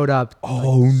he showed up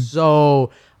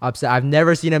so upset. I've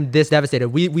never seen him this devastated.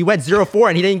 We went 0-4,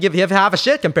 and he didn't give half a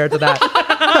shit compared to that.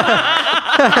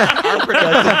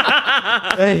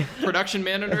 Our Hey. production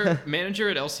manager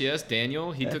at LCS,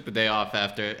 Daniel, he took the day off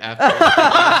after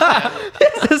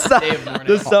This is so- day of mourning.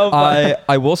 this is so funny.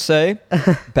 I will say,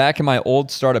 back in my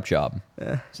old startup job,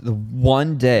 the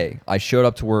one day I showed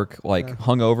up to work like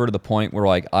hungover to the point where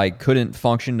like I couldn't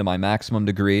function to my maximum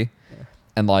degree,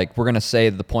 and like we're gonna say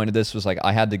that the point of this was like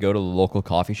I had to go to the local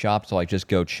coffee shop to like just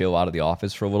go chill out of the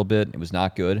office for a little bit. It was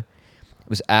not good. It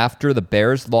was after the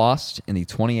Bears lost in the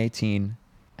 2018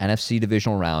 NFC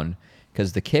divisional round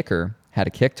because the kicker had a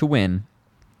kick to win,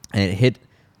 and it hit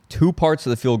 2 parts of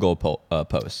the field goal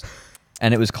post,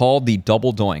 and it was called the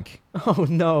double doink. Oh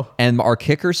no. And our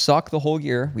kickers sucked the whole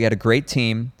year. We had a great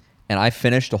team, and I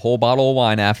finished a whole bottle of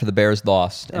wine after the Bears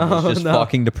lost, and was just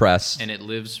fucking depressed. And it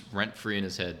lives rent free in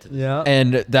his head. To this Yeah.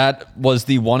 And that was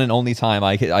the one and only time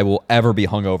I will ever be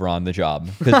hungover on the job,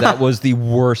 because that was the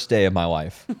worst day of my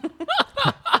life.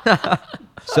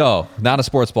 So, not a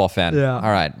sports ball fan. Yeah. All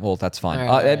right. Well, that's fine.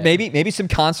 All right. Maybe some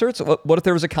concerts. What if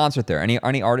there was a concert there?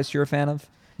 Any artists you're a fan of?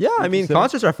 Yeah, I mean,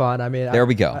 concerts are fun. I mean, There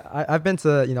we go. I've been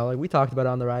to, like we talked about it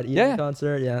on the ride, Eden Yeah.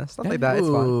 concert, stuff like that. It's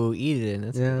fun. Ooh, Eden.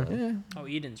 That's Yeah. good. Oh,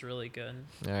 Eden's really good.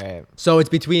 All right. So it's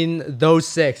between those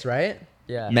 6, right?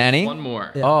 Yeah. Manny, One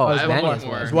more. Yeah. Oh, I it's have Manny. one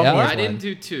more. There's one more. I didn't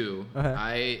do 2.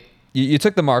 Uh-huh. you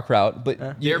took the Mark route,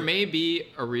 but There may be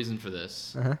a reason for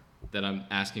this that I'm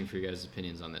asking for you guys'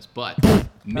 opinions on this, but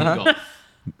mini golf.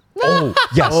 oh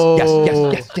yes,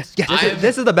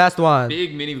 This is the best one.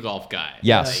 Big mini golf guy.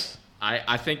 Yes. Like,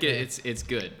 I think it's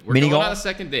good. We're Mini going golf? on a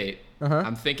second date.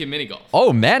 I'm thinking mini golf.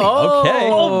 Oh, Manny. Okay.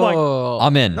 Oh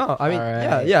I'm in. No, I mean,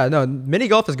 Alright. no, mini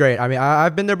golf is great. I mean,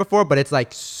 I've been there before, but it's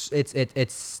like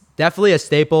it's definitely a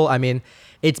staple. I mean,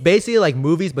 it's basically like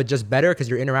movies, but just better because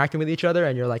you're interacting with each other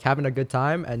and you're like having a good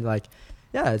time and like,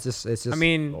 yeah, it's just. I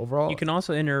mean, overall, you can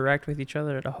also interact with each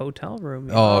other at a hotel room.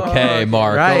 you know? Okay,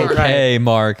 Mark. Right, okay,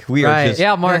 Mark. We are Right. just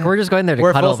Yeah, Mark, we're just going there to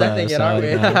We're cuddle full though. sending it, So, aren't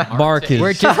we? you know. Mark is.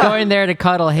 We're just going there to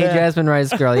cuddle. Hey, Jasmine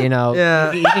Rice girl,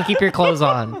 Yeah. you can keep your clothes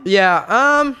on.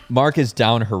 yeah. Mark is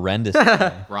down horrendous.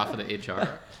 today. Rafa the HR.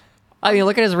 I mean,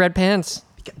 look at his red pants.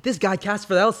 This guy cast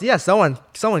for the LCS.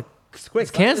 Someone,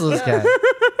 quick, Cancel this guy.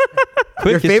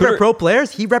 Quick, Your his favorite Twitter, pro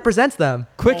players, he represents them.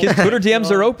 Quick, his Twitter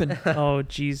DMs are open. Oh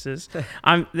Jesus!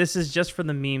 This is just for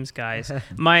the memes, guys.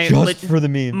 My Just for the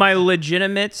meme. My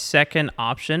legitimate second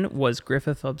option was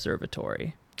Griffith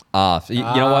Observatory. So you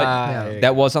know what? Yeah.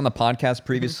 That was on the podcast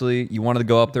previously. You wanted to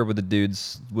go up there with the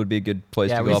dudes. Would be a good place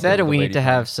Yeah, to go we up there said with we the need to ladies.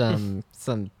 have some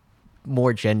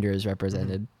more genders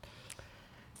represented.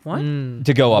 What?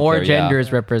 to go up More there.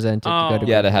 genders represented to Oh. go to.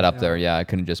 Yeah, to head up there. Yeah, it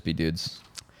couldn't just be dudes.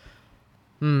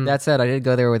 That said, I did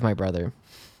go there with my brother.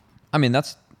 I mean,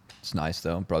 it's nice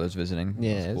though. Brothers visiting.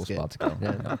 Yeah, That's a cool it's good. spot to go.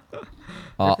 Yeah.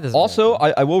 Griffith is Also,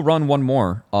 I will run one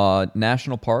more.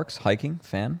 National parks hiking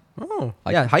fan. Oh,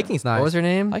 I yeah, can- hiking's nice. What was her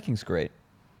name? Hiking's great.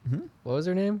 What was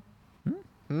her name?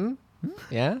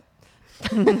 Yeah.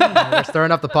 We're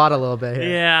stirring up the pot a little bit here.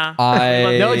 Yeah.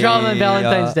 No drama on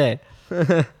Valentine's Day.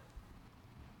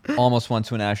 Almost went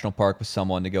to a national park with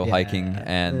someone to go Yeah. hiking,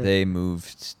 and they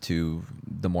moved to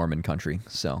the Mormon country.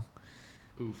 So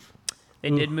Oof. They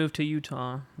did move to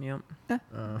Utah. Yep.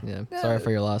 Yeah. Sorry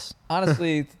for your loss.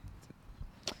 honestly,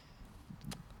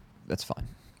 that's fine.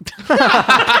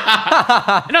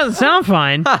 It doesn't sound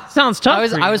fine. Sounds tough.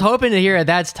 for you. I was hoping to hear it.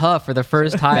 That's tough for the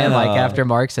first time, like No. after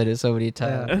Mark said it so many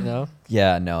times. Yeah. You know,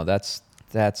 Yeah, no, that's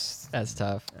that's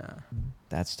tough.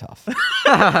 that's tough.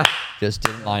 Just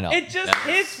didn't line up. It just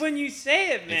hits when you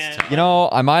say it, man. tough. You know,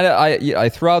 I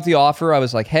threw out the offer. I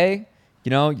was like, hey,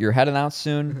 you're heading out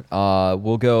soon.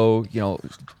 We'll go,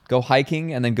 go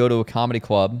hiking and then go to a comedy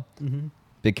club.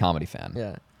 Big comedy fan.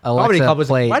 Yeah. Comedy Alexa, club was-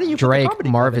 play why didn't you put the Drake comedy club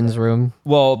in Marvin's there? Room.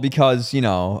 Well, because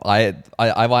I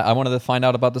wanted to find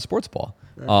out about the sports ball,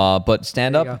 but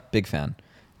stand There you up, go. big fan.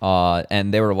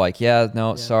 And they were like, yeah,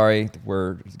 no, sorry,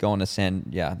 we're going to send.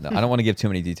 Yeah, no, I don't want to give too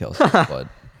many details, but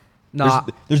Nah,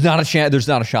 there's not a chance. There's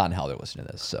not a shot in hell they're listening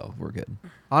to this, so we're good.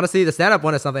 honestly, the stand-up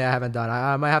one is something I haven't done.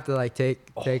 I might have to like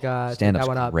take that Stand-up's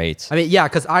one up. great. I mean, yeah,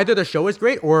 because either the show is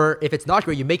great, or if it's not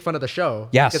great, you make fun of the show.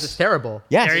 Yes. because it's terrible.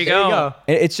 Yes, There you go.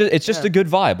 It's just Yeah. a good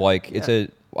vibe. Like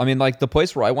I mean, like the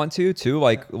place where I went to too.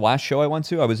 Like last show I went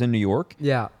to, I was in New York.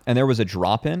 Yeah. And there was a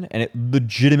drop in, and it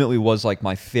legitimately was like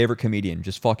my favorite comedian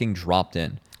just fucking dropped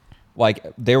in. Like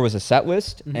there was a set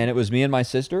list, and it was me and my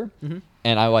sister,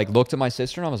 and I like looked at my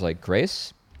sister and I was like,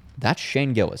 Grace, that's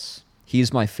Shane Gillis.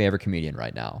 He's my favorite comedian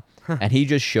right now, and he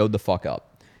just showed the fuck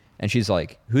up. And she's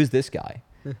like, who's this guy?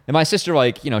 And my sister,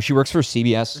 like, she works for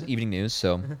CBS Evening News,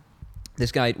 so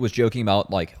this guy was joking about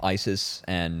like ISIS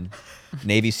and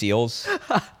Navy SEALs,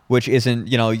 which isn't,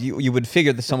 you would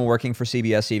figure that someone working for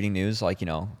CBS Evening News, like,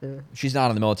 she's not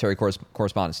on the military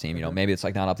correspondence team, maybe it's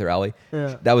like not up their alley.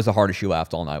 Yeah. That was the hardest she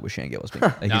laughed all night with Shane Gillis. He's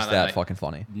that like, fucking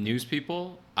funny. News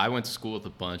people. I went to school with a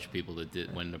bunch of people that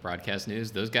went into broadcast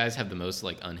news. Those guys have the most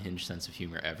like unhinged sense of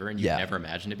humor ever, and you Yeah. never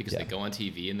imagine it because Yeah. they go on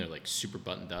TV and they're like super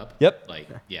buttoned up. Yep. Like,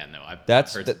 yeah, no, I've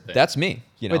That's heard some things. that's me.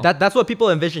 Wait, that's what people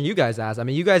envision you guys as. I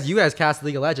mean, you guys cast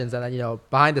League of Legends, and then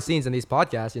behind the scenes in these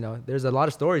podcasts, there's a lot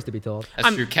of stories to be told.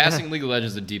 That's true. Casting League of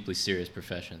Legends is a deeply serious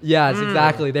profession. Yes,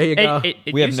 exactly. There you go.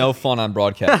 we have used no to be. fun on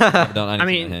broadcast. We haven't done anything I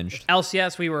mean, unhinged.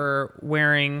 LCS, we were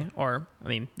wearing,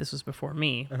 this was before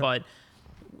me, but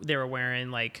they were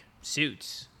wearing like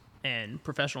suits and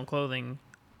professional clothing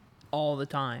all the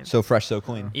time. So fresh, so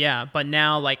clean. Yeah, but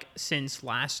now, like, since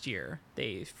last year,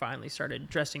 they finally started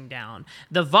dressing down.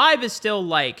 The vibe is still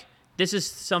like, this is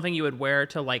something you would wear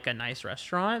to like a nice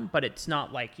restaurant, but it's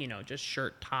not like, just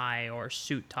shirt tie or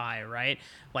suit tie, right?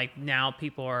 Like now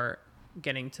people are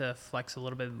getting to flex a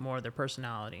little bit more of their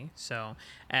personality. So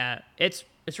it's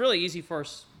really easy for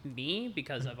me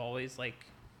because I've always like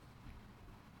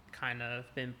kind of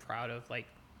been proud of like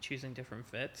choosing different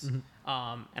fits.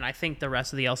 And I think the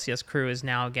rest of the LCS crew is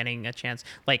now getting a chance.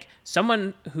 Like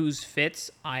someone whose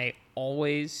fits I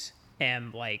always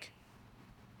am like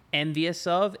envious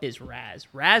of is Raz.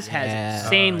 Raz has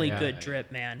insanely good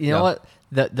drip, man. You know what?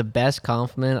 The best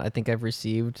compliment I think I've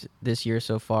received this year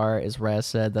so far is Raz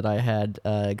said that I had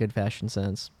good fashion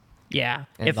sense. Yeah.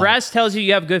 And If like- Raz tells you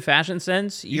you have good fashion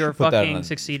sense, You you're should put that fucking on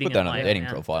succeeding put that in on life. the dating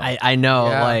man. profile. I know,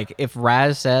 Yeah. like, if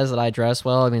Raz says that I dress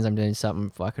well, it means I'm doing something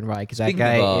fucking right, because that Speaking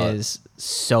guy of, is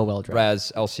so well dressed.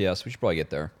 Raz, LCS. We should probably get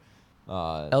there.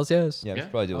 LCS. Yeah, we Yeah.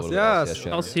 should probably do a little LCS. bit of LCS.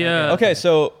 chat. LCS. Okay,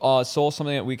 so Soul,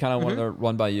 something that we kind of wanted to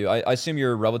run by you. I assume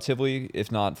you're relatively,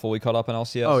 if not fully caught up on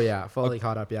LCS. Oh yeah, fully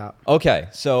caught up. Yeah. Okay,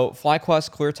 so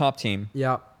FlyQuest clear top team.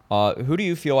 Yeah. Who do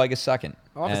you feel like is second?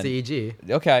 Obviously, And- EG.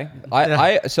 Okay,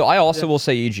 I also will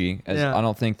say EG. As Yeah. I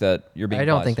don't think that you're being. I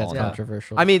don't biased think that's on that.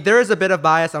 controversial. I mean, there is a bit of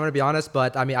bias. I'm gonna be honest,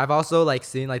 but I mean, I've also like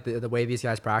seen like the way these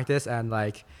guys practice and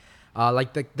like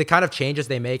the kind of changes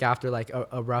they make after like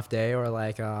a rough day or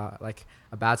like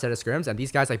a bad set of scrims, and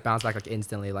these guys like bounce back like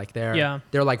instantly. Like they're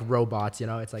like robots,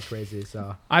 it's like crazy.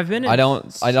 So I've been in I don't.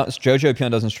 Jojo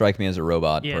Pion doesn't strike me as a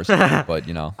robot Yeah. person, but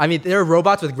I mean, they're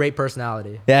robots with great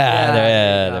personality.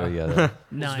 there we go.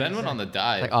 Nice. Sven went on the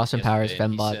dive. Like Austin Powers, yesterday,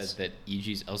 and fembots. He said that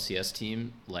EG's LCS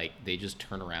team, like, they just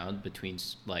turn around between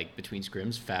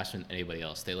scrims faster than anybody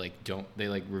else. They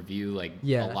review like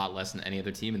Yeah. a lot less than any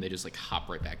other team, and they just like hop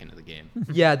right back into the game.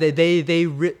 Yeah, they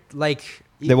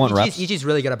want reps. EG's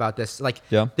really good about this. Like,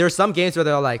 Yeah. there's some games where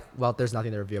they're like, well, there's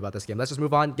nothing to review about this game. Let's just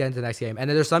move on, get into the next game. And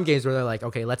then there's some games where they're like,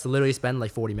 okay, let's literally spend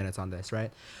like 40 minutes on this,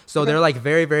 right? So they're like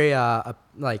very, very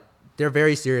like they're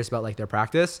very serious about like their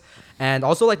practice, and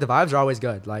also like the vibes are always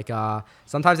good. Like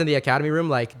sometimes in the academy room,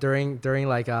 like during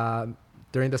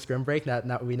the scrim break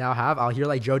that we now have, I'll hear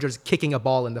like JoJo's kicking a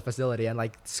ball in the facility and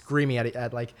like screaming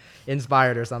at like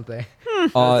Inspired or something.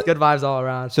 So it's good vibes all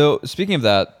around. So speaking of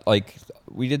that, like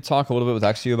we did talk a little bit with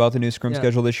XU about the new scrim Yeah.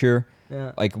 schedule this year.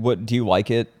 Yeah. Like, what do you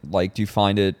like it? Like, do you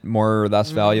find it more or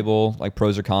less valuable? Like,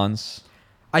 pros or cons?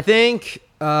 I think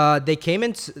they came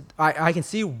into. I can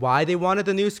see why they wanted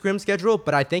the new scrim schedule,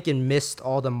 but I think it missed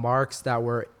all the marks that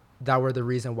were the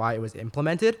reason why it was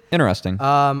implemented. Interesting.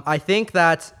 I think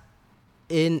that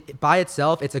by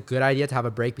itself, it's a good idea to have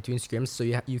a break between scrims so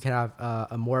you can have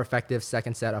a more effective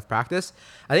second set of practice.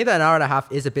 I think that an hour and a half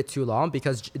is a bit too long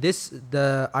because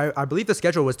I believe the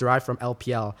schedule was derived from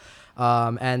LPL.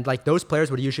 And like those players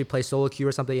would usually play solo queue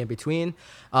or something in between.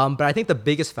 But I think the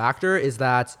biggest factor is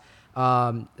that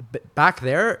back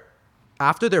there,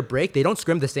 after their break, they don't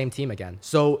scrim the same team again.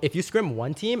 So if you scrim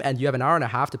one team and you have an hour and a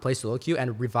half to play solo queue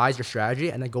and revise your strategy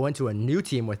and then go into a new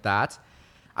team with that,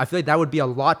 I feel like that would be a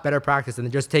lot better practice than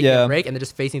just taking a break and then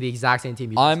just facing the exact same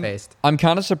team you just faced. I'm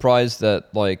kind of surprised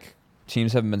that like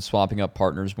teams haven't been swapping up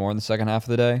partners more in the second half of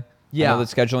the day. Yeah. I know that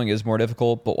scheduling is more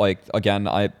difficult, but like again,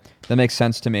 that makes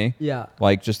sense to me. Yeah.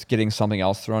 Like just getting something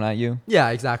else thrown at you. Yeah,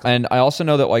 exactly. And I also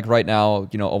know that like right now,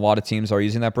 a lot of teams are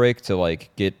using that break to like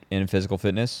get in physical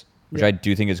fitness, which I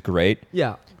do think is great.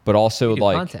 Yeah. But also Do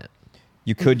like content.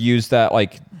 you could use that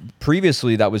like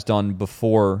previously that was done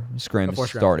before scrims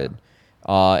started.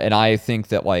 And I think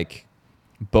that like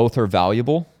both are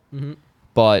valuable,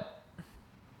 but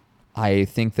I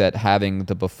think that having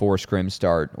the before scrim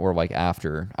start or like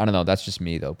after, I don't know. That's just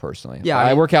me though, personally. Yeah,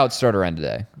 I work out start or end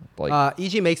today. Like,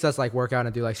 EG makes us like work out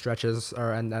and do like stretches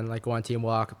and then like go on team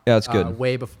walk. Yeah, that's good.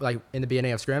 Way before, like in the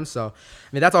beginning of scrims. So, I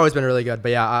mean, that's always been really good.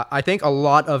 But yeah, I think a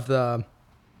lot of the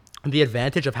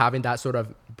advantage of having that sort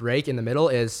of break in the middle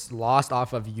is lost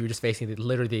off of you just facing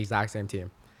literally the exact same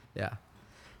team. Yeah.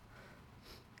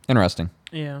 interesting.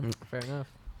 Yeah. Fair enough.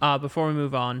 Before we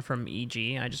move on from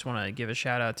EG, I just want to give a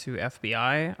shout out to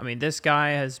FBI. I mean, this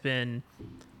guy has been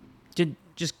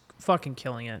just fucking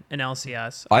killing it in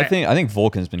LCS. I think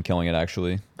Vulcan's been killing it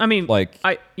actually. I mean, like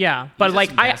but He like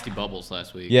had some nasty bubbles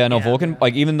last week. Yeah, no, Yeah. Vulcan,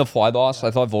 like even the fly loss, I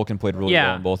thought Vulcan played really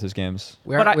well in both his games.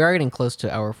 We But are getting close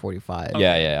to hour 45.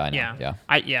 Yeah, I know.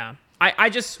 Yeah. I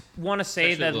just want to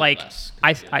say Actually, a that little like less.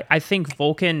 I think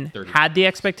Vulcan 30. had the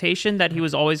expectation that he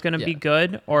was always going to be Yeah.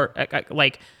 good or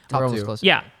like We're Top almost two. close.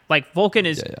 yeah, like Vulcan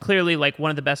is Yeah. clearly like one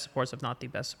of the best supports, if not the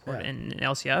best support Yeah. in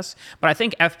LCS. But I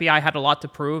think FBI had a lot to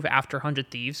prove after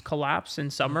 100 Thieves collapse in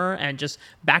summer and just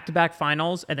back-to-back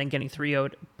finals and then getting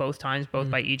 3-0'd both times, both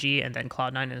by EG and then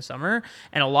Cloud9 in the summer.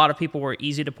 And a lot of people were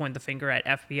easy to point the finger at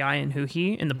FBI and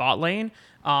Huhi in the bot lane.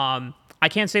 I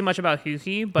can't say much about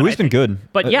Huhi, but Hui's been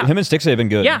good. But yeah, him and Stixay have been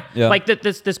good. yeah. Like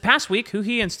this past week,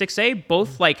 Huhi and Stixay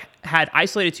both like had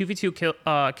isolated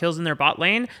 2v2 kills in their bot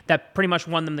lane that pretty much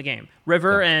won them the game.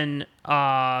 River and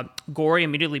Gory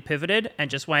immediately pivoted and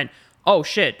just went, oh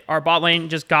shit, our bot lane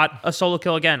just got a solo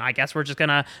kill again. I guess we're just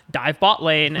gonna dive bot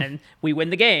lane and we win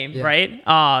the game, right?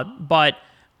 But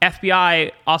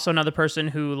FBI, also another person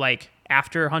who like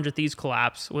after 100 Thieves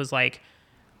collapse was like,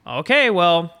 okay,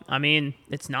 well, I mean,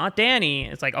 it's not Danny.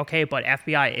 It's like, okay, but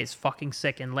FBI is fucking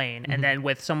sick in lane. And then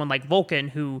with someone like Vulcan,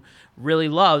 who really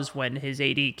loves when his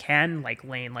AD can like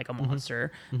lane like a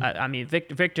monster. I mean,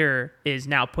 Victor is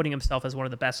now putting himself as one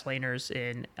of the best laners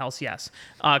in LCS.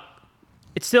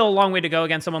 It's still a long way to go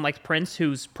against someone like Prince,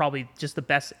 who's probably just the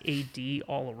best AD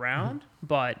all around.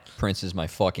 But Prince is my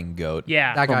fucking goat.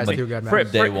 yeah, That guy's Like, too good, man. Fri-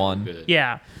 Day one. Good.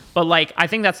 yeah, but like I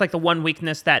think that's like the one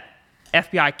weakness that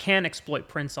FBI can exploit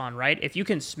Prince on, right? If you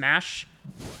can smash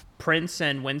Prince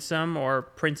and Winsome or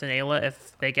Prince and Ayla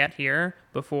if they get here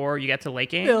before you get to late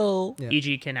game, Yeah.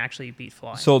 EG can actually beat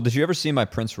Fly. So did you ever see my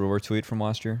Prince Ruler tweet from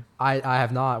last year? I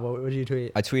have not. What did you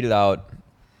tweet? I tweeted out,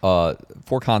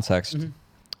 for context,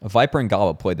 Viper and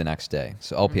Gala played the next day,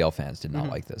 so LPL fans did not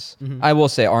like this. I will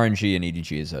say RNG and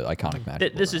EDG is an iconic match.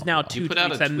 This is now two You put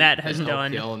out tweets a that tweet Matt has that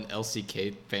done. LPL and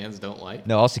LCK fans don't like.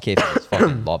 No, LCK fans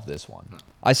fucking love this one.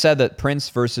 I said that Prince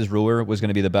versus Ruler was going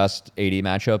to be the best AD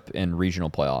matchup in regional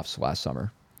playoffs last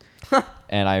summer.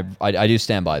 And I do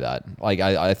stand by that. Like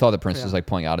I thought that Prince was like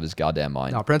playing out of his goddamn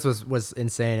mind. No, Prince was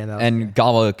insane. And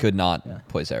Gala could not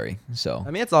play Zeri. So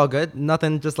I mean, it's all good.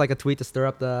 Nothing, just like a tweet to stir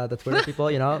up the Twitter people,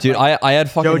 you know? dude, Like, I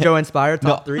had fucking JoJo inspired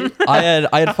top 3. I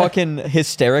had fucking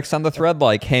hysterics on the thread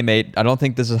like, hey mate, I don't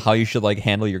think this is how you should like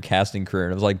handle your casting career.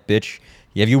 And I was like, bitch,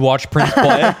 have you watched Prince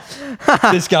play?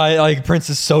 This guy, like, Prince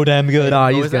is so damn good. No,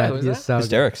 Who he's was that? good. Who was He's that? so good.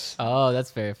 Hysterics. Oh,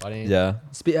 that's very funny. Yeah.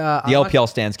 The The LPL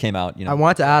stands came out, you know. I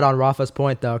want to add on Rafa's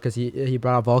point though, because he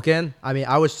brought up Vulcan. I mean,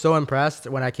 I was so impressed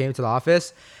when I came to the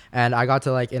office and I got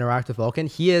to like interact with Vulcan.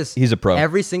 He's a pro.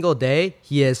 Every single day,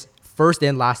 he is first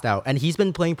in, last out, and he's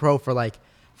been playing pro for like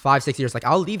 5-6 years. Like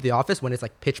I'll leave the office when it's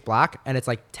like pitch black and it's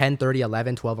like 10:30,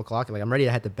 11, 12 o'clock. Like I'm ready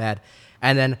to head to bed,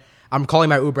 and then I'm calling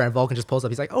my Uber and Vulcan just pulls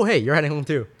up. He's like, "Oh hey, you're heading home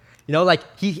too." You know, like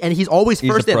he's always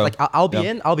He's first a in. pro. Like I'll be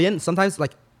Yeah. in. I'll be in. Sometimes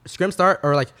like scrim start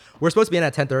or like we're supposed to be in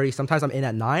at 10:30. Sometimes I'm in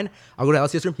at 9. I'll go to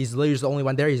LCS room. He's literally just the only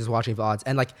one there. He's just watching VODs,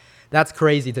 and like that's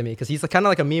crazy to me because he's kind of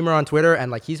like a memer on Twitter, and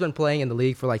like he's been playing in the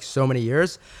league for like so many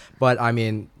years. But I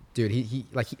mean, dude, he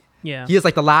is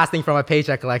like the last thing from a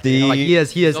paycheck collector. You know? Like he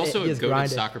is He's also he a is goated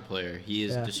grinding. soccer player. He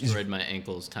has destroyed my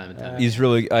ankles time and time.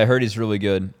 I heard he's really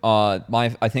good.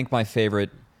 I think my favorite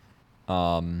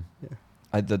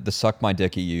The suck my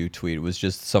dick at you tweet was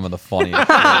just some of the funniest.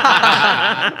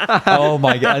 Oh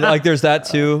my god! Like there's that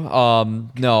too.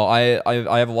 No,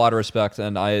 I have a lot of respect,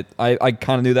 and I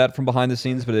kind of knew that from behind the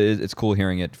scenes, but it's cool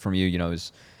hearing it from you. You know,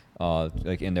 is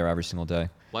like in there every single day.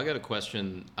 Well, I got a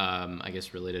question. I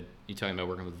guess related. You talking about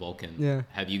working with Vulcan? Yeah.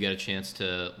 Have you got a chance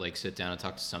to like sit down and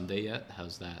talk to Someday yet?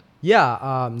 How's that?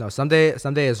 Yeah, no, Someday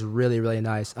is really, really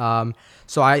nice.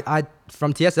 So I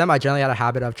from TSM, I generally had a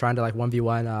habit of trying to like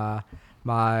 1v1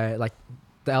 my like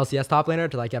the LCS top laner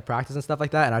to like get practice and stuff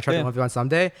like that. And I tried to 1v1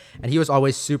 Someday, and he was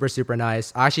always super, super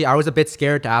nice. Actually, I was a bit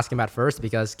scared to ask him at first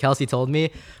because Kelsey told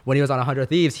me when he was on 100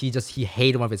 Thieves, he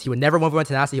hated 1v1s. He would never 1v1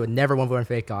 Tenacity. He would never 1v1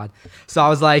 Fake God. So I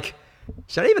was like,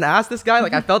 should I even ask this guy?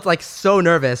 Like I felt like so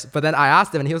nervous, but then I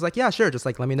asked him and he was like, yeah, sure. Just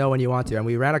like, let me know when you want to. And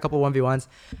we ran a couple 1v1s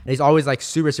and he's always like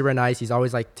super, super nice. He's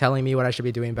always like telling me what I should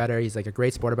be doing better. He's like a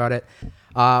great sport about it.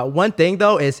 One thing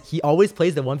though, is he always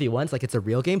plays the 1v1s like it's a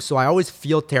real game. So I always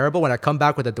feel terrible when I come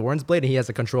back with a Doran's Blade and he has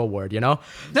a control ward, you know?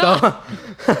 So,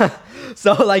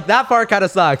 so like that part kind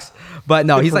of sucks, but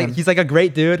no, he's like a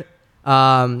great dude.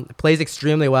 Plays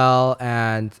extremely well,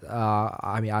 and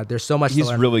I mean, there's so much.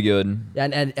 He's really good.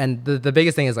 And the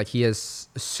biggest thing is like he is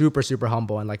super, super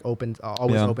humble and like open,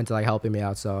 always open to like helping me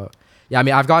out. So yeah, I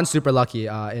mean, I've gotten super lucky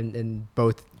in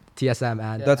both TSM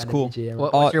and that's and cool.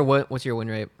 DG. What's your win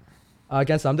rate?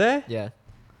 Against Someday? Yeah.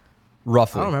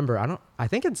 Roughly. I don't remember. I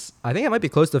think it might be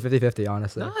close to 50-50,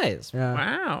 honestly. Nice.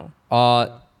 Yeah.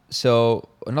 Wow. So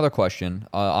another question.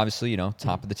 Obviously, you know,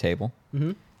 top of the table.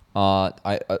 Mm-hmm.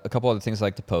 A couple other things I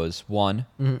like to pose. One,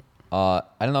 I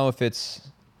don't know if it's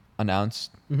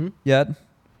announced yet,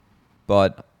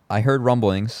 but I heard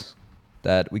rumblings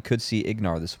that we could see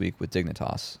Ignar this week with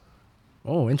Dignitas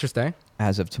Oh, interesting.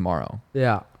 as of tomorrow.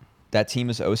 Yeah. That team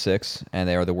is 0-6, and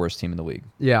they are the worst team in the league.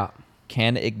 Yeah.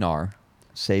 Can Ignar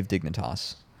save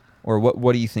Dignitas? Or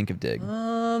what do you think of Dig?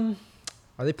 Are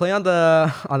they playing on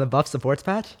the buff supports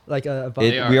patch? Like a buff?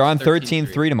 We are on 13-3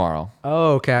 13-3 tomorrow.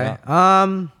 Oh, okay.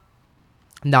 Yeah.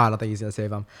 No, I don't think he's gonna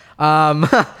save him.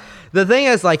 The thing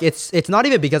is, like, it's not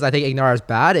even because I think Ignar is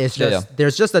bad. It's just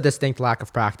there's just a distinct lack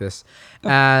of practice,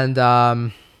 and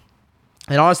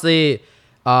honestly,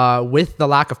 with the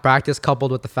lack of practice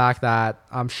coupled with the fact that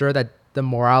I'm sure that the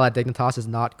morale at Dignitas is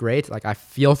not great. Like, I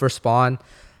feel for Spawn.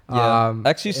 Yeah.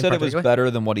 XU said it was particular.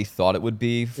 better than what he thought it would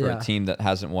be for Yeah. a team that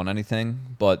hasn't won anything,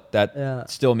 but that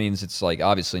still means it's like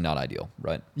obviously not ideal,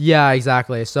 right? Yeah,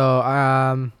 exactly. So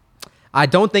I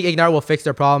don't think Ignar will fix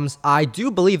their problems. I do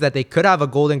believe that they could have a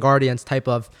Golden Guardians type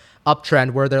of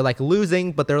uptrend where they're like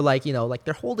losing, but they're like, you know, like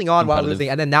they're holding on while losing,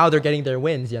 and then now they're getting their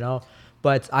wins, you know.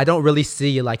 But I don't really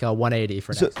see like a 180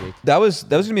 for next week. That was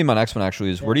gonna be my next one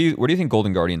actually. Is where do you think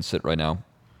Golden Guardians sit right now?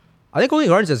 I think Golden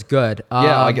Guardians is good.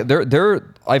 Yeah, like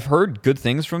they're I've heard good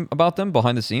things about them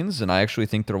behind the scenes, and I actually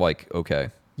think they're like okay.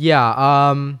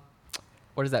 Yeah.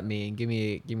 What does that mean? Give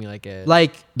me like a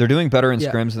Like They're doing better in Yeah.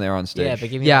 scrims than they are on stage. yeah, but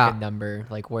give me like a number.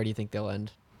 Like where do you think they'll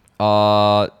end?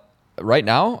 Right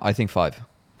now I think 5.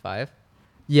 5?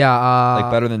 yeah. Like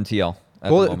better than TL at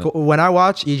the moment. When I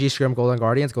watch EG scrim Golden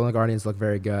Guardians look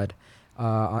very good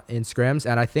in scrims,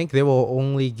 and I think they will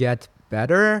only get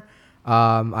better.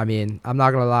 I mean, I'm not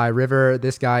gonna lie, River,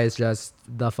 this guy is just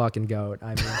the fucking goat.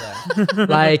 I mean,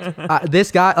 like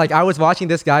this guy, like I was watching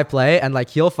this guy play, and like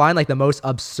he'll find like the most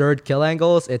absurd kill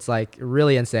angles. It's like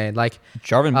really insane. Like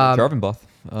Jarvan buff.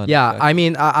 yeah, I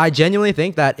mean, I genuinely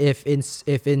think that if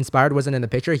Inspired wasn't in the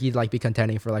picture, he'd like be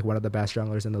contending for like one of the best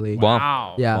junglers in the league.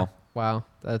 Wow. Yeah. Wow,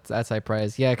 that's high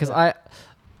praise. Yeah, because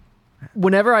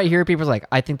whenever I hear people like,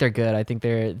 I think they're good, I think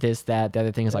they're this, that, the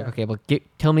other thing is like, okay, well,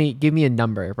 give me a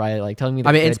number, right? Like, tell me.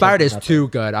 I mean, Inspired is too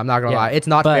good. I'm not gonna lie. It's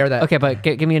not fair that. Okay, but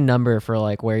give me a number for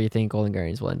like where you think Golden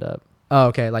Guardians will end up. Oh,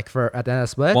 okay, like for at the end of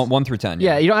split. 1 through 10.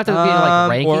 Yeah, you don't have to be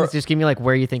like rankings. or- Just give me like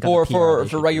where you think For on the PR they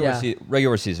should be.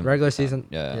 regular season. Regular season.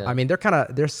 Yeah. I mean,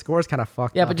 their scores kind of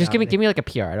fucked. Yeah, up but just now. give me like a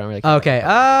PR. I don't really care. Okay.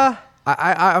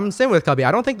 I'm same with Cubby.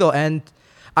 I don't think they'll end.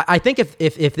 I think if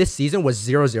this season was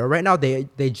 0-0 right now,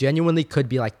 they genuinely could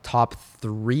be like top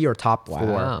 3 or top 4.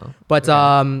 Wow. But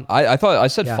I thought I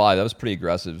said Yeah. 5. That was pretty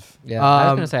aggressive. Yeah, I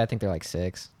was gonna say I think they're like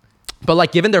 6. but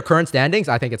like given their current standings,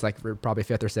 I think it's like probably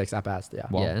 5th or 6th at best. Yeah.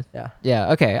 Well,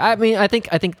 Yeah. Okay. I mean, I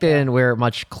think then we're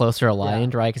much closer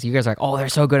aligned, right? Because you guys are like, oh, they're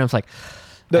so good. I'm just like,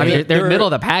 I mean, they're middle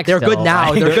of the pack. They're still, good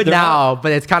now. right? They're good now,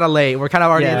 but it's kind of late. We're kind of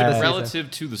already Yeah. into the season.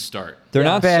 Relative to the start. They're Yeah.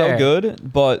 not Fair. so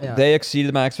good, but Yeah. they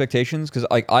exceeded my expectations because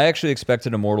I actually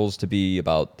expected Immortals to be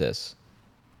about this.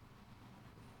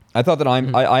 I thought that I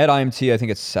had IMT. I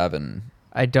think it's 7.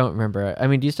 I don't remember. I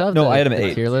mean, do you still have No, the, I had him the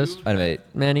 8. tier list, I had him 8.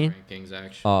 Manny? Rankings,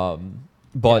 actually.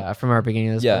 But Yeah, from our beginning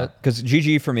of this. yeah, because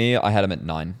GG for me, I had him at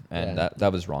 9, and Yeah.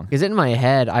 that was wrong. Because in my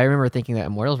head, I remember thinking that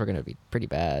Immortals were going to be pretty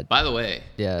bad. By the way,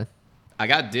 Yeah. I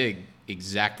got Dig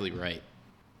exactly right.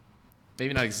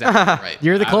 Maybe not exactly right.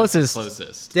 You're the I was closest.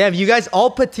 Closest. Damn, you guys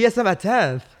all put TSM at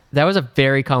 10th. That was a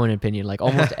very common opinion. Like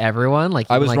almost everyone. Like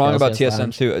I even, was like, wrong about LCS TSM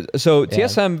Lounge. too. So Yeah.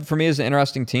 TSM for me is an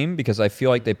interesting team because I feel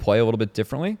like they play a little bit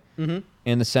differently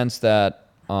in the sense that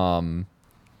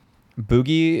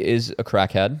Boogie is a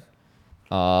crackhead.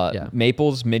 Yeah.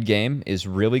 Maple's mid game is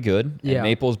really good. Yeah. And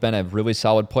Maple's been a really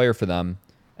solid player for them,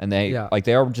 and they Yeah.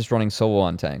 they are just running solo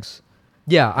on tanks.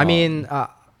 Yeah, I mean,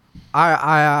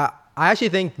 I actually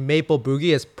think Maple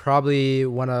Boogie is probably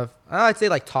one of I'd say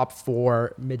like top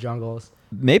 4 mid jungles.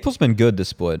 Maple's been good this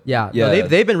split. Yeah, no,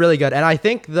 they've been really good, and I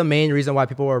think the main reason why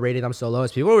people were rating them so low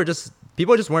is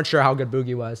people just weren't sure how good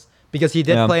Boogie was because he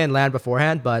did Yeah. play in LAN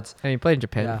beforehand, but And he played in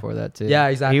Japan Yeah. before that too. Yeah,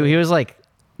 exactly. He was like,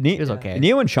 Ne- he was okay.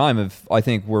 Neo and Chime have, I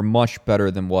think, were much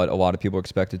better than what a lot of people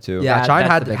expected to. yeah, That- Chime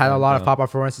that's had the big a one, lot of yeah. pop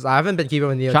performances. I haven't been keeping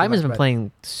with Neo. Chime too has much, been but-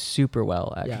 playing super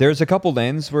well, actually. Yeah. There's a couple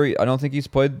lanes where I don't think he's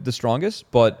played the strongest,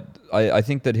 but I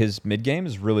think that his mid game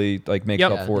is really makes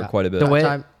Yep. up for Yeah. it quite a bit. The way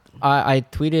Chime- I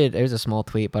tweeted, it was a small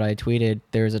tweet, but I tweeted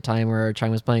there was a time where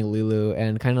Chime was playing Lulu,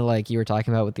 and kind of like you were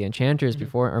talking about with the Enchanters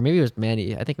before, or maybe it was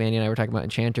Manny. I think Manny and I were talking about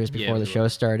Enchanters Yeah, before we the were. show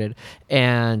started,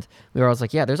 and we were always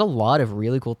like, yeah, there's a lot of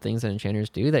really cool things that Enchanters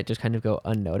do that just kind of go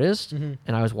unnoticed. And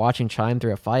I was watching Chime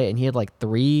through a fight, and he had like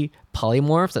 3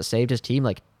 polymorphs that saved his team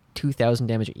like 2,000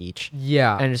 damage each.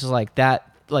 Yeah, And it's just like that,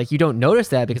 like you don't notice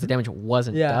that because the damage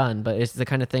wasn't Yeah. done, but it's the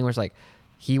kind of thing where it's like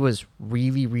he was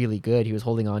really, really good. He was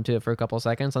holding on to it for a couple of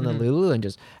seconds on the Lulu and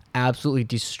just absolutely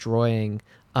destroying.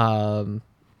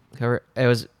 It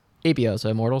was ABO, so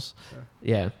Immortals.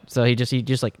 Yeah. So he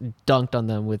just like dunked on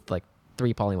them with like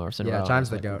 3 polymorphs in a row. yeah, I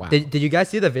Chime's was the like, goat. wow. Did you guys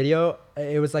see the video?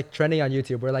 It was like trending on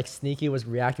YouTube where like Sneaky was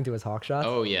reacting to his hawk shot.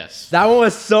 Oh yes. That one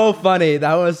was so funny.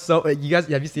 That was so. You guys,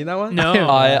 have you seen that one? No.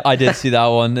 I did see that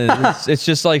one. It's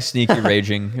just like sneaky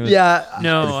raging. It was Yeah.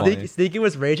 No. pretty funny. Sneaky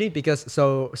was raging because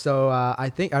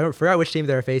I think I forgot which team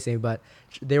they were facing, but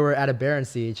they were at a Baron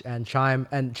siege and Chime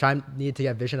needed to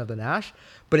get vision of the Nash,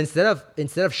 but instead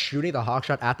of shooting the hawk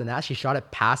shot at the Nash, he shot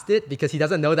it past it because he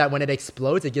doesn't know that when it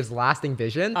explodes, it gives lasting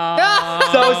vision.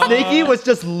 So Sneaky was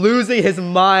just losing his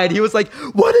mind. He was like,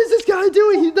 "What is this guy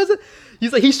doing? He doesn't."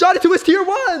 He's like, he shot it to his tier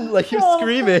 1. Like he was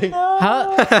screaming.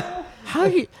 How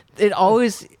it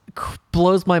always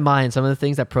blows my mind some of the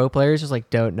things that pro players just like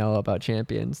don't know about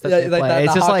champions. That Yeah, they like play. that,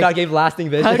 It's the just hawk shot like, gave lasting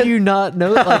vision. how do you not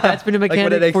know? Like that's been a Like, when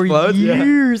mechanic it for explodes, yeah.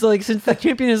 years, like since the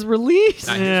champion is released.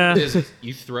 Nah, Yeah.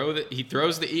 he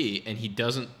throws the E and he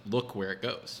doesn't look where it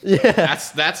goes. Yeah.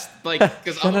 That's like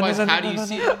because otherwise how do you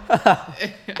see it?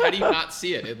 How do you not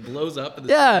see it? It blows up. In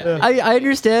the Yeah, I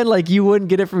understand. Like you wouldn't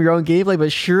get it from your own gameplay,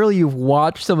 but surely you've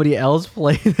watched somebody else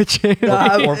play the champion.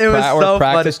 or, It was or so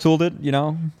practice tooled it, you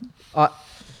know?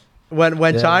 When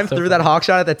Yeah, Chime so threw that hawk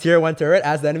shot at the tier 1 turret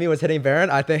as the enemy was hitting Baron,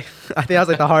 I think that was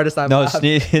like the hardest time. No, laughed.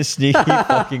 Sneaky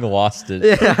fucking lost it.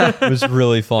 It was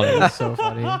really funny. So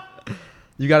funny.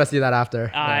 You got to see that after.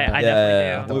 I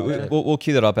Yeah, definitely do. we'll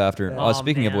cue that up after. Oh,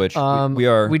 Speaking of man. which, we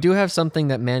are. We do have something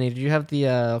that Manny. Did you have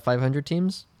the 500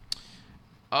 teams?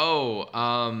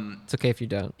 It's okay if you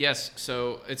don't. Yes,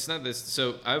 so it's not this.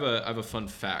 So I have a fun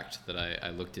fact that I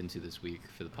looked into this week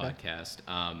for the podcast,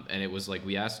 and it was like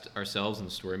we asked ourselves in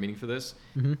the story meeting for this: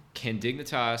 Can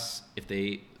Dignitas, if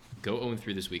they go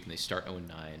 0-3 this week and they start 0-9,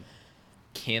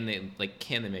 can they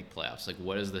make playoffs? Like,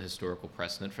 what is the historical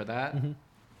precedent for that?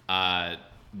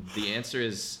 The answer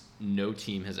is no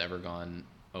team has ever gone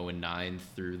 0-9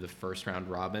 through the first round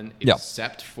robin, Yeah.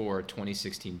 except for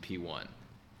 2016 P1.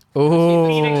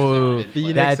 Oh,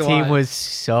 Phoenix that team won. was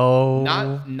so Not the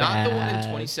one in bad.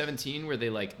 2017 where they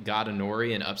like got a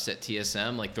Nori and upset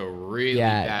TSM, like the really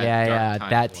Yeah, bad yeah, Dark yeah. Times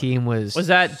That one. team was. Was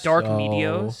that Dark so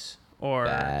Meteos or?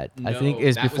 bad. I No, think it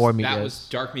was that before Meteos. That was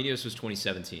Dark Meteos was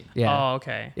 2017. Yeah. Oh,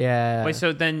 okay. Yeah. Wait,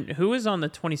 so then who was on the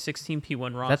 2016 P1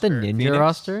 is roster? that the Ninja Phoenix?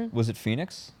 roster? Was it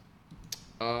Phoenix?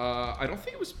 I don't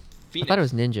think it was I Phoenix. thought it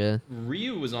was Ninja.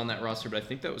 Ryu was on that roster, but I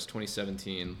think that was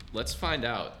 2017. Let's find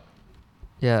out.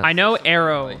 Yeah. I know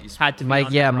Arrow He's- had to be Mike.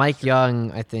 on Yeah, that Mike roster.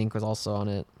 Young. I think was also on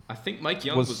it. I think Mike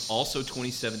Young Was was also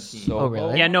 2017. so- Oh,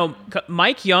 really? Yeah, no.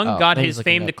 Mike Young Oh, got maybe his he's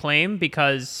looking fame it to up. claim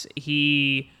because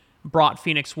he brought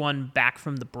Phoenix One back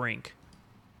from the brink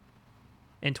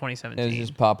in It was 2017.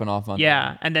 just popping off on.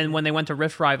 Yeah, and then when they went to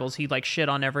Rift Rivals, he like shit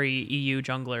on every EU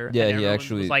jungler. Yeah, and he everyone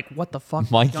actually- was like, "What the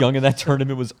fuck?" Mike Young in that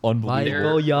tournament was unbelievable. Their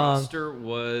Michael Young. roster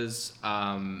was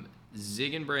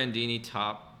Zig and Brandini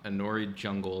top, Anori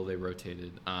jungle. They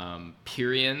rotated.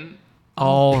 Pyrian.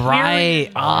 Oh Pyrian.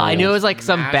 right. Oh, I knew it was like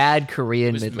some Mash- bad It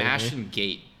Korean was mid Mash laner. and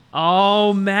Gate.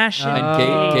 Oh, Mash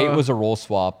And Gate was a role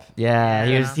swap. Yeah,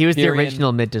 Yeah. he was the Kieran-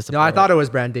 original mid to No, I thought it was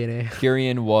Brandini.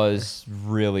 Kyrian was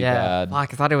really yeah. bad.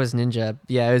 Fuck, I thought it was Ninja.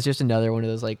 Yeah, it was just another one of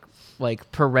those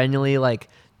like perennially like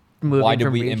moving Why did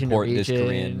from we region import to this region.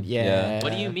 Korean? Yeah. Yeah.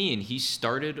 What do you mean? He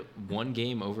started one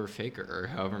game over Faker, or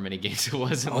however many games it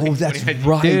was. In Oh, like that's 2019.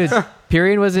 right. Dude,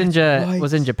 Pyrian was in right.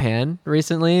 was in Japan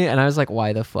recently, and I was like,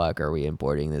 "Why the fuck are we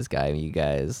importing this guy, you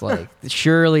guys? Like,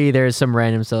 surely there's some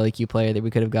random solo queue player that we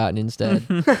could have gotten instead."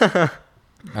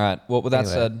 All right. Well, with that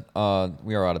Anyway. said,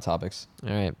 we are out of topics.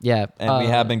 All right, yeah, And we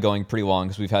have been going pretty long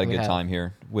because we've had a we good have. time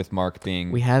here with Mark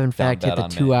being. we have in down fact hit bad the on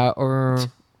 2 me. hour.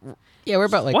 Yeah, we're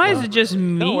about like Why is it just me?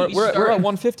 No, we're at started-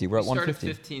 150. We're at We started 150.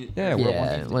 15. Yeah, we're at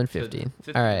yeah 150.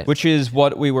 150. All right, Which is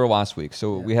what we were last week.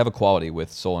 So we have equality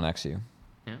with Soul and XU.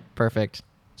 perfect.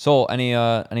 Soul, any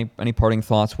parting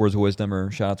thoughts, words of wisdom, or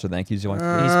shout outs or thank yous you like?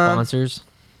 Any sponsors?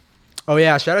 Oh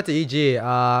yeah, shout out to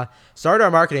EG. Started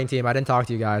our marketing team. I didn't talk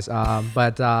to you guys,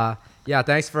 but yeah,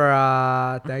 thanks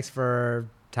for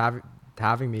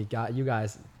having me. Got you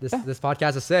guys. This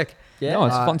podcast is sick. Yeah. No,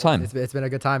 it's a fun time. It's been a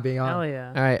good time being on. Hell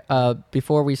yeah. All right.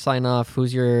 Before we sign off,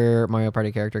 who's your Mario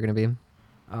Party character gonna be?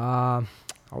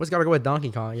 Always gotta go with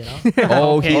Donkey Kong, you know.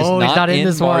 Oh, Okay. he's Oh, not in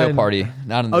this Mario one. Party.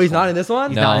 Not in this Oh, he's one. not in this one.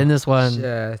 He's No. not in this one.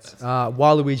 Shit.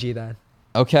 Waluigi then.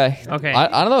 Okay. Okay.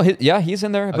 I don't know. Yeah, he's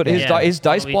in there, but Okay. his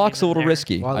dice Waluigi's block's a in little there.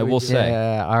 risky. I will Waluigi. say.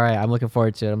 Yeah. All right. I'm looking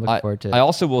forward to it. I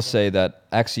also will say that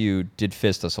XU did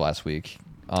fist us last week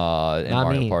in Not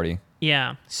Mario me. Party.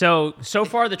 Yeah. So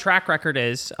far the track record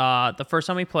is the first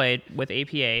time we played with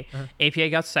APA, APA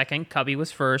got second, Cubby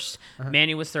was first,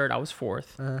 Manny was third, I was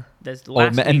fourth. This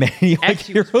last and week, Manny like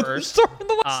XU was hero first, star in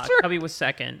the last turn. Cubby was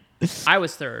second, I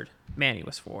was third, Manny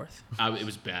was fourth. It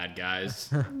was bad,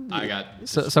 guys. I got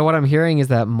So what I'm hearing is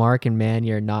that Mark and Manny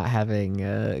are not having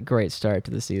a great start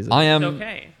to the season. I am.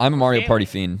 okay. I'm a Mario Damn. Party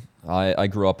fiend. I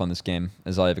grew up on this game,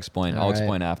 as I have explained. I'll All right.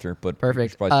 explain after. But we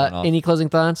Perfect. should probably sign off. Any closing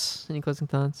thoughts?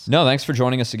 No, thanks for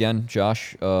joining us again,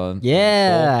 Josh. Yeah, Soul. and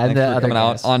Thanks the for other coming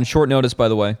out guys. on short notice, by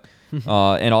the way.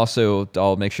 And also,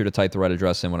 I'll make sure to type the right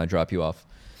address in when I drop you off.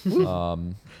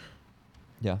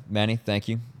 Yeah, Manny, thank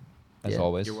you, as Yeah.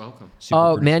 always. You're welcome. Super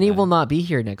Oh, producer Manny will not be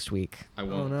here next week. I Oh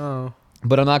won't. no.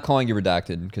 But I'm not calling you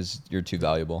redacted because you're too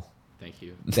valuable. Thank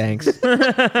you. Thanks.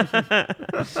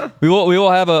 We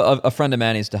will have a friend of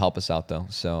Manny's to help us out though,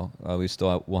 so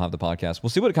we'll have the podcast. We'll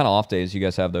see what kind of off days you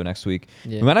guys have though next week.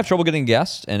 Yeah. We might have trouble getting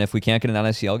guests, and if we can't get an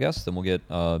NICL guest, then we'll get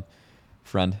a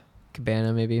friend.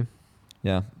 Cabana, maybe.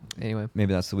 Yeah, Anyway.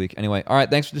 maybe that's the week. Anyway, all right,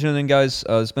 thanks for tuning in, guys.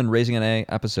 It's been Raising NA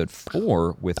episode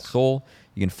 4 with Soul.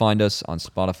 You can find us on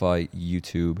Spotify,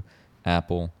 YouTube,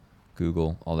 Apple,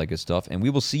 Google, all that good stuff, and we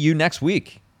will see you next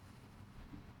week.